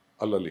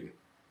ಅಲ್ಲಲ್ಲಿಗೆ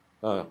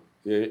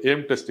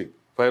ಏಮ್ ಟೆಸ್ಟಿಂಗ್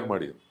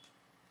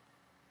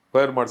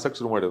ಫೈರ್ ಮಾಡ್ಸಕ್ಕೆ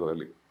ಶುರು ಮಾಡಿದ್ರು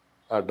ಅಲ್ಲಿ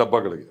ಆ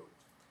ಡಬ್ಬಗಳಿಗೆ.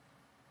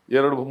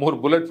 2-3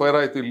 ಬುಲೆಟ್ ಫೈರ್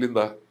ಆಯಿತು.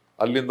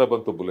 ಅಲ್ಲಿಂದ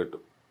ಬಂತು ಬುಲೆಟ್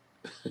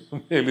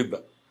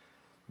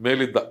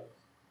ಮೇಲಿದ್ದ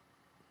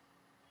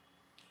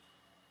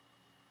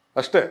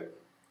ಅಷ್ಟೇ.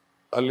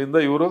 ಅಲ್ಲಿಂದ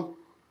ಇವರು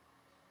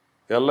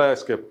ಎಲ್ಲ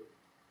ಎಸ್ಕೇಪ್,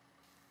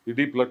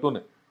 ಇಡೀ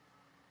ಪ್ಲಟೂನೇ.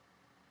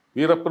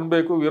 ವೀರಪ್ಪನ್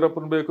ಬೇಕು,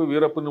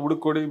 ವೀರಪ್ಪನ್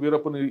ಹುಡುಕೊಡಿ,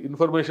 ವೀರಪ್ಪನ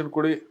ಇನ್ಫಾರ್ಮೇಷನ್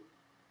ಕೊಡಿ.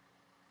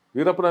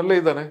 ವೀರಪ್ಪನ ಅಲ್ಲೇ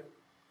ಇದ್ದಾನೆ,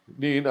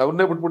 ನೀನು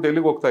ಅವನ್ನೇ ಬಿಟ್ಬಿಟ್ಟು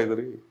ಎಲ್ಲಿಗೆ ಹೋಗ್ತಾ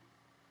ಇದ್ದೀರಿ?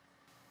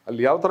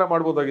 ಅಲ್ಲಿ ಯಾವ ಥರ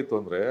ಮಾಡ್ಬೋದಾಗಿತ್ತು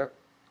ಅಂದರೆ,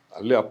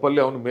 ಅಲ್ಲಿ ಅಪ್ಪಲ್ಲಿ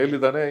ಅವನ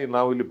ಮೇಲಿದ್ದಾನೆ,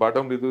 ನಾವು ಇಲ್ಲಿ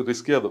ಬಾಟಮ್ ಇದು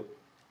ರಿಸ್ಕಿ ಅದು.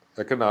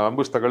 ಯಾಕೆಂದ್ರೆ ನಾವು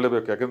ಅಂಬುಷ್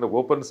ತಗೊಳ್ಳೇಬೇಕು. ಯಾಕೆಂದರೆ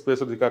ಓಪನ್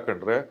ಸ್ಪೇಸಲ್ಲಿ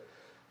ಸಿಕ್ಕಾಕೊಂಡ್ರೆ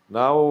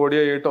ನಾವು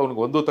ಹೊಡೆಯೋ ಏಟು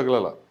ಅವ್ನಿಗೆ ಒಂದೂ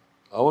ತಗಲಲ್ಲ,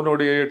 ಅವನು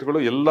ಹೊಡೆಯೋ ಏಟುಗಳು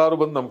ಎಲ್ಲರೂ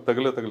ಬಂದು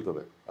ನಮ್ಗೆ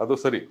ತಗಲ್ತದೆ. ಅದು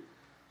ಸರಿ.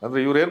 ಅಂದರೆ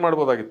ಇವ್ರು ಏನು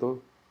ಮಾಡ್ಬೋದಾಗಿತ್ತು,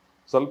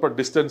 ಸ್ವಲ್ಪ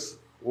ಡಿಸ್ಟೆನ್ಸ್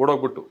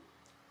ಓಡೋಗ್ಬಿಟ್ಟು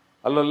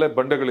ಅಲ್ಲಲ್ಲೇ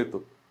ಬಂಡೆಗಳಿತ್ತು,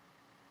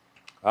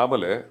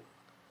 ಆಮೇಲೆ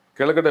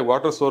ಕೆಳಗಡೆ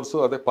ವಾಟರ್ ಸೋರ್ಸು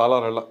ಅದೇ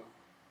ಪಾಲಾರ್ ಹಳ್ಳ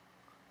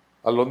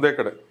ಅಲ್ಲೊಂದೇ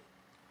ಕಡೆ.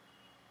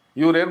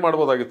 ಇವ್ರು ಏನು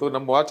ಮಾಡ್ಬೋದಾಗಿತ್ತು,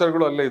 ನಮ್ಮ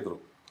ವಾಚರ್ಗಳು ಅಲ್ಲೇ ಇದ್ದರು,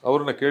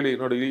 ಅವ್ರನ್ನ ಕೇಳಿ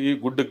ನೋಡಿ ಈ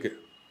ಗುಡ್ಡಕ್ಕೆ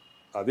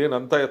ಅದೇನು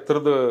ಅಂಥ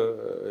ಎತ್ತರದ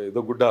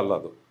ಇದು ಗುಡ್ಡ ಅಲ್ಲ,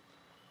 ಅದು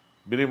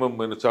ಮಿನಿಮಮ್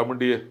ಏನು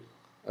ಚಾಮುಂಡಿ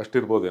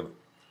ಅಷ್ಟಿರ್ಬೋದೇನು,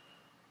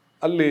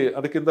 ಅಲ್ಲಿ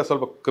ಅದಕ್ಕಿಂತ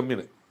ಸ್ವಲ್ಪ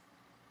ಕಮ್ಮಿನೇ.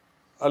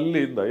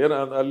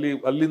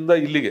 ಅಲ್ಲಿಂದ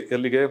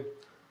ಎಲ್ಲಿಗೆ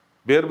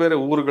ಬೇರೆ ಬೇರೆ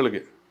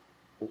ಊರುಗಳಿಗೆ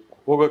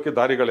ಹೋಗೋಕ್ಕೆ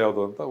ದಾರಿಗಳು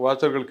ಯಾವುದು ಅಂತ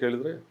ವಾಚರ್ಗಳು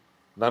ಕೇಳಿದರೆ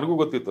ನನಗೂ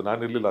ಗೊತ್ತಿತ್ತು,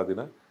 ನಾನಿರಲಿಲ್ಲ ಆ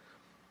ದಿನ.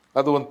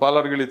 ಅದು ಒಂದು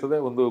ಪಾಲಾರ್ಗೆ ಇಳೀತದೆ,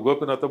 ಒಂದು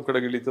ಗೋಪಿನಾಥಂ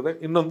ಕಡೆಗೆ ಇಳೀತದೆ,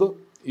 ಇನ್ನೊಂದು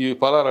ಈ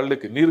ಪಾಲಾರ್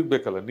ಹಳ್ಳಕ್ಕೆ ನೀರಿಗೆ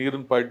ಬೇಕಲ್ಲ,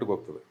 ನೀರಿನ ಪಾಯಿಂಟ್ಗೆ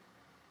ಹೋಗ್ತದೆ.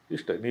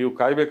 ಇಷ್ಟೇ. ನೀವು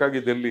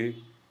ಕಾಯಬೇಕಾಗಿದ್ದು ಎಲ್ಲಿ,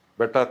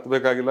 ಬೆಟ್ಟ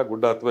ಹತ್ತಬೇಕಾಗಿಲ್ಲ,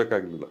 ಗುಡ್ಡ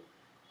ಹತ್ತಬೇಕಾಗಿಲ್ಲ,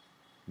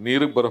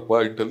 ನೀರಿಗೆ ಬರೋ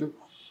ಪಾಯಿಂಟಲ್ಲಿ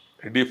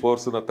ಇಡೀ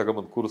ಫೋರ್ಸನ್ನ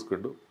ತಗೊಂಬಂದು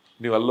ಕೂರಿಸ್ಕೊಂಡು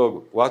ನೀವು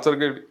ಅಲ್ಲೋಗು.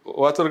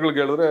 ವಾಚರ್ಗಳಿಗೆ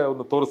ಹೇಳಿದ್ರೆ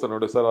ಅವನು ತೋರಿಸ್ತಾನೆ,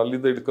 ನೋಡಿ ಸರ್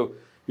ಅಲ್ಲಿಂದ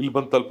ಇಲ್ಲಿ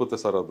ಬಂದು ತಲುಪುತ್ತೆ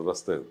ಸರ್ ಅದು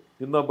ರಸ್ತೆ.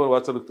 ಇನ್ನೊಬ್ಬ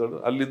ವಾಚರ್ಗೆ ತಗೊಂಡು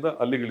ಅಲ್ಲಿಂದ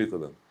ಅಲ್ಲಿಗೆ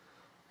ಇಳೀತದೆ.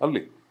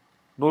 ಅಲ್ಲಿ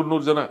 100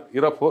 ಜನ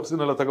ಇರೋ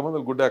ಫೋರ್ಸಿನೆಲ್ಲ ತಗೊಂಬಂದು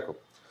ಅಲ್ಲಿ ಗುಡ್ಡೆ ಹಾಕೋ.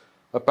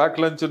 ಆ ಪ್ಯಾಕ್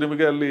ಲಂಚ್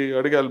ನಿಮಗೆ ಅಲ್ಲಿ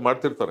ಅಡುಗೆ ಅಲ್ಲಿ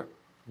ಮಾಡ್ತಿರ್ತಾರೆ,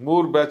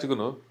 3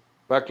 ಬ್ಯಾಚ್ಗೂ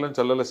ಪ್ಯಾಕ್ ಲಂಚ್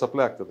ಅಲ್ಲಲ್ಲೇ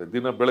ಸಪ್ಲೈ ಆಗ್ತದೆ.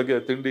 ದಿನ ಬೆಳಗ್ಗೆ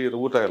ತಿಂಡಿ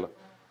ಊಟ ಎಲ್ಲ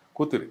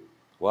ಕೂತಿರಿ,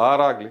 ವಾರ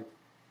ಆಗಲಿ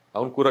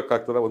ಅವ್ನು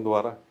ಕೂರಕ್ಕಾಗ್ತದೆ? ಒಂದು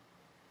ವಾರ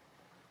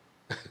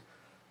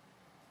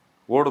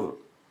ಓಡಿದ್ರು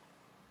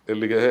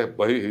ಎಲ್ಲಿಗೆ,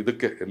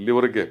 ಇದಕ್ಕೆ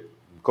ಎಲ್ಲಿವರೆಗೆ,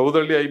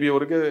 ಕೌದಳ್ಳಿ IB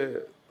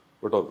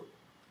ಹೊಟ್ಟೋದು.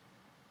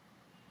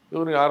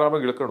 ಇವನಿಗೆ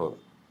ಆರಾಮಾಗಿ ಇಳ್ಕೊಂಡು ಹೋದ.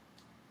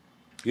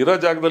 ಇರೋ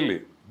ಜಾಗದಲ್ಲಿ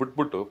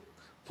ಬಿಟ್ಬಿಟ್ಟು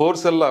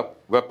ಫೋರ್ಸ್ ಎಲ್ಲ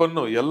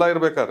ವೆಪನ್ನು ಎಲ್ಲ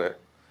ಇರಬೇಕಾದ್ರೆ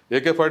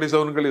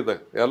AK-47ಗಳಿದೆ,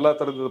 ಎಲ್ಲ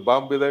ಥರದ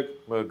ಬಾಂಬ್ ಇದೆ,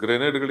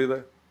 ಗ್ರೆನೇಡ್ಗಳಿದೆ.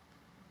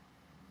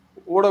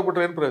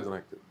 ಓಡೋಗ್ಬಿಟ್ರೆ ಏನು ಪ್ರಯೋಜನ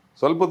ಆಗ್ತದೆ?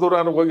 ಸ್ವಲ್ಪ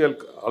ದೂರ ಹೋಗಿ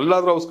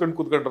ಅಲ್ಲಾದ್ರೂ ಔಸ್ಕೊಂಡು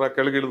ಕೂತ್ಕೊಂಡ್ರೆ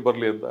ಕೆಳಗಿಳಿದು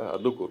ಬರಲಿ ಅಂತ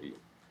ಅಲ್ಲೂ ಕೂರಲಿ.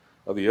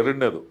 ಅದು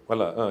ಎರಡನೇದು.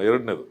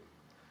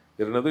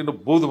 ಇನ್ನು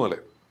ಬೂದ್ಮಲೆ.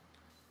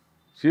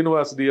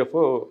 ಶ್ರೀನಿವಾಸ್ DF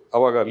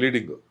ಅವಾಗ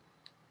ಲೀಡಿಂಗು.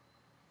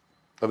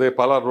 ಅದೇ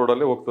ಪಾಲಾರ್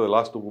ರೋಡಲ್ಲೇ ಹೋಗ್ತದೆ,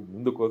 ಲಾಸ್ಟ್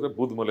ಮುಂದಕ್ಕೆ ಹೋದರೆ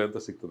ಬೂದ್ಮಲೆ ಅಂತ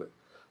ಸಿಗ್ತದೆ.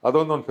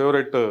 ಅದೊಂದು ಅವ್ನ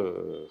ಫೇವ್ರೇಟ್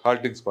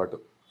ಹಾಲ್ಟಿಂಗ್ ಸ್ಪಾಟು.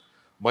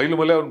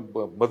 ಮೈಲುಮಲೆ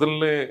ಅವ್ನ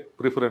ಮೊದಲನೇ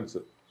ಪ್ರಿಫರೆನ್ಸ್.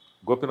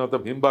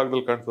 ಗೋಪಿನಾಥಂ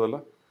ಹಿಂಭಾಗದಲ್ಲಿ ಕಾಣ್ತದಲ್ಲ,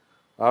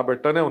 ಆ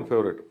ಬೆಟ್ಟನೇ ಅವ್ನ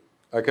ಫೇವ್ರೇಟು.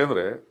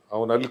 ಯಾಕೆಂದರೆ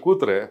ಅವನು ಅಲ್ಲಿ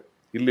ಕೂತ್ರೆ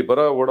ಇಲ್ಲಿ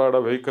ಓಡಾಡೋ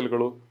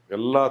ವೆಹಿಕಲ್ಗಳು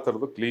ಎಲ್ಲ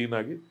ಥರದ್ದು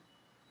ಕ್ಲೀನಾಗಿ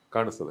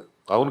ಕಾಣಿಸ್ತದೆ.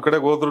 ಅವನ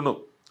ಕಡೆಗೆ ಹೋದ್ರೂ,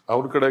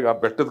 ಅವನ ಕಡೆಗೆ ಆ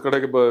ಬೆಟ್ಟದ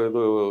ಕಡೆಗೆ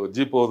ಇದು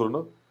ಜೀಪ್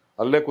ಹೋದ್ರೂ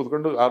ಅಲ್ಲೇ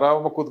ಕೂತ್ಕೊಂಡು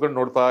ಆರಾಮಾಗಿ ಕೂತ್ಕೊಂಡು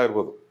ನೋಡ್ತಾ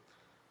ಇರ್ಬೋದು.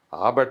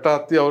 ಆ ಬೆಟ್ಟ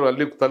ಹತ್ತಿ ಅವ್ರು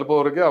ಅಲ್ಲಿ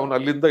ತಲುಪೋವರೆಗೆ ಅವ್ನು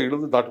ಅಲ್ಲಿಂದ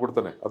ಇಳಿದು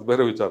ದಾಟ್ಬಿಡ್ತಾನೆ, ಅದು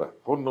ಬೇರೆ ವಿಚಾರ.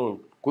 ಅವನು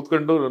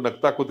ಕೂತ್ಕೊಂಡು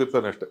ನಗ್ತಾ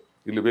ಕೂತಿರ್ತಾನೆ ಅಷ್ಟೇ,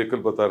 ಇಲ್ಲಿ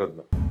ವೆಹಿಕಲ್ ಬರ್ತಾ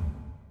ಇರೋದನ್ನ.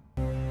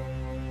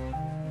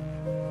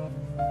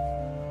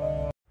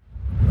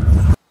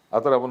 ಆ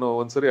ಥರ ಅವನು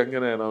ಒಂದ್ಸರಿ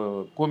ಹಂಗೇನೆ ನಾವು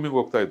ಕೂಮಿಗೆ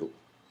ಹೋಗ್ತಾ ಇದ್ವು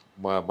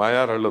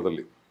ಮಾಯಾರ್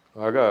ಹಳ್ಳದಲ್ಲಿ.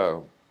 ಆಗ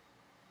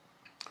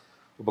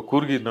ಒಬ್ಬ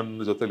ಕೂರ್ಗಿ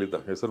ನನ್ನ ಜೊತೆಲಿದ್ದ,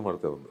 ಹೆಸರು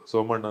ಮಾಡ್ತೇವೆ ಒಂದು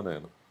ಸೋಮಣ್ಣನೇ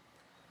ಏನು,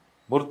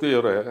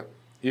 ಮೂರ್ತಿಯವರೇ,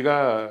 ಈಗ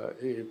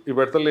ಈ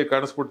ಬೆಟ್ಟದಲ್ಲಿ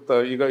ಕಾಣಿಸ್ಬಿಡ್ತಾ,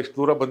 ಈಗ ಇಷ್ಟು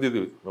ದೂರ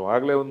ಬಂದಿದ್ದೀವಿ ನಾವು,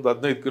 ಆಗಲೇ ಒಂದು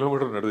 15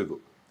 ಕಿಲೋಮೀಟರ್ ನಡೆದಿದ್ದು.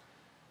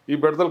 ಈ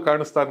ಬೆಟ್ಟದಲ್ಲಿ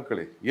ಕಾಣಿಸ್ತಾ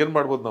ಅನ್ಕೊಳ್ಳಿ, ಏನು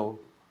ಮಾಡ್ಬೋದು ನಾವು?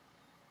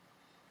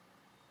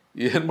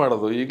 ಏನು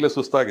ಮಾಡೋದು? ಈಗಲೇ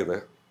ಸುಸ್ತಾಗಿದೆ.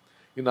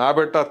 ಇನ್ನು ಆ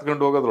ಬೆಟ್ಟ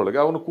ಹತ್ಕೊಂಡು ಹೋಗೋದ್ರೊಳಗೆ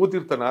ಅವನು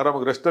ಕೂತಿರ್ತಾನೆ,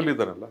 ಆರಾಮಾಗಿ ರೆಸ್ಟಲ್ಲಿ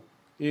ಇದ್ದಾನಲ್ಲ,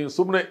 ಈ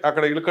ಸುಮ್ಮನೆ ಆ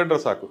ಕಡೆ ಇಳ್ಕೊಂಡ್ರೆ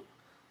ಸಾಕು.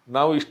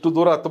 ನಾವು ಇಷ್ಟು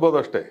ದೂರ ಹತ್ಬೋದು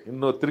ಅಷ್ಟೇ,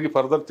 ಇನ್ನು ತಿರುಗಿ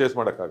ಫರ್ದರ್ ಚೇಸ್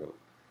ಮಾಡೋಕ್ಕಾಗಲ್ಲ.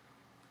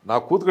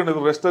 ನಾವು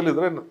ಕೂತ್ಕೊಂಡಿದ್ರು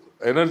ರೆಸ್ಟಲ್ಲಿದ್ದರೆ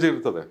ಎನರ್ಜಿ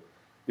ಇರ್ತದೆ.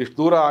 ಇಷ್ಟು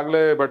ದೂರ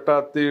ಆಗಲೇ ಬೆಟ್ಟ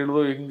ಹತ್ತಿ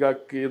ಇಳಿದು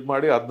ಹಿಂಗಾಕಿ ಇದು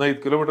ಮಾಡಿ 15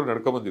 ಕಿಲೋಮೀಟರ್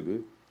ನಡ್ಕೊಂಬಂದಿದ್ವಿ.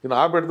 ಇನ್ನು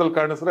ಆ ಬೆಟ್ಟದಲ್ಲಿ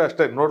ಕಾಣಿಸಿದ್ರೆ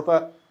ಅಷ್ಟೇ, ನೋಡ್ತಾ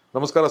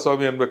ನಮಸ್ಕಾರ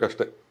ಸ್ವಾಮಿ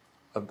ಅನ್ಬೇಕಷ್ಟೆ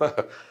ಅಂತ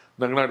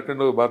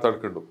ನಗ್ನಾಡ್ಕೊಂಡು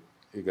ಮಾತಾಡ್ಕೊಂಡು.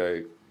 ಈಗ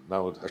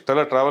ನಾವು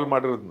ಅಷ್ಟೆಲ್ಲ ಟ್ರಾವೆಲ್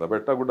ಮಾಡಿರೋದ್ರಿಂದ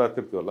ಬೆಟ್ಟ ಗುಡ್ಡ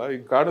ಹತ್ತಿರ್ತೀವಲ್ಲ,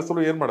 ಹಿಂಗೆ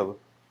ಕಾಣಿಸಿದ್ರು ಏನು ಮಾಡೋದು?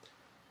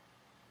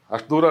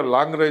 ಅಷ್ಟು ದೂರ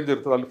ಲಾಂಗ್ ರೇಂಜ್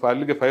ಇರ್ತದೆ,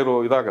 ಅಲ್ಲಿಗೆ ಫೈರ್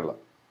ಇದಾಗಲ್ಲ.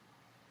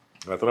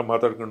 ಆ ಥರ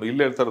ಮಾತಾಡ್ಕೊಂಡು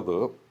ಇಲ್ಲಿ ಹೇಳ್ತಾ ಇರೋದು,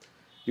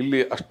 ಇಲ್ಲಿ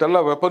ಅಷ್ಟೆಲ್ಲ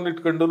ವೆಪನ್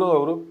ಇಟ್ಕೊಂಡು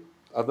ಅವರು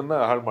ಅದನ್ನು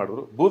ಹಾಳು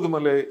ಮಾಡಿದ್ರು.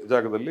 ಬೂದ್ಮಲೆ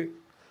ಜಾಗದಲ್ಲಿ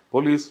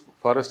ಪೊಲೀಸ್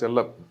ಫಾರೆಸ್ಟ್ ಎಲ್ಲ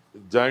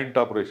ಜಾಯಿಂಟ್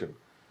ಆಪರೇಷನ್.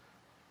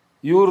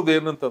 ಇವ್ರದ್ದು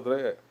ಏನಂತಂದರೆ,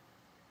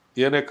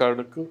 ಏನೇ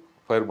ಕಾರಣಕ್ಕೂ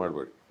ಫೈರ್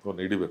ಮಾಡಬೇಡಿ, ಅವನು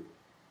ಹಿಡಿಬೇಕು.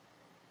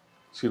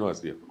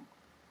 ಶ್ರೀನಿವಾಸ್ DF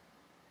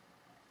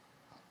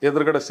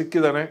ಎದುರುಗಡೆ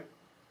ಸಿಕ್ಕಿದ್ದಾನೆ,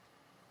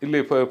 ಇಲ್ಲಿ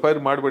ಫೈರ್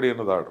ಮಾಡಬೇಡಿ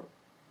ಅನ್ನೋದು ಆರ್ಡ್ರು.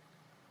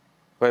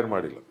 ಫೈರ್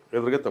ಮಾಡಿಲ್ಲ,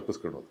 ಎದುರಿಗೆ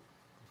ತಪ್ಪಿಸ್ಕೊಂಡು ಹೋದು.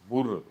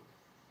 3.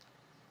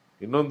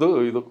 ಇನ್ನೊಂದು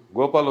ಇದು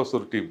ಗೋಪಾಲ್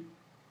ಹೊಸೂರು ಟೀಮ್,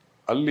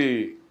 ಅಲ್ಲಿ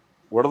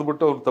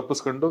ಹೊಡೆದ್ಬಿಟ್ಟು ಅವ್ನು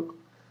ತಪ್ಪಿಸ್ಕೊಂಡು,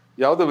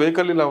 ಯಾವುದೋ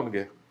ವೆಹಿಕಲ್ ಇಲ್ಲ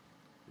ಅವನಿಗೆ,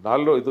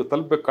 ಇದು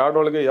ತಲುಪಬೇಕು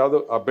ಕಾಡೊಳಗೆ. ಯಾವುದೋ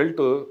ಆ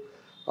ಬೆಲ್ಟು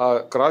ಆ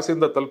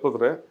ಕ್ರಾಸಿಂದ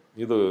ತಲುಪಿದ್ರೆ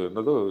ಇದು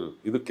ಅನ್ನೋದು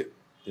ಇದಕ್ಕೆ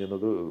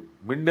ಏನದು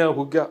ಮಿಣ್ಯ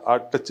ಹುಗ್ಗ ಆ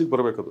ಟಚ್ಚಿಗೆ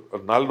ಬರಬೇಕದು,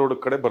 ನಾಲ್ರೋಡ್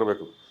ಕಡೆ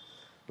ಬರಬೇಕದು.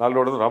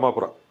 ನಾಲ್ರೋಡ್ ಅಂದ್ರೆ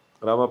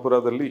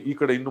ರಾಮಾಪುರದಲ್ಲಿ ಈ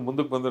ಕಡೆ ಇನ್ನು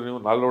ಮುಂದಕ್ಕೆ ಬಂದರೆ ನೀವು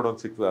ನಾಲ್ರೋಡ್ ಅಂತ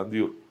ಸಿಗ್ತದೆ,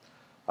 ಅಂದಿಯೂರು,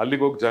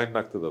 ಅಲ್ಲಿಗೆ ಹೋಗಿ ಜಾಯಿನ್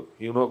ಆಗ್ತದೆ ಅದು.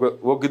 ಇವನು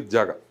ಹೋಗಿದ್ದ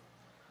ಜಾಗ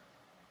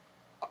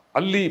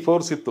ಅಲ್ಲಿ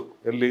ಫೋರ್ಸ್ ಇತ್ತು.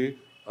 ಎಲ್ಲಿ?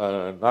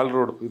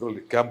 ನಾಲ್ರೋಡ್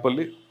ಇದರಲ್ಲಿ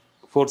ಕ್ಯಾಂಪಲ್ಲಿ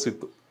ಫೋರ್ಸ್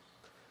ಇತ್ತು.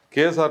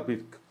 KSRP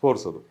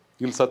ಫೋರ್ಸ್ ಅದು.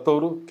 ಇಲ್ಲಿ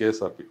ಸತ್ತವರು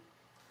KSRP.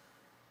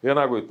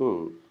 ಏನಾಗೋಯ್ತು,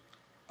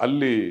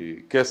 ಅಲ್ಲಿ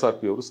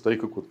KSRP ಅವರು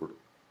ಸ್ಟ್ರೈಕಿಗೆ ಕೂತ್ಬಿಡು,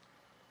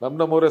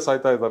 ನಮ್ಮವರೇ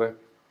ಸಾಯ್ತಾ ಇದ್ದಾರೆ,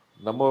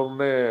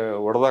 ನಮ್ಮವ್ರನ್ನೇ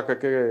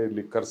ಹೊಡೆದಾಕಕ್ಕೆ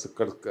ಇಲ್ಲಿ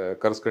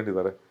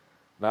ಕರ್ಸ್ಕೊಂಡಿದ್ದಾರೆ,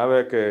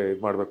 ನಾವ್ಯಾಕೆ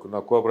ಇದು ಮಾಡಬೇಕು,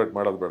 ನಾವು ಕೋಆಪ್ರೇಟ್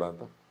ಮಾಡೋದು ಬೇಡ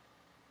ಅಂತ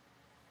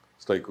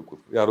ಸ್ಟ್ರೈಕು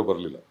ಕೂತು ಯಾರೂ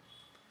ಬರಲಿಲ್ಲ,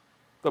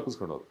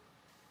 ತಪ್ಪಿಸ್ಕೊಂಡವ್ರು.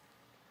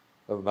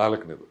 ಅದು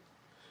 4ನೇದು.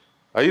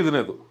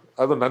 5ನೇದು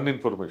ಅದು ನನ್ನ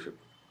ಇನ್ಫಾರ್ಮೇಷನ್.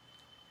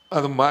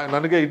 ಅದು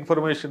ನನಗೆ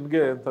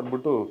ಇನ್ಫಾರ್ಮೇಷನ್ಗೆ ಅಂತ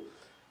ಅಂದ್ಬಿಟ್ಟು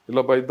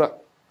ಇಲ್ಲೊಬ್ಬ ಇದ್ದ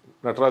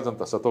ನಟರಾಜ್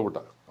ಅಂತ, ಸತ್ತೋಗ್ಬಿಟ್ಟ.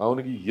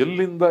 ಅವನಿಗೆ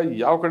ಎಲ್ಲಿಂದ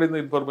ಯಾವ ಕಡೆಯಿಂದ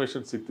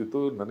ಇನ್ಫಾರ್ಮೇಷನ್ ಸಿಕ್ತಿತ್ತು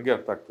ನನಗೆ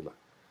ಅರ್ಥ ಆಗ್ತಿಲ್ಲ.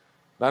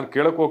 ನಾನು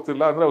ಕೇಳಕ್ಕೆ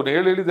ಹೋಗ್ತಿಲ್ಲ, ಅಂದರೆ ಅವ್ನು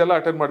ಹೇಳಿದ್ದೆಲ್ಲ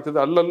ಅಟೆಂಡ್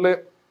ಮಾಡ್ತಿದ್ದೆ, ಅಲ್ಲಲ್ಲೇ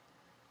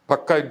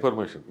ಪಕ್ಕಾ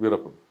ಇನ್ಫಾರ್ಮೇಷನ್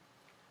ವೀರಪ್ಪನ್.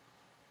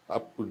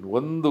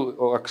 ಒಂದು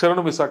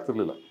ಅಕ್ಷರನೂ ಮಿಸ್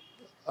ಆಗ್ತಿರ್ಲಿಲ್ಲ.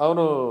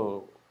 ಅವನು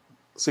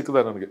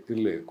ಸಿಕ್ಕದ ನನಗೆ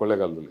ಇಲ್ಲಿ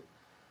ಕೊಳ್ಳೇಗಾಲದಲ್ಲಿ.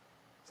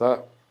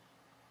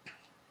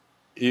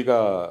 ಈಗ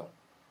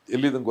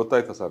ಎಲ್ಲಿದಂಗೆ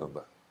ಗೊತ್ತಾಯ್ತಾ ಸರ್ ಅಂತ.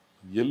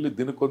 ಎಲ್ಲಿ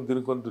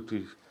ದಿನಕ್ಕೊಂದು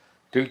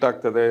ಟಿಲ್ಟ್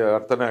ಆಗ್ತದೆ,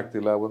 ಅರ್ಥನೇ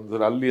ಆಗ್ತಿಲ್ಲ.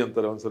 ಒಂದ್ಸರಿ ಅಲ್ಲಿ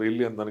ಅಂತಾರೆ, ಒಂದ್ಸರಿ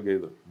ಇಲ್ಲಿ ಅಂತ. ನನಗೆ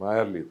ಇದು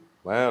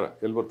ಮಾಯಾರ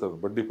ಎಲ್ಲಿ ಬರ್ತದೆ,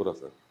 ಬಂಡೀಪುರ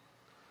ಸರ್,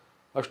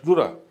 ಅಷ್ಟು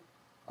ದೂರ.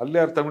 ಅಲ್ಲೇ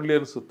ಯಾರು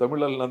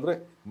ತಮಿಳಲ್ಲಿ ಅಂದರೆ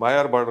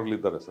ಮಾಯಾರ್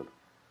ಬಾರ್ಡರ್ಲಿದ್ದಾರೆ ಸರ್.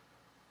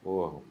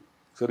 ಓಹ್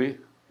ಸರಿ,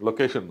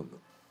 ಲೊಕೇಶನ್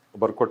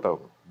ಬರ್ಕೊಟ್ಟ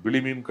ಅವನು. ಬಿಳಿ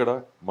ಮೀನು ಕಡ,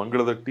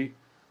 ಮಂಗಳದಟ್ಟಿ,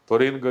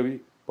 ತೊರೇನ್ಗವಿ,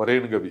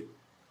 ಪರೇನ್ಗವಿ,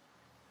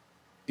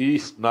 ಈ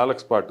 4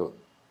 ಸ್ಪಾಟು.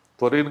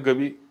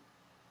 ತೊರೇನ್ಗವಿ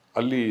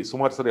ಅಲ್ಲಿ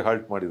ಸುಮಾರು ಸರಿ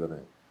ಹಾಲ್ಟ್ ಮಾಡಿದ್ದಾನೆ,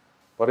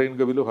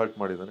 ಪರೇನ್ಗವಿಲೂ ಹಾಲ್ಟ್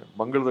ಮಾಡಿದ್ದಾನೆ.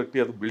 ಮಂಗಳದಟ್ಟಿ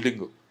ಅದು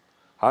ಬಿಲ್ಡಿಂಗು,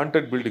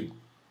 ಹಾಂಟೆಡ್ ಬಿಲ್ಡಿಂಗು.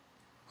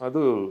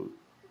 ಅದು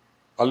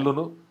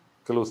ಅಲ್ಲೂ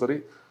ಕೆಲವು ಸರಿ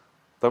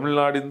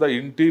ತಮಿಳ್ನಾಡಿಂದ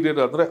ಇಂಟೀರಿಯರ್,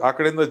 ಅಂದರೆ ಆ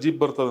ಕಡೆಯಿಂದ ಜೀಪ್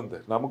ಬರ್ತದಂತೆ,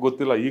 ನಮಗೆ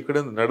ಗೊತ್ತಿಲ್ಲ. ಈ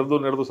ಕಡೆಯಿಂದ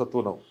ನಡೆದು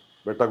ಸತ್ವು ನಾವು,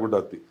 ಬೆಟ್ಟ ಗುಡ್ಡ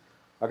ಹತ್ತಿ.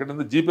 ಆ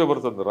ಕಡೆಯಿಂದ ಜೀಪೇ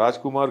ಬರ್ತದೆ.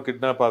 ರಾಜ್ಕುಮಾರ್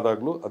ಕಿಡ್ನಾಪ್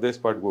ಆದಾಗಲೂ ಅದೇ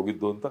ಸ್ಪಾಟ್ಗೆ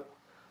ಹೋಗಿದ್ದು ಅಂತ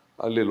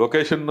ಅಲ್ಲಿ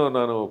ಲೊಕೇಶನ್ನು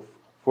ನಾನು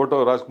ಫೋಟೋ,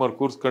 ರಾಜ್ಕುಮಾರ್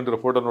ಕೂರಿಸ್ಕೊಂಡಿರೋ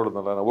ಫೋಟೋ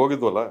ನೋಡಿದ್ನಲ್ಲ, ನಾವು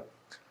ಹೋಗಿದ್ವಲ್ಲ,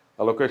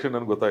 ಆ ಲೊಕೇಶನ್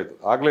ನನಗೆ ಗೊತ್ತಾಯಿತು.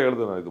 ಆಗಲೇ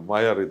ಹೇಳ್ದೆ ನಾನು, ಇದು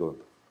ಮಾಯಾರ್ ಇದು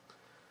ಅಂತ.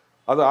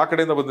 ಅದು ಆ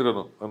ಕಡೆಯಿಂದ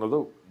ಬಂದಿರೋನು ಅನ್ನೋದು,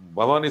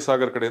 ಭವಾನಿ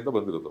ಸಾಗರ್ ಕಡೆಯಿಂದ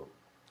ಬಂದಿರೋದು.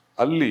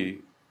 ಅಲ್ಲಿ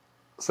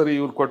ಸರಿ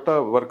ಇವ್ರು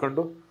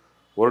ಬರ್ಕೊಂಡು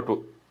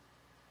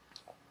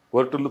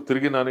ಹೊರಟು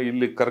ತಿರುಗಿ ನಾನು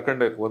ಇಲ್ಲಿ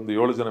ಕರ್ಕೊಂಡೆ ಒಂದು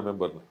 7 ಜನ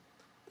ಮೆಂಬರ್ನ.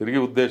 ತಿರುಗಿ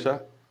ಉದ್ದೇಶ,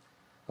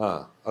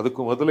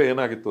 ಅದಕ್ಕೂ ಮೊದಲೇ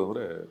ಏನಾಗಿತ್ತು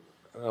ಅಂದರೆ,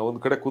 ಒಂದು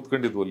ಕಡೆ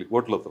ಕೂತ್ಕೊಂಡಿದ್ವು ಅಲ್ಲಿ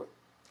ಹೋಟ್ಲ್ ಹತ್ರ.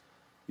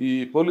 ಈ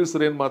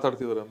ಪೊಲೀಸರು ಏನು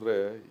ಮಾತಾಡ್ತಿದ್ದಾರೆ ಅಂದರೆ,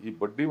 ಈ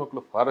ಬಡ್ಡಿ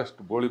ಮಕ್ಕಳು, ಫಾರೆಸ್ಟ್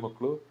ಬೋಳಿ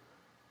ಮಕ್ಕಳು,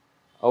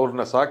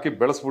 ಅವ್ರನ್ನ ಸಾಕಿ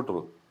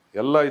ಬೆಳೆಸ್ಬಿಟ್ರು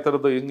ಎಲ್ಲ ಈ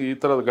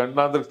ಥರದ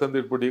ಗಂಡಾಂದ್ರಿಗೆ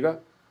ತಂದಿಟ್ಬಿಟ್ಟು, ಈಗ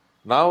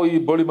ನಾವು ಈ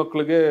ಬೋಳಿ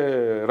ಮಕ್ಕಳಿಗೆ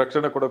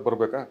ರಕ್ಷಣೆ ಕೊಡೋಕೆ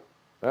ಬರಬೇಕಾ,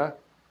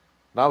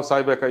 ನಾವು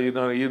ಸಾಯ್ಬೇಕಾ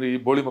ಈ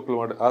ಬೋಳಿ ಮಕ್ಕಳು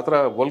ಮಾಡಿ, ಆ ಥರ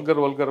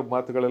ವಲ್ಗರ್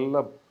ಮಾತುಗಳೆಲ್ಲ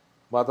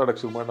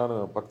ಮಾತಾಡೋಕ್ಕೆ ಶುರು ಮಾಡಿ ನಾನು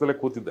ಪಕ್ಕದಲ್ಲೇ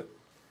ಕೂತಿದ್ದೆ.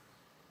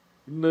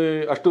 ಇನ್ನು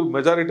ಅಷ್ಟು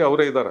ಮೆಜಾರಿಟಿ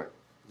ಅವರೇ ಇದ್ದಾರೆ.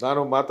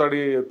 ನಾನು ಮಾತಾಡಿ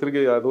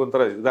ತಿರುಗಿ ಅದು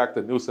ಒಂಥರ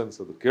ಇದಾಗ್ತದೆ, ನ್ಯೂಸ್ ಸೆನ್ಸ್,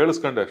 ಅದು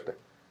ಕೇಳಿಸ್ಕೊಂಡೆ ಅಷ್ಟೇ.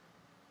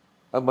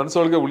 ಅದು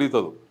ಮನಸ್ಸೊಳಗೆ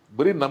ಉಳಿತದು.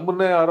 ಬರೀ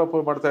ನಮ್ಮನ್ನೇ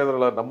ಆರೋಪ ಮಾಡ್ತಾ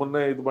ಇದ್ದಾರಲ್ಲ,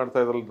 ನಮ್ಮನ್ನೇ ಇದು ಮಾಡ್ತಾ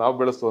ಇದ್ದಾರಲ್ಲ, ನಾವು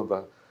ಬೆಳೆಸ್ತು ಅಂತ.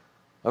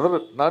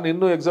 ಅಂದರೆ ನಾನು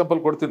ಇನ್ನೂ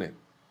ಎಕ್ಸಾಂಪಲ್ ಕೊಡ್ತೀನಿ.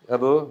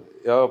 ಅದು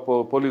ಯಾವ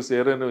ಪೊಲೀಸ್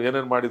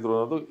ಏನೇನು ಮಾಡಿದ್ರು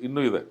ಅನ್ನೋದು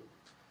ಇನ್ನೂ ಇದೆ.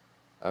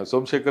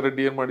 ಸೋಮಶೇಖರ್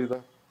ರೆಡ್ಡಿ ಏನು ಮಾಡಿದ್ದ,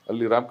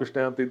 ಅಲ್ಲಿ ರಾಮಕೃಷ್ಣ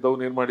ಅಂತ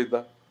ಇದ್ದವನು ಏನು ಮಾಡಿದ್ದ,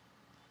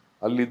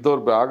 ಅಲ್ಲಿ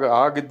ಇದ್ದವ್ರು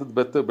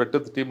ಆಗಿದ್ದದ್ದು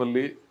ಬೆಟ್ಟದ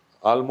ಟೀಮಲ್ಲಿ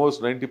ಆಲ್ಮೋಸ್ಟ್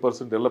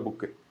 90% ಎಲ್ಲ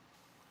ಬುಕ್ಕೆ.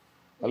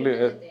 ಅಲ್ಲಿ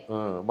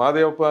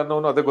ಮಾದೇವಪ್ಪ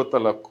ಅನ್ನೋನು ಅದೇ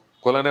ಗೊತ್ತಲ್ಲ,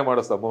 ಕೊಲೆನೇ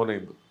ಮಾಡಿಸ್ದ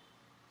ಮೋಹನೆಯಿಂದ,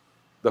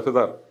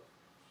 ದಫೆದಾರ್.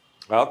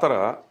 ಆ ಥರ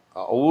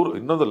ಅವ್ರು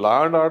ಇನ್ನೊಂದು ಲಾ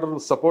ಆ್ಯಂಡ್ ಆರ್ಡರ್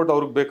ಸಪೋರ್ಟ್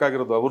ಅವ್ರಿಗೆ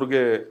ಬೇಕಾಗಿರೋದು,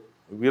 ಅವ್ರಿಗೆ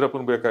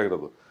ವೀರಪ್ಪನ್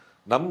ಬೇಕಾಗಿರೋದು.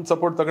 ನಮ್ಮ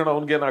ಸಪೋರ್ಟ್ ತಗೊಂಡು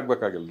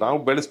ಅವ್ನಿಗೇನಾಗಬೇಕಾಗಿಲ್ಲ, ನಾವು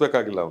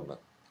ಬೆಳೆಸ್ಬೇಕಾಗಿಲ್ಲ ಅವನ್ನ.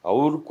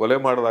 ಅವರು ಕೊಲೆ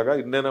ಮಾಡಿದಾಗ,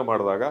 ಇನ್ನೇನೋ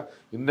ಮಾಡಿದಾಗ,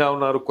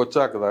 ಇನ್ಯಾವನಾರು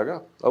ಕೊಚ್ಚಾಕಿದಾಗ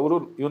ಅವರು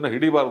ಇವನ್ನ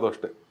ಹಿಡಿಬಾರ್ದು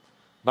ಅಷ್ಟೇ.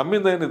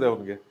 ನಮ್ಮಿಂದ ಏನಿದೆ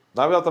ಅವನಿಗೆ,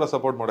 ನಾವ್ಯಾವ ಥರ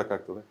ಸಪೋರ್ಟ್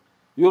ಮಾಡೋಕ್ಕಾಗ್ತದೆ?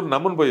 ಇವ್ರು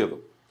ನಮ್ಮನ್ನು ಬೈಯೋದು.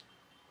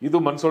 ಇದು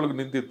ಮನಸ್ಸೊಳಗೆ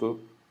ನಿಂತಿತ್ತು.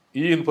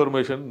 ಈ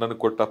ಇನ್ಫಾರ್ಮೇಷನ್ ನನಗೆ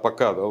ಕೊಟ್ಟ,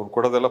 ಪಕ್ಕ ಅದು ಅವ್ನು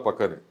ಕೊಡೋದೆಲ್ಲ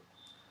ಪಕ್ಕನೇ.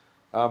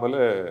 ಆಮೇಲೆ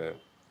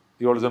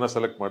 7 ಜನ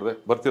ಸೆಲೆಕ್ಟ್ ಮಾಡಿದೆ.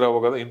 ಬರ್ತೀರಾ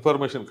ಹೋಗೋದ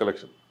ಇನ್ಫಾರ್ಮೇಷನ್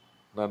ಕಲೆಕ್ಷನ್.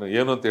 ನಾನು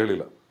ಏನು ಅಂತ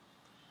ಹೇಳಿಲ್ಲ.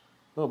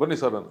 ಬನ್ನಿ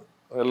ಸರ್, ನಾನು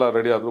ಎಲ್ಲ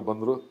ರೆಡಿ ಆದರು,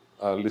 ಬಂದರು.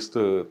 ಆ ಲಿಸ್ಟ್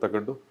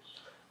ತಗೊಂಡು,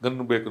 ಗನ್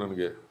ಬೇಕು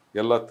ನನಗೆ,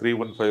 ಎಲ್ಲ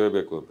 315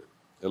 ಬೇಕು ಅಂತೆ.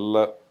 ಎಲ್ಲ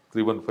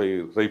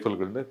 315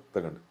 ರೈಫಲ್ಗಳನ್ನೇ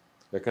ತಗೊಂಡೆ.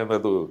 ಯಾಕಂದರೆ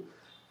ಅದು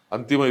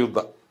ಅಂತಿಮ ಯುದ್ಧ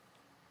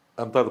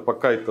ಅಂತ, ಅದು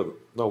ಪಕ್ಕ ಇತ್ತದು.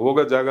 ನಾವು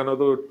ಹೋಗೋ ಜಾಗ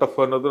ಅನ್ನೋದು ಟಫ್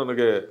ಅನ್ನೋದು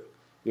ನನಗೆ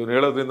ಇವನು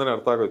ಹೇಳೋದ್ರಿಂದನೇ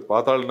ಅರ್ಥ ಆಗೋಯ್ತು.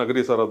 ಪಾತಾಳ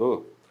ನಗರಿ ಸರ್ ಅದು.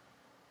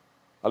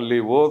 ಅಲ್ಲಿ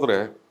ಹೋದರೆ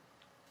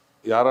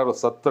ಯಾರು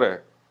ಸತ್ತರೆ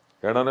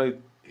ಹೆಣನ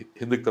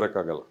ಹಿಂದಕ್ಕೆ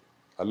ತರೋಕ್ಕಾಗಲ್ಲ,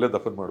 ಅಲ್ಲೇ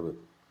ದಫನ್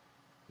ಮಾಡಬೇಕು.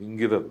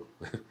 ಹಿಂಗಿರೋದು.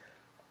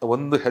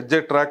 ಒಂದು ಹೆಜ್ಜೆ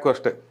ಟ್ರ್ಯಾಕು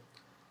ಅಷ್ಟೇ.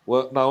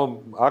 ನಾವು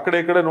ಆ ಕಡೆ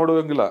ಈ ಕಡೆ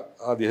ನೋಡುವಂಗಿಲ್ಲ.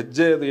 ಅದು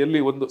ಹೆಜ್ಜೆ, ಅದು ಎಲ್ಲಿ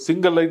ಒಂದು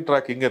ಸಿಂಗಲ್ ಲೈನ್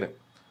ಟ್ರ್ಯಾಕ್, ಹಿಂಗೇನೆ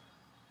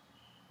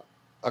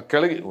ಆ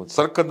ಕೆಳಗೆ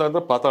ಸರ್ಕಂತ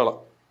ಅಂದರೆ ಪಾತಾಳ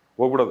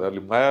ಹೋಗ್ಬಿಡೋದು.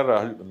 ಅಲ್ಲಿ ಮಾಯಾರ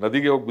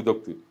ನದಿಗೆ ಹೋಗಿ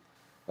ಬಿದ್ದೋಗ್ತೀವಿ,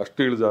 ಅಷ್ಟು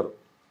ಇಳಿಜಾರು.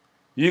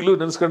 ಈಗಲೂ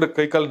ನೆನೆಸ್ಕೊಂಡ್ರೆ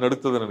ಕೈಕಾಲು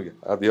ನಡುತ್ತದೆ ನನಗೆ.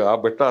 ಅದು ಆ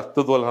ಬೆಟ್ಟ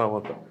ಹತ್ತದ್ವಲ್ಲ ನಾವು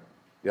ಅಂತ.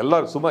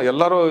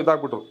 ಎಲ್ಲರೂ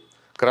ಇದಾಗ್ಬಿಟ್ರು,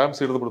 ಕ್ರಾಂಪ್ಸ್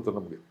ಹಿಡಿದ್ಬಿಡ್ತು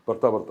ನಮಗೆ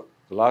ಬರ್ತಾ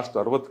ಲಾಸ್ಟ್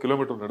 60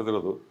 ಕಿಲೋಮೀಟರ್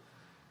ನಡೆದಿರೋದು.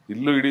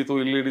 ಇಲ್ಲೂ ಹಿಡೀತು,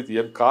 ಇಲ್ಲಿ ಹಿಡೀತು.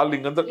 ಏನು ಕಾಲು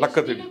ಹಿಂಗಂದ್ರೆ ಲೆಕ್ಕ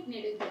ತಿಳಿ.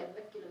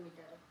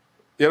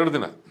 2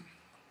 ದಿನ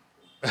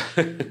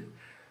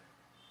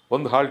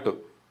ಒಂದು ಹಾಲ್ಟು.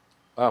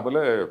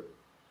 ಆಮೇಲೆ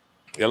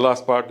ಎಲ್ಲ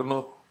ಸ್ಪಾಟನ್ನು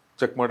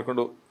ಚೆಕ್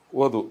ಮಾಡ್ಕೊಂಡು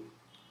ಹೋದ್ವು.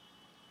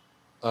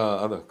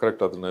 ಅದು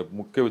ಕರೆಕ್ಟ್, ಅದನ್ನ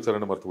ಮುಖ್ಯ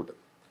ವಿಚಾರಣೆ ಮರ್ತುಬಿಟ್ಟೆ.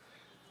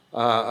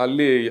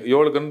 ಅಲ್ಲಿ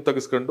 7 ಗನ್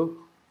ತೆಗೆಸ್ಕೊಂಡು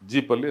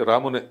ಜೀಪಲ್ಲಿ,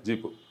 ರಾಮುನೇ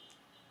ಜೀಪು,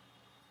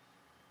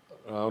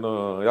 ಅವನು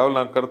ಯಾವಾಗ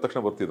ನಾನು ಕರೆದ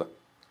ತಕ್ಷಣ ಬರ್ತಿದ್ದ.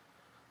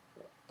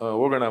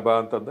 ಹೋಗೋಣ ಬಾ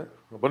ಅಂತಂದೆ.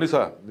 ಬನ್ನಿ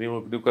ಸಾ,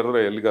 ನೀವು ಕರೆದ್ರೆ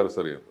ಎಲ್ಲಿಗಾರು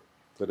ಸರಿ ಅಂತ.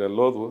 ಸರಿ,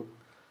 ಅಲ್ಲಿ ಹೋದ್ವು.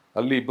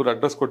 ಅಲ್ಲಿ 2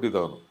 ಅಡ್ರೆಸ್ ಕೊಟ್ಟಿದ್ದ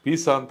ಅವನು.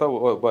 ಪೀಸಾ ಅಂತ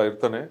ಒಬ್ಬ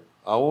ಇರ್ತಾನೆ,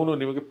 ಅವನು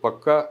ನಿಮಗೆ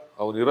ಪಕ್ಕ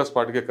ಅವನು ಇರೋ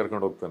ಸ್ಪಾಟ್ಗೆ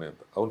ಕರ್ಕೊಂಡು ಹೋಗ್ತಾನೆ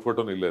ಅಂತ. ಅವನ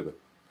ಫೋಟೋನು ಇಲ್ಲೇ ಇದೆ.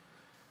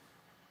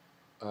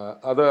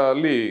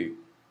 ಅಲ್ಲಿ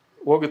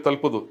ಹೋಗಿ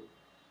ತಲುಪೋದು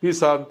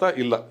ಪೀಸಾ ಅಂತ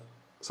ಇಲ್ಲ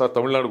ಸರ್,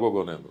 ತಮಿಳ್ನಾಡಿಗೆ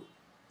ಹೋಗೋನೆ ಅಂದರು.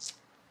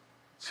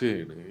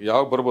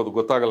 ಯಾವಾಗ ಬರ್ಬೋದು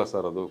ಗೊತ್ತಾಗಲ್ಲ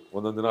ಸರ್, ಅದು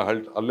ಒಂದೊಂದು ದಿನ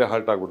ಅಲ್ಲೇ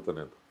ಹಾಲ್ಟ್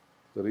ಆಗಿಬಿಡ್ತಾನೆ ಅಂತ.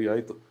 ಸರಿ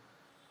ಆಯಿತು.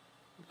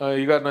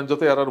 ಈಗ ನನ್ನ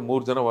ಜೊತೆ ಯಾರು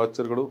 3 ಜನ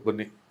ವಾಚರ್ಗಳು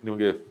ಬನ್ನಿ,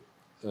 ನಿಮಗೆ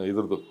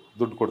ಇದ್ರದ್ದು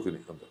ದುಡ್ಡು ಕೊಡ್ತೀನಿ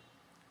ಅಂತ.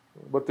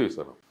 ಬರ್ತೀವಿ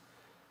ಸರ್.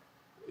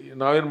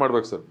 ನಾವೇನು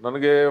ಮಾಡ್ಬೇಕು ಸರ್?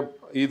 ನನಗೆ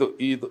ಇದು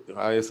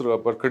ಆ ಹೆಸರು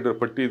ಬರ್ಕೊಂಡಿರೋ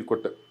ಪಟ್ಟಿ ಇದು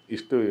ಕೊಟ್ಟೆ,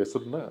 ಇಷ್ಟು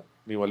ಹೆಸರನ್ನ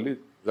ನೀವು ಅಲ್ಲಿ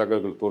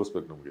ಜಾಗಗಳು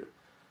ತೋರಿಸ್ಬೇಕು ನಮಗೆ.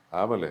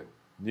 ಆಮೇಲೆ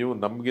ನೀವು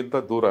ನಮಗಿಂತ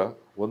ದೂರ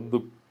ಒಂದು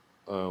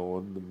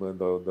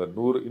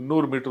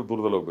 100-200 ಮೀಟ್ರ್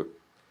ದೂರದಲ್ಲಿ ಹೋಗ್ಬೇಕು,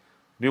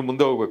 ನೀವು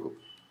ಮುಂದೆ ಹೋಗ್ಬೇಕು.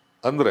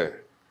 ಅಂದರೆ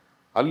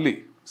ಅಲ್ಲಿ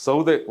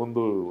ಸೌದೆ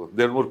ಒಂದು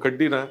 2-3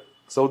 ಕಡ್ಡಿನ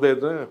ಸೌದೆ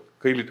ಇದ್ರೆ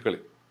ಕೈಲಿಟ್ಕೊಳ್ಳಿ,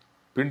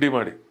 ಪಿಂಡಿ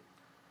ಮಾಡಿ,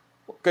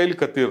 ಕೈಲಿ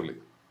ಕತ್ತಿ ಇರಲಿ.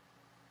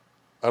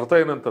 ಅರ್ಥ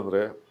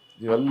ಏನಂತಂದರೆ,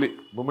 ನೀವು ಅಲ್ಲಿ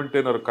ಮೂಮೆಂಟ್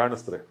ಏನಾದ್ರು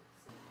ಕಾಣಿಸ್ತಾರೆ,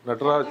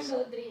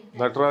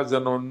 ನಟರಾಜ್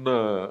ಅನ್ನೋ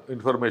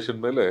ಇನ್ಫಾರ್ಮೇಷನ್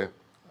ಮೇಲೆ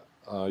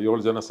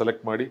 7 ಜನ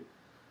ಸೆಲೆಕ್ಟ್ ಮಾಡಿ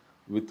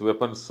ವಿತ್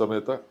ವೆಪನ್ಸ್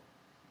ಸಮೇತ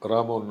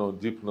ರಾಮು ಅನ್ನೋ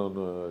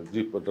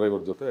ಜೀಪ್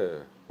ಡ್ರೈವರ್ ಜೊತೆ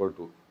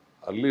ಹೊರಟು.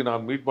 ಅಲ್ಲಿ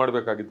ನಾನು ಮೀಟ್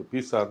ಮಾಡಬೇಕಾಗಿದ್ದು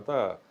ಪೀಸಾ ಅಂತ,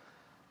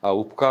 ಆ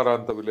ಉಪಕಾರ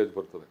ಅಂತ ವಿಲೇಜ್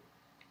ಬರ್ತದೆ,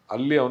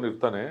 ಅಲ್ಲಿ ಅವನು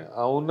ಇರ್ತಾನೆ.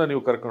 ಅವನ್ನ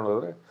ನೀವು ಕರ್ಕೊಂಡು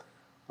ಹೋದರೆ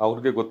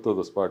ಅವನಿಗೆ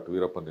ಗೊತ್ತದು ಸ್ಪಾಟ್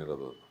ವೀರಪ್ಪನ್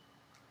ಇರೋದು.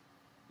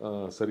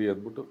 ಸರಿ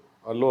ಅಂದ್ಬಿಟ್ಟು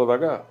ಅಲ್ಲಿ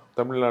ಹೋದಾಗ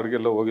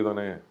ತಮಿಳ್ನಾಡಿಗೆಲ್ಲ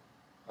ಹೋಗಿದ್ದಾನೆ,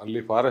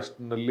 ಅಲ್ಲಿ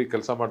ಫಾರೆಸ್ಟ್ನಲ್ಲಿ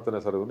ಕೆಲಸ ಮಾಡ್ತಾನೆ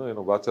ಸರ್ ಇವನು,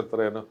 ಏನೋ ವಾಚರ್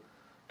ಥರ ಏನೋ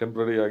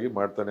ಟೆಂಪ್ರರಿ ಆಗಿ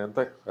ಮಾಡ್ತಾನೆ ಅಂತ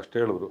ಅಷ್ಟು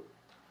ಹೇಳಿದ್ರು.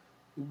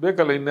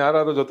 ಬೇಕಲ್ಲ, ಇನ್ನು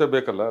ಯಾರು ಜೊತೆ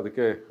ಬೇಕಲ್ಲ,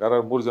 ಅದಕ್ಕೆ ಯಾರು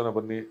 3 ಜನ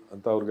ಬನ್ನಿ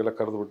ಅಂತ ಅವ್ರಿಗೆಲ್ಲ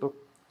ಕರೆದ್ಬಿಟ್ಟು,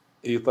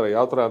 ಈ ಥರ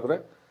ಯಾವ ಥರ ಅಂದರೆ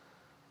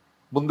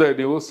ಮುಂದೆ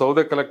ನೀವು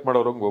ಸೌದೆ ಕಲೆಕ್ಟ್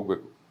ಮಾಡೋರಂಗೆ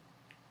ಹೋಗ್ಬೇಕು,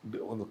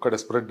 ಒಂದು ಕಡೆ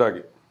ಸ್ಪ್ರೆಡ್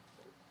ಆಗಿ.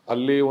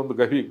 ಅಲ್ಲಿ ಒಂದು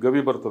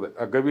ಗವಿ ಬರ್ತದೆ,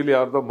 ಆ ಗವಿಲಿ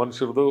ಯಾರ್ದೋ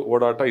ಮನುಷ್ಯರದು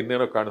ಓಡಾಟ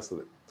ಇನ್ನೇನೋ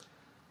ಕಾಣಿಸ್ತದೆ.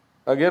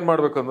 ಆಗೇನು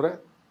ಮಾಡಬೇಕಂದ್ರೆ,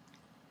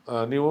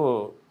 ನೀವು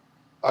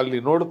ಅಲ್ಲಿ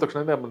ನೋಡಿದ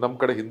ತಕ್ಷಣ ನಮ್ಮ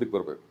ಕಡೆ ಹಿಂದಕ್ಕೆ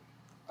ಬರಬೇಕು,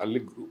 ಅಲ್ಲಿ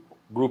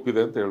ಗ್ರೂಪ್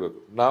ಇದೆ ಅಂತ ಹೇಳಬೇಕು.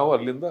 ನಾವು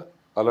ಅಲ್ಲಿಂದ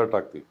ಅಲರ್ಟ್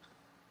ಆಗ್ತೀವಿ.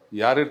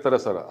 ಯಾರಿರ್ತಾರೆ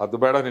ಸರ್, ಅದು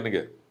ಬೇಡ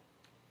ನಿನಗೆ,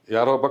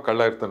 ಯಾರೋ ಒಬ್ಬ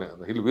ಕಳ್ಳ ಇರ್ತಾನೆ.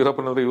 ಇಲ್ಲಿ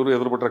ವೀರಪ್ಪನ್ ಅಂದರೆ ಇವರು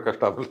ಎದುರು ಬಿಟ್ರೆ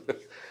ಕಷ್ಟ, ಆಮೇಲೆ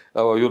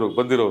ಇವರು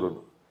ಬಂದಿರೋರು.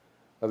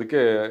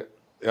 ಅದಕ್ಕೆ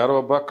ಯಾರೋ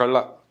ಒಬ್ಬ ಕಳ್ಳ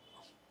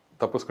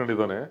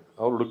ತಪ್ಪಿಸ್ಕೊಂಡಿದ್ದಾನೆ,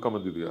 ಅವ್ರು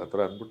ಹುಡ್ಕೊಂಬಂದಿದ್ವಿ ಆ ಥರ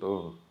ಅಂದ್ಬಿಟ್ಟು,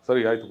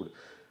 ಸರಿ ಆಯಿತು ಬಿಡಿ.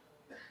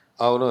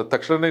 ಅವನು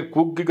ತಕ್ಷಣ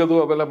ಕೂಗಿಗೋದು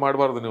ಅವೆಲ್ಲ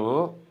ಮಾಡಬಾರ್ದು, ನೀವು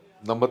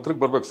ನಮ್ಮ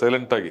ಹತ್ರಕ್ಕೆ ಬರ್ಬೇಕು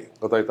ಸೈಲೆಂಟಾಗಿ,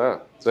 ಗೊತ್ತಾಯ್ತಾ?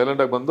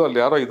 ಸೈಲೆಂಟಾಗಿ ಬಂದು ಅಲ್ಲಿ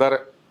ಯಾರೋ ಇದ್ದಾರೆ,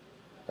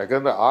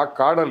 ಯಾಕಂದರೆ ಆ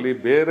ಕಾಡಲ್ಲಿ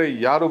ಬೇರೆ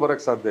ಯಾರೂ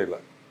ಬರೋಕ್ಕೆ ಸಾಧ್ಯ ಇಲ್ಲ.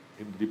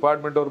 ಇನ್ನು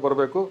ಡಿಪಾರ್ಟ್ಮೆಂಟ್ ಅವ್ರು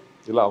ಬರಬೇಕು,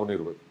 ಇಲ್ಲ ಅವನು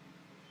ಇರಬೇಕು.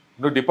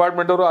 ಇನ್ನು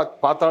ಡಿಪಾರ್ಟ್ಮೆಂಟ್ ಅವರು ಆ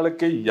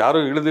ಪಾತಾಳಕ್ಕೆ ಯಾರೂ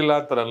ಇಳಿದಿಲ್ಲ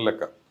ಅಂತ ನನ್ನ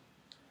ಲೆಕ್ಕ.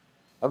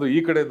 ಅದು ಈ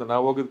ಕಡೆಯಿಂದ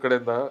ನಾವು ಹೋಗಿದ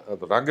ಕಡೆಯಿಂದ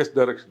ಅದು ರಾಂಗೆಸ್ಟ್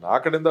ಡೈರೆಕ್ಷನ್, ಆ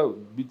ಕಡೆಯಿಂದ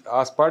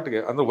ಆ ಸ್ಪಾಟ್ಗೆ,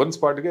 ಅಂದರೆ ಒಂದು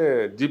ಸ್ಪಾಟ್ಗೆ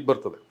ಜೀಪ್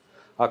ಬರ್ತದೆ.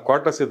 ಆ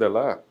ಕ್ವಾರ್ಟರ್ಸ್ ಇದೆ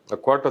ಅಲ್ಲ, ಆ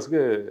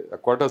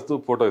ಕ್ವಾರ್ಟರ್ಸ್ದು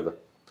ಫೋಟೋ ಇದೆ.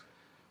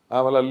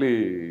 ಆಮೇಲೆ ಅಲ್ಲಿ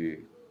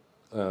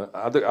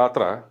ಅದು ಆ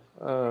ಥರ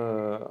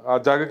ಆ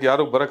ಜಾಗಕ್ಕೆ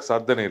ಯಾರು ಬರೋಕ್ಕೆ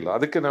ಸಾಧ್ಯನೇ ಇಲ್ಲ.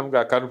 ಅದಕ್ಕೆ ನಮ್ಗೆ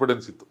ಆ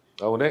ಕಾನ್ಫಿಡೆನ್ಸ್ ಇತ್ತು,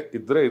 ಅವನೇ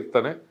ಇದ್ದರೆ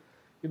ಇರ್ತಾನೆ.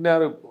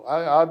 ಇನ್ಯಾರು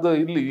ಅದು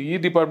ಇಲ್ಲಿ ಈ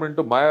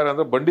ಡಿಪಾರ್ಟ್ಮೆಂಟು ಮಾಯಾರ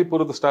ಅಂದರೆ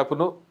ಬಂಡೀಪುರದ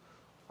ಸ್ಟಾಫನು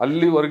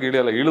ಅಲ್ಲಿವರೆಗೆ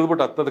ಇಳಿಯಲ್ಲ,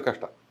 ಇಳಿದ್ಬಿಟ್ಟು ಹತ್ತೋದು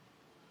ಕಷ್ಟ.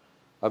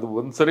 ಅದು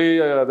ಒಂದು ಸರಿ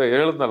ಅದೇ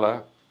ಹೇಳಿದ್ನಲ್ಲ,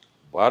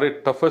 ಭಾರಿ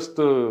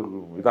ಟಫೆಸ್ಟ್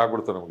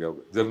ಇದಾಗ್ಬಿಡ್ತು ನಮಗೆ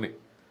ಅವಾಗ ಜರ್ನಿ.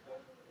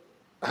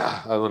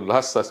 ಅದೊಂದು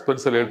ಲಾಸ್ಟ್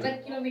ಸಸ್ಪೆನ್ಸಲ್ಲಿ ಹೇಳ್ತೀನಿ.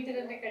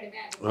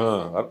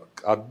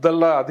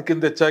 ಅದೆಲ್ಲ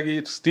ಅದಕ್ಕಿಂತ ಹೆಚ್ಚಾಗಿ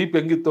ಸ್ಟೀಪ್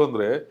ಹೆಂಗಿತ್ತು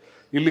ಅಂದರೆ,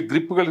 ಇಲ್ಲಿ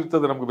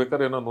ಗ್ರಿಪ್ಗಳಿರ್ತದೆ ನಮ್ಗೆ,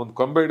 ಬೇಕಾದ್ರೆ ಏನೋ ಒಂದು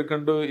ಕೊಂಬೆ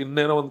ಹಿಡ್ಕೊಂಡು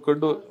ಇನ್ನೇನೋ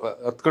ಹೊಂದ್ಕೊಂಡು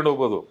ಹತ್ಕೊಂಡು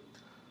ಹೋಗ್ಬೋದು.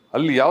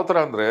 ಅಲ್ಲಿ ಯಾವ ಥರ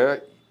ಅಂದರೆ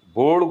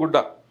ಬೋಳು ಗುಡ್ಡ,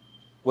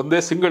 ಒಂದೇ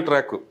ಸಿಂಗಲ್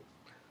ಟ್ರ್ಯಾಕು,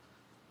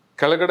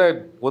 ಕೆಳಗಡೆ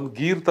ಒಂದು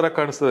ಗೀರ್ ಥರ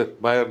ಕಾಣಿಸ್ತದೆ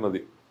ಮಾಯರ್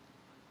ನದಿ.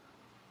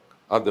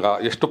 ಅದು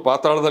ಎಷ್ಟು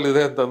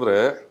ಪಾತಾಳದಲ್ಲಿದೆ ಅಂತಂದರೆ,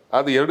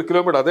 ಅದು 2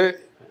 ಕಿಲೋಮೀಟರ್, ಅದೇ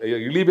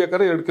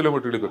ಇಳಿಬೇಕಾದ್ರೆ 2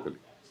 ಕಿಲೋಮೀಟರ್ ಇಳಿಬೇಕಲ್ಲಿ,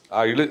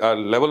 ಆ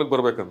ಲೆವೆಲ್ಗೆ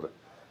ಬರಬೇಕಂದ್ರೆ.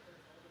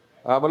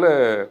 ಆಮೇಲೆ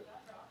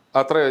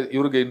ಆ ಥರ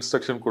ಇವ್ರಿಗೆ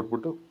ಇನ್ಸ್ಟ್ರಕ್ಷನ್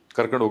ಕೊಟ್ಬಿಟ್ಟು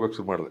ಕರ್ಕೊಂಡು ಹೋಗೋಕ್ಕೆ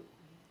ಶುರು ಮಾಡಿದೆ.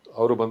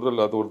 ಅವರು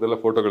ಬಂದ್ರಲ್ಲಿ ಅದು ಅವ್ರದ್ದೆಲ್ಲ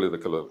ಫೋಟೋಗಳಿದೆ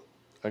ಕೆಲವರು.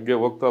 ಹಂಗೆ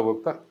ಹೋಗ್ತಾ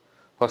ಹೋಗ್ತಾ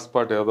ಫಸ್ಟ್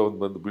ಸ್ಪಾಟ್ ಯಾವುದೋ ಒಂದು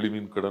ಬಂದು ಬಿಳಿ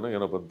ಮೀನು ಕಡೆನೋ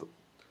ಏನೋ ಬಂತು.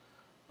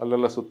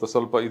 ಅಲ್ಲೆಲ್ಲ ಸುತ್ತ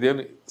ಸ್ವಲ್ಪ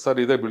ಇದೇನು ಸರ್,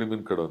 ಇದೇ ಬಿಳಿ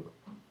ಮೀನು ಕಡೆ ಒಂದು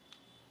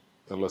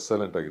ಎಲ್ಲ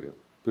ಸೈಲೆಂಟ್ ಆಗಿದೆ,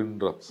 ಪಿನ್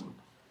ಡ್ರಾಪ್ಸ್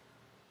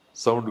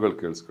ಸೌಂಡ್ಗಳು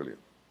ಕೇಳಿಸ್ಕೊಳ್ಳಿ.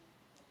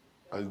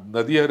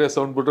 ನದಿ ಹರಿಯೋ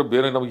ಸೌಂಡ್ ಬಿಟ್ಟರೆ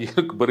ಬೇರೆ ನಮ್ಗೆ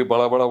ಏನಕ್ಕೆ, ಬರೀ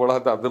ಬಳ ಬಳ ಬಳ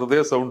ಅಂತ ಅದರದ್ದೇ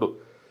ಸೌಂಡು.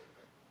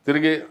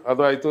 ತಿರುಗಿ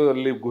ಅದು ಆಯಿತು,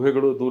 ಅಲ್ಲಿ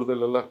ಗುಹೆಗಳು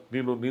ದೂರದಲ್ಲೆಲ್ಲ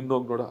ನೀನು ಹೋಗಿ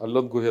ನೋಡು,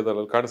 ಅಲ್ಲೊಂದು ಗುಹೆ ಅದಲ್ಲ,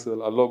 ಅಲ್ಲಿ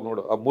ಕಾಣಿಸ್ತಿದಲ್ಲ, ಅಲ್ಲೋಗಿ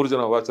ನೋಡು. ಆ 3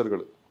 ಜನ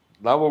ವಾಚರ್ಗಳು,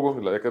 ನಾವು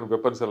ಹೋಗೋಂಗಿಲ್ಲ, ಯಾಕಂದ್ರೆ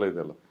ವೆಪನ್ಸ್ ಎಲ್ಲ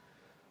ಇದೆಯಲ್ಲ,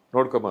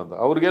 ನೋಡ್ಕೊಂಬ ಅಂತ.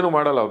 ಅವ್ರಿಗೇನು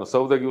ಮಾಡಲ್ಲ, ಅವನು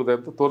ಸೌದೆ ಗಿವುದೆ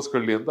ಅಂತ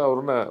ತೋರಿಸ್ಕೊಳ್ಳಿ ಅಂತ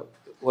ಅವ್ರನ್ನ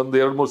ಒಂದು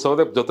 2-3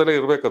 ಸೌದೆ ಜೊತೆಲೇ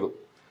ಇರಬೇಕದು,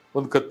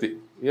 ಒಂದು ಕತ್ತಿ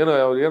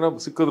ಏನೋ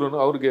ಸಿಕ್ಕಿದ್ರು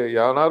ಅವ್ರಿಗೆ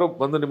ಯಾರು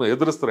ಬಂದು ನಿಮ್ಮ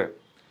ಎದುರಿಸ್ತಾರೆ.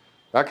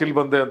 ಯಾಕೆ ಇಲ್ಲಿ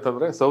ಬಂದೆ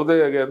ಅಂತಂದರೆ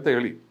ಸೌದೆಗೆ ಅಂತ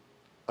ಹೇಳಿ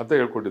ಅಂತ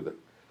ಹೇಳ್ಕೊಟ್ಟಿದ್ದೆ.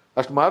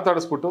 ಅಷ್ಟು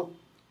ಮಾತಾಡಿಸ್ಬಿಟ್ಟು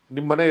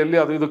ನಿಮ್ಮ ಮನೆ ಎಲ್ಲಿ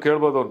ಅದು ಇದು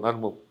ಕೇಳ್ಬೋದು.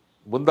 ನಾನು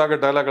ಮುಂದಾಗ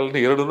ಡೈಲಾಗ್ಗಳನ್ನ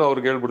 2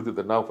 ಅವ್ರಿಗೆ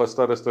ಹೇಳ್ಬಿಡ್ತಿದ್ದೆ. ನಾವು ಫಸ್ಟ್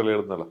ಅರೆಸ್ಟಲ್ಲಿ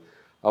ಹೇಳಿದ್ನಲ್ಲ,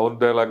 ಅವ್ನ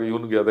ಡೈಲಾಗ್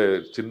ಇವನಿಗೆ ಅದೇ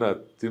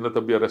ಚಿನ್ನ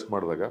ತಬ್ಬಿ ಅರೆಸ್ಟ್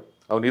ಮಾಡಿದಾಗ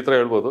ಅವ್ನು ಈ ಥರ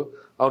ಹೇಳ್ಬೋದು,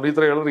 ಅವ್ನು ಈ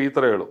ಥರ ಹೇಳಿದ್ರೆ ಈ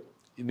ಥರ ಹೇಳು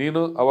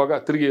ನೀನು, ಅವಾಗ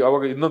ತಿರುಗಿ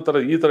ಅವಾಗ ಇನ್ನೊಂದು ಥರ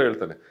ಈ ಥರ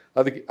ಹೇಳ್ತಾನೆ.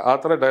 ಅದಕ್ಕೆ ಆ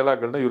ಥರ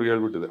ಡೈಲಾಗ್ಗಳನ್ನ ಇವ್ರಿಗೆ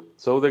ಹೇಳ್ಬಿಟ್ಟಿದೆ.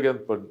 ಸೌದೆಗೆ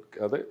ಅಂತ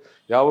ಅದೇ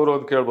ಯಾವರು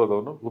ಅಂತ ಕೇಳ್ಬೋದು,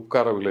 ಅವನು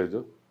ಉಪಕಾರ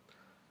ವಿಲೇಜು.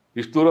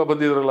 ಇಷ್ಟು ದೂರ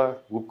ಬಂದಿದ್ರಲ್ಲ,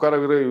 ಉಪಕಾರ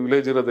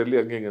ವಿಲೇಜ್ ಇರೋದು ಎಲ್ಲಿ,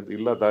 ಹಂಗೆ ಅಂತ.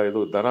 ಇಲ್ಲ ಇದು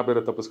ದನ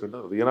ಬೇರೆ ತಪ್ಪಿಸ್ಕೊಂಡು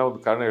ಅದು ಏನೋ ಒಂದು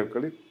ಕಾರಣ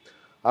ಹೇಳ್ಕೊಳ್ಳಿ,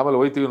 ಆಮೇಲೆ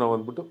ಹೋಯ್ತೀವಿ ನಾವು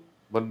ಅಂದ್ಬಿಟ್ಟು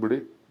ಬಂದ್ಬಿಡಿ.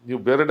 ನೀವು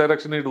ಬೇರೆ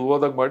ಡೈರೆಕ್ಷನ್ ಇಟ್ಟು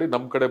ಹೋದಾಗ ಮಾಡಿ,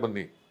 ನಮ್ಮ ಕಡೆ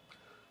ಬನ್ನಿ,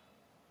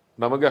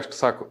 ನಮಗೆ ಅಷ್ಟು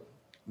ಸಾಕು.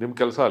 ನಿಮ್ಮ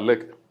ಕೆಲಸ ಅಲ್ಲೇ,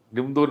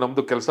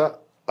 ನಮ್ಮದು ಕೆಲಸ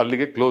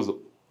ಅಲ್ಲಿಗೆ ಕ್ಲೋಸು.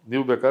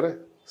 ನೀವು ಬೇಕಾದ್ರೆ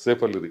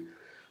ಸೇಫಲ್ಲಿರಿ.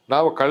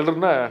 ನಾವು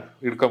ಕಳ್ಳರನ್ನ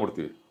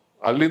ಹಿಡ್ಕೊಂಬಿಡ್ತೀವಿ,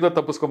 ಅಲ್ಲಿಂದ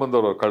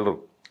ತಪ್ಪಿಸ್ಕೊಂಬಂದವ್ರು ಕಳ್ಳರು.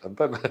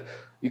 ಅಂತ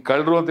ಈ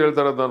ಕಳ್ಳರು ಅಂತ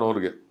ಹೇಳ್ತಾರೆ ನಾನು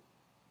ಅವ್ರಿಗೆ.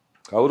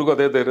 ಅವ್ರಿಗೂ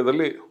ಅದೇ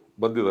ಧೈರ್ಯದಲ್ಲಿ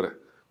ಬಂದಿದ್ದಾರೆ.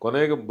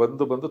 ಕೊನೆಗೆ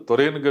ಬಂದು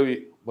ತೊರೇನ್ ಗವಿ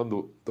ಬಂದು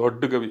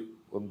ದೊಡ್ಡ ಗವಿ,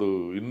 ಒಂದು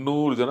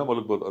 200 ಜನ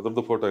ಮಲಗ್ಬೋದು.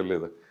 ಅದರದ್ದು ಫೋಟೋ ಇಲ್ಲೇ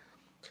ಇದೆ.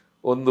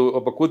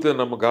 ಒಬ್ಬ ಕೂತಿದ್ದ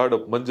ನಮ್ಮ ಗಾರ್ಡ್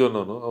ಮಂಜು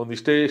ಅನ್ನೋನು, ಅವ್ನು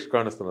ಇಷ್ಟು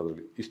ಕಾಣಿಸ್ತಾನೆ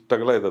ಅದರಲ್ಲಿ,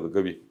 ಇಷ್ಟಗಲ ಇದೆ ಅದು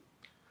ಗವಿ.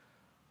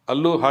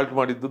 ಅಲ್ಲೂ ಹಾಲ್ಟ್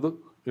ಮಾಡಿದ್ದು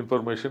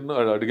ಇನ್ಫಾರ್ಮೇಷನ್,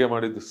 ಅಡುಗೆ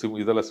ಮಾಡಿದ್ದು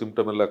ಇದೆಲ್ಲ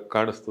ಸಿಂಪ್ಟಮ್ ಎಲ್ಲ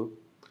ಕಾಣಿಸ್ತು.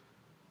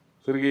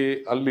 ತಿರುಗಿ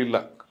ಅಲ್ಲಿಲ್ಲ,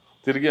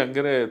 ತಿರುಗಿ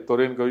ಹಂಗೇನೆ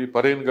ತೊರೇನ್ ಗವಿ,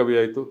 ಪರೇನ್ ಗವಿ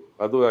ಆಯಿತು,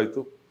 ಅದು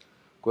ಆಯಿತು.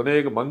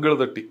 ಕೊನೆಗೆ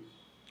ಮಂಗಳದಟ್ಟಿ,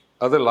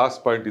 ಅದೇ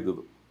ಲಾಸ್ಟ್ ಪಾಯಿಂಟ್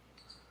ಇದ್ದದ್ದು.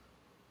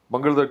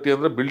 ಮಂಗಳದಟ್ಟಿ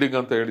ಅಂದರೆ ಬಿಲ್ಡಿಂಗ್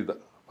ಅಂತ ಹೇಳಿದ್ದ,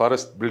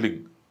 ಫಾರೆಸ್ಟ್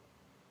ಬಿಲ್ಡಿಂಗ್.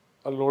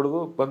 ಅಲ್ಲಿ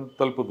ನೋಡೋದು, ಬಂದು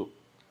ತಲುಪೋದು.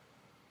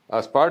 ಆ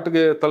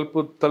ಸ್ಪಾಟ್ಗೆ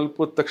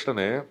ತಲುಪಿದ ತಕ್ಷಣ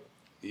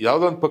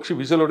ಯಾವುದೋ ಒಂದು ಪಕ್ಷಿ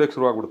ವಿಸಿಲ್ ಹೊಡೆಯೋಕ್ಕೆ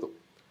ಶುರು ಆಗ್ಬಿಡ್ತು.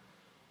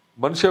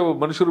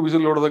 ಮನುಷ್ಯರು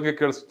ವಿಸಿಲ್ ಹೊಡೆದಂಗೆ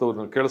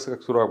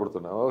ಕೇಳಿಸೋಕೆ ಶುರು ಆಗ್ಬಿಡ್ತು.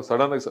 ನಾವು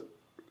ಸಡನ್ನಾಗಿ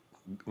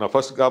ನಾವು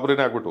ಫಸ್ಟ್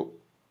ಗಾಬರಿನೇ ಆಗ್ಬಿಟ್ಟು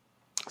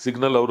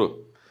ಸಿಗ್ನಲ್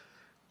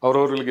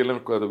ಅವ್ರವ್ರಿಗೆ ಎಲ್ಲ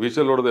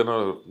ವಿಸಿಲ್ ಹೊಡೆದು ಏನೋ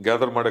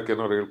ಗ್ಯಾದರ್ ಮಾಡೋಕ್ಕೆ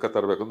ಏನಾರು ಹೇಳ್ಕೊತಾ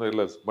ಇರಬೇಕು ಅಂದ್ರೆ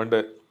ಇಲ್ಲ ಮಂಡೆ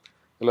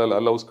ಇಲ್ಲ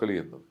ಅಲ್ಲ ಔಸ್ಕಳಿ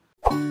ಅಂತ.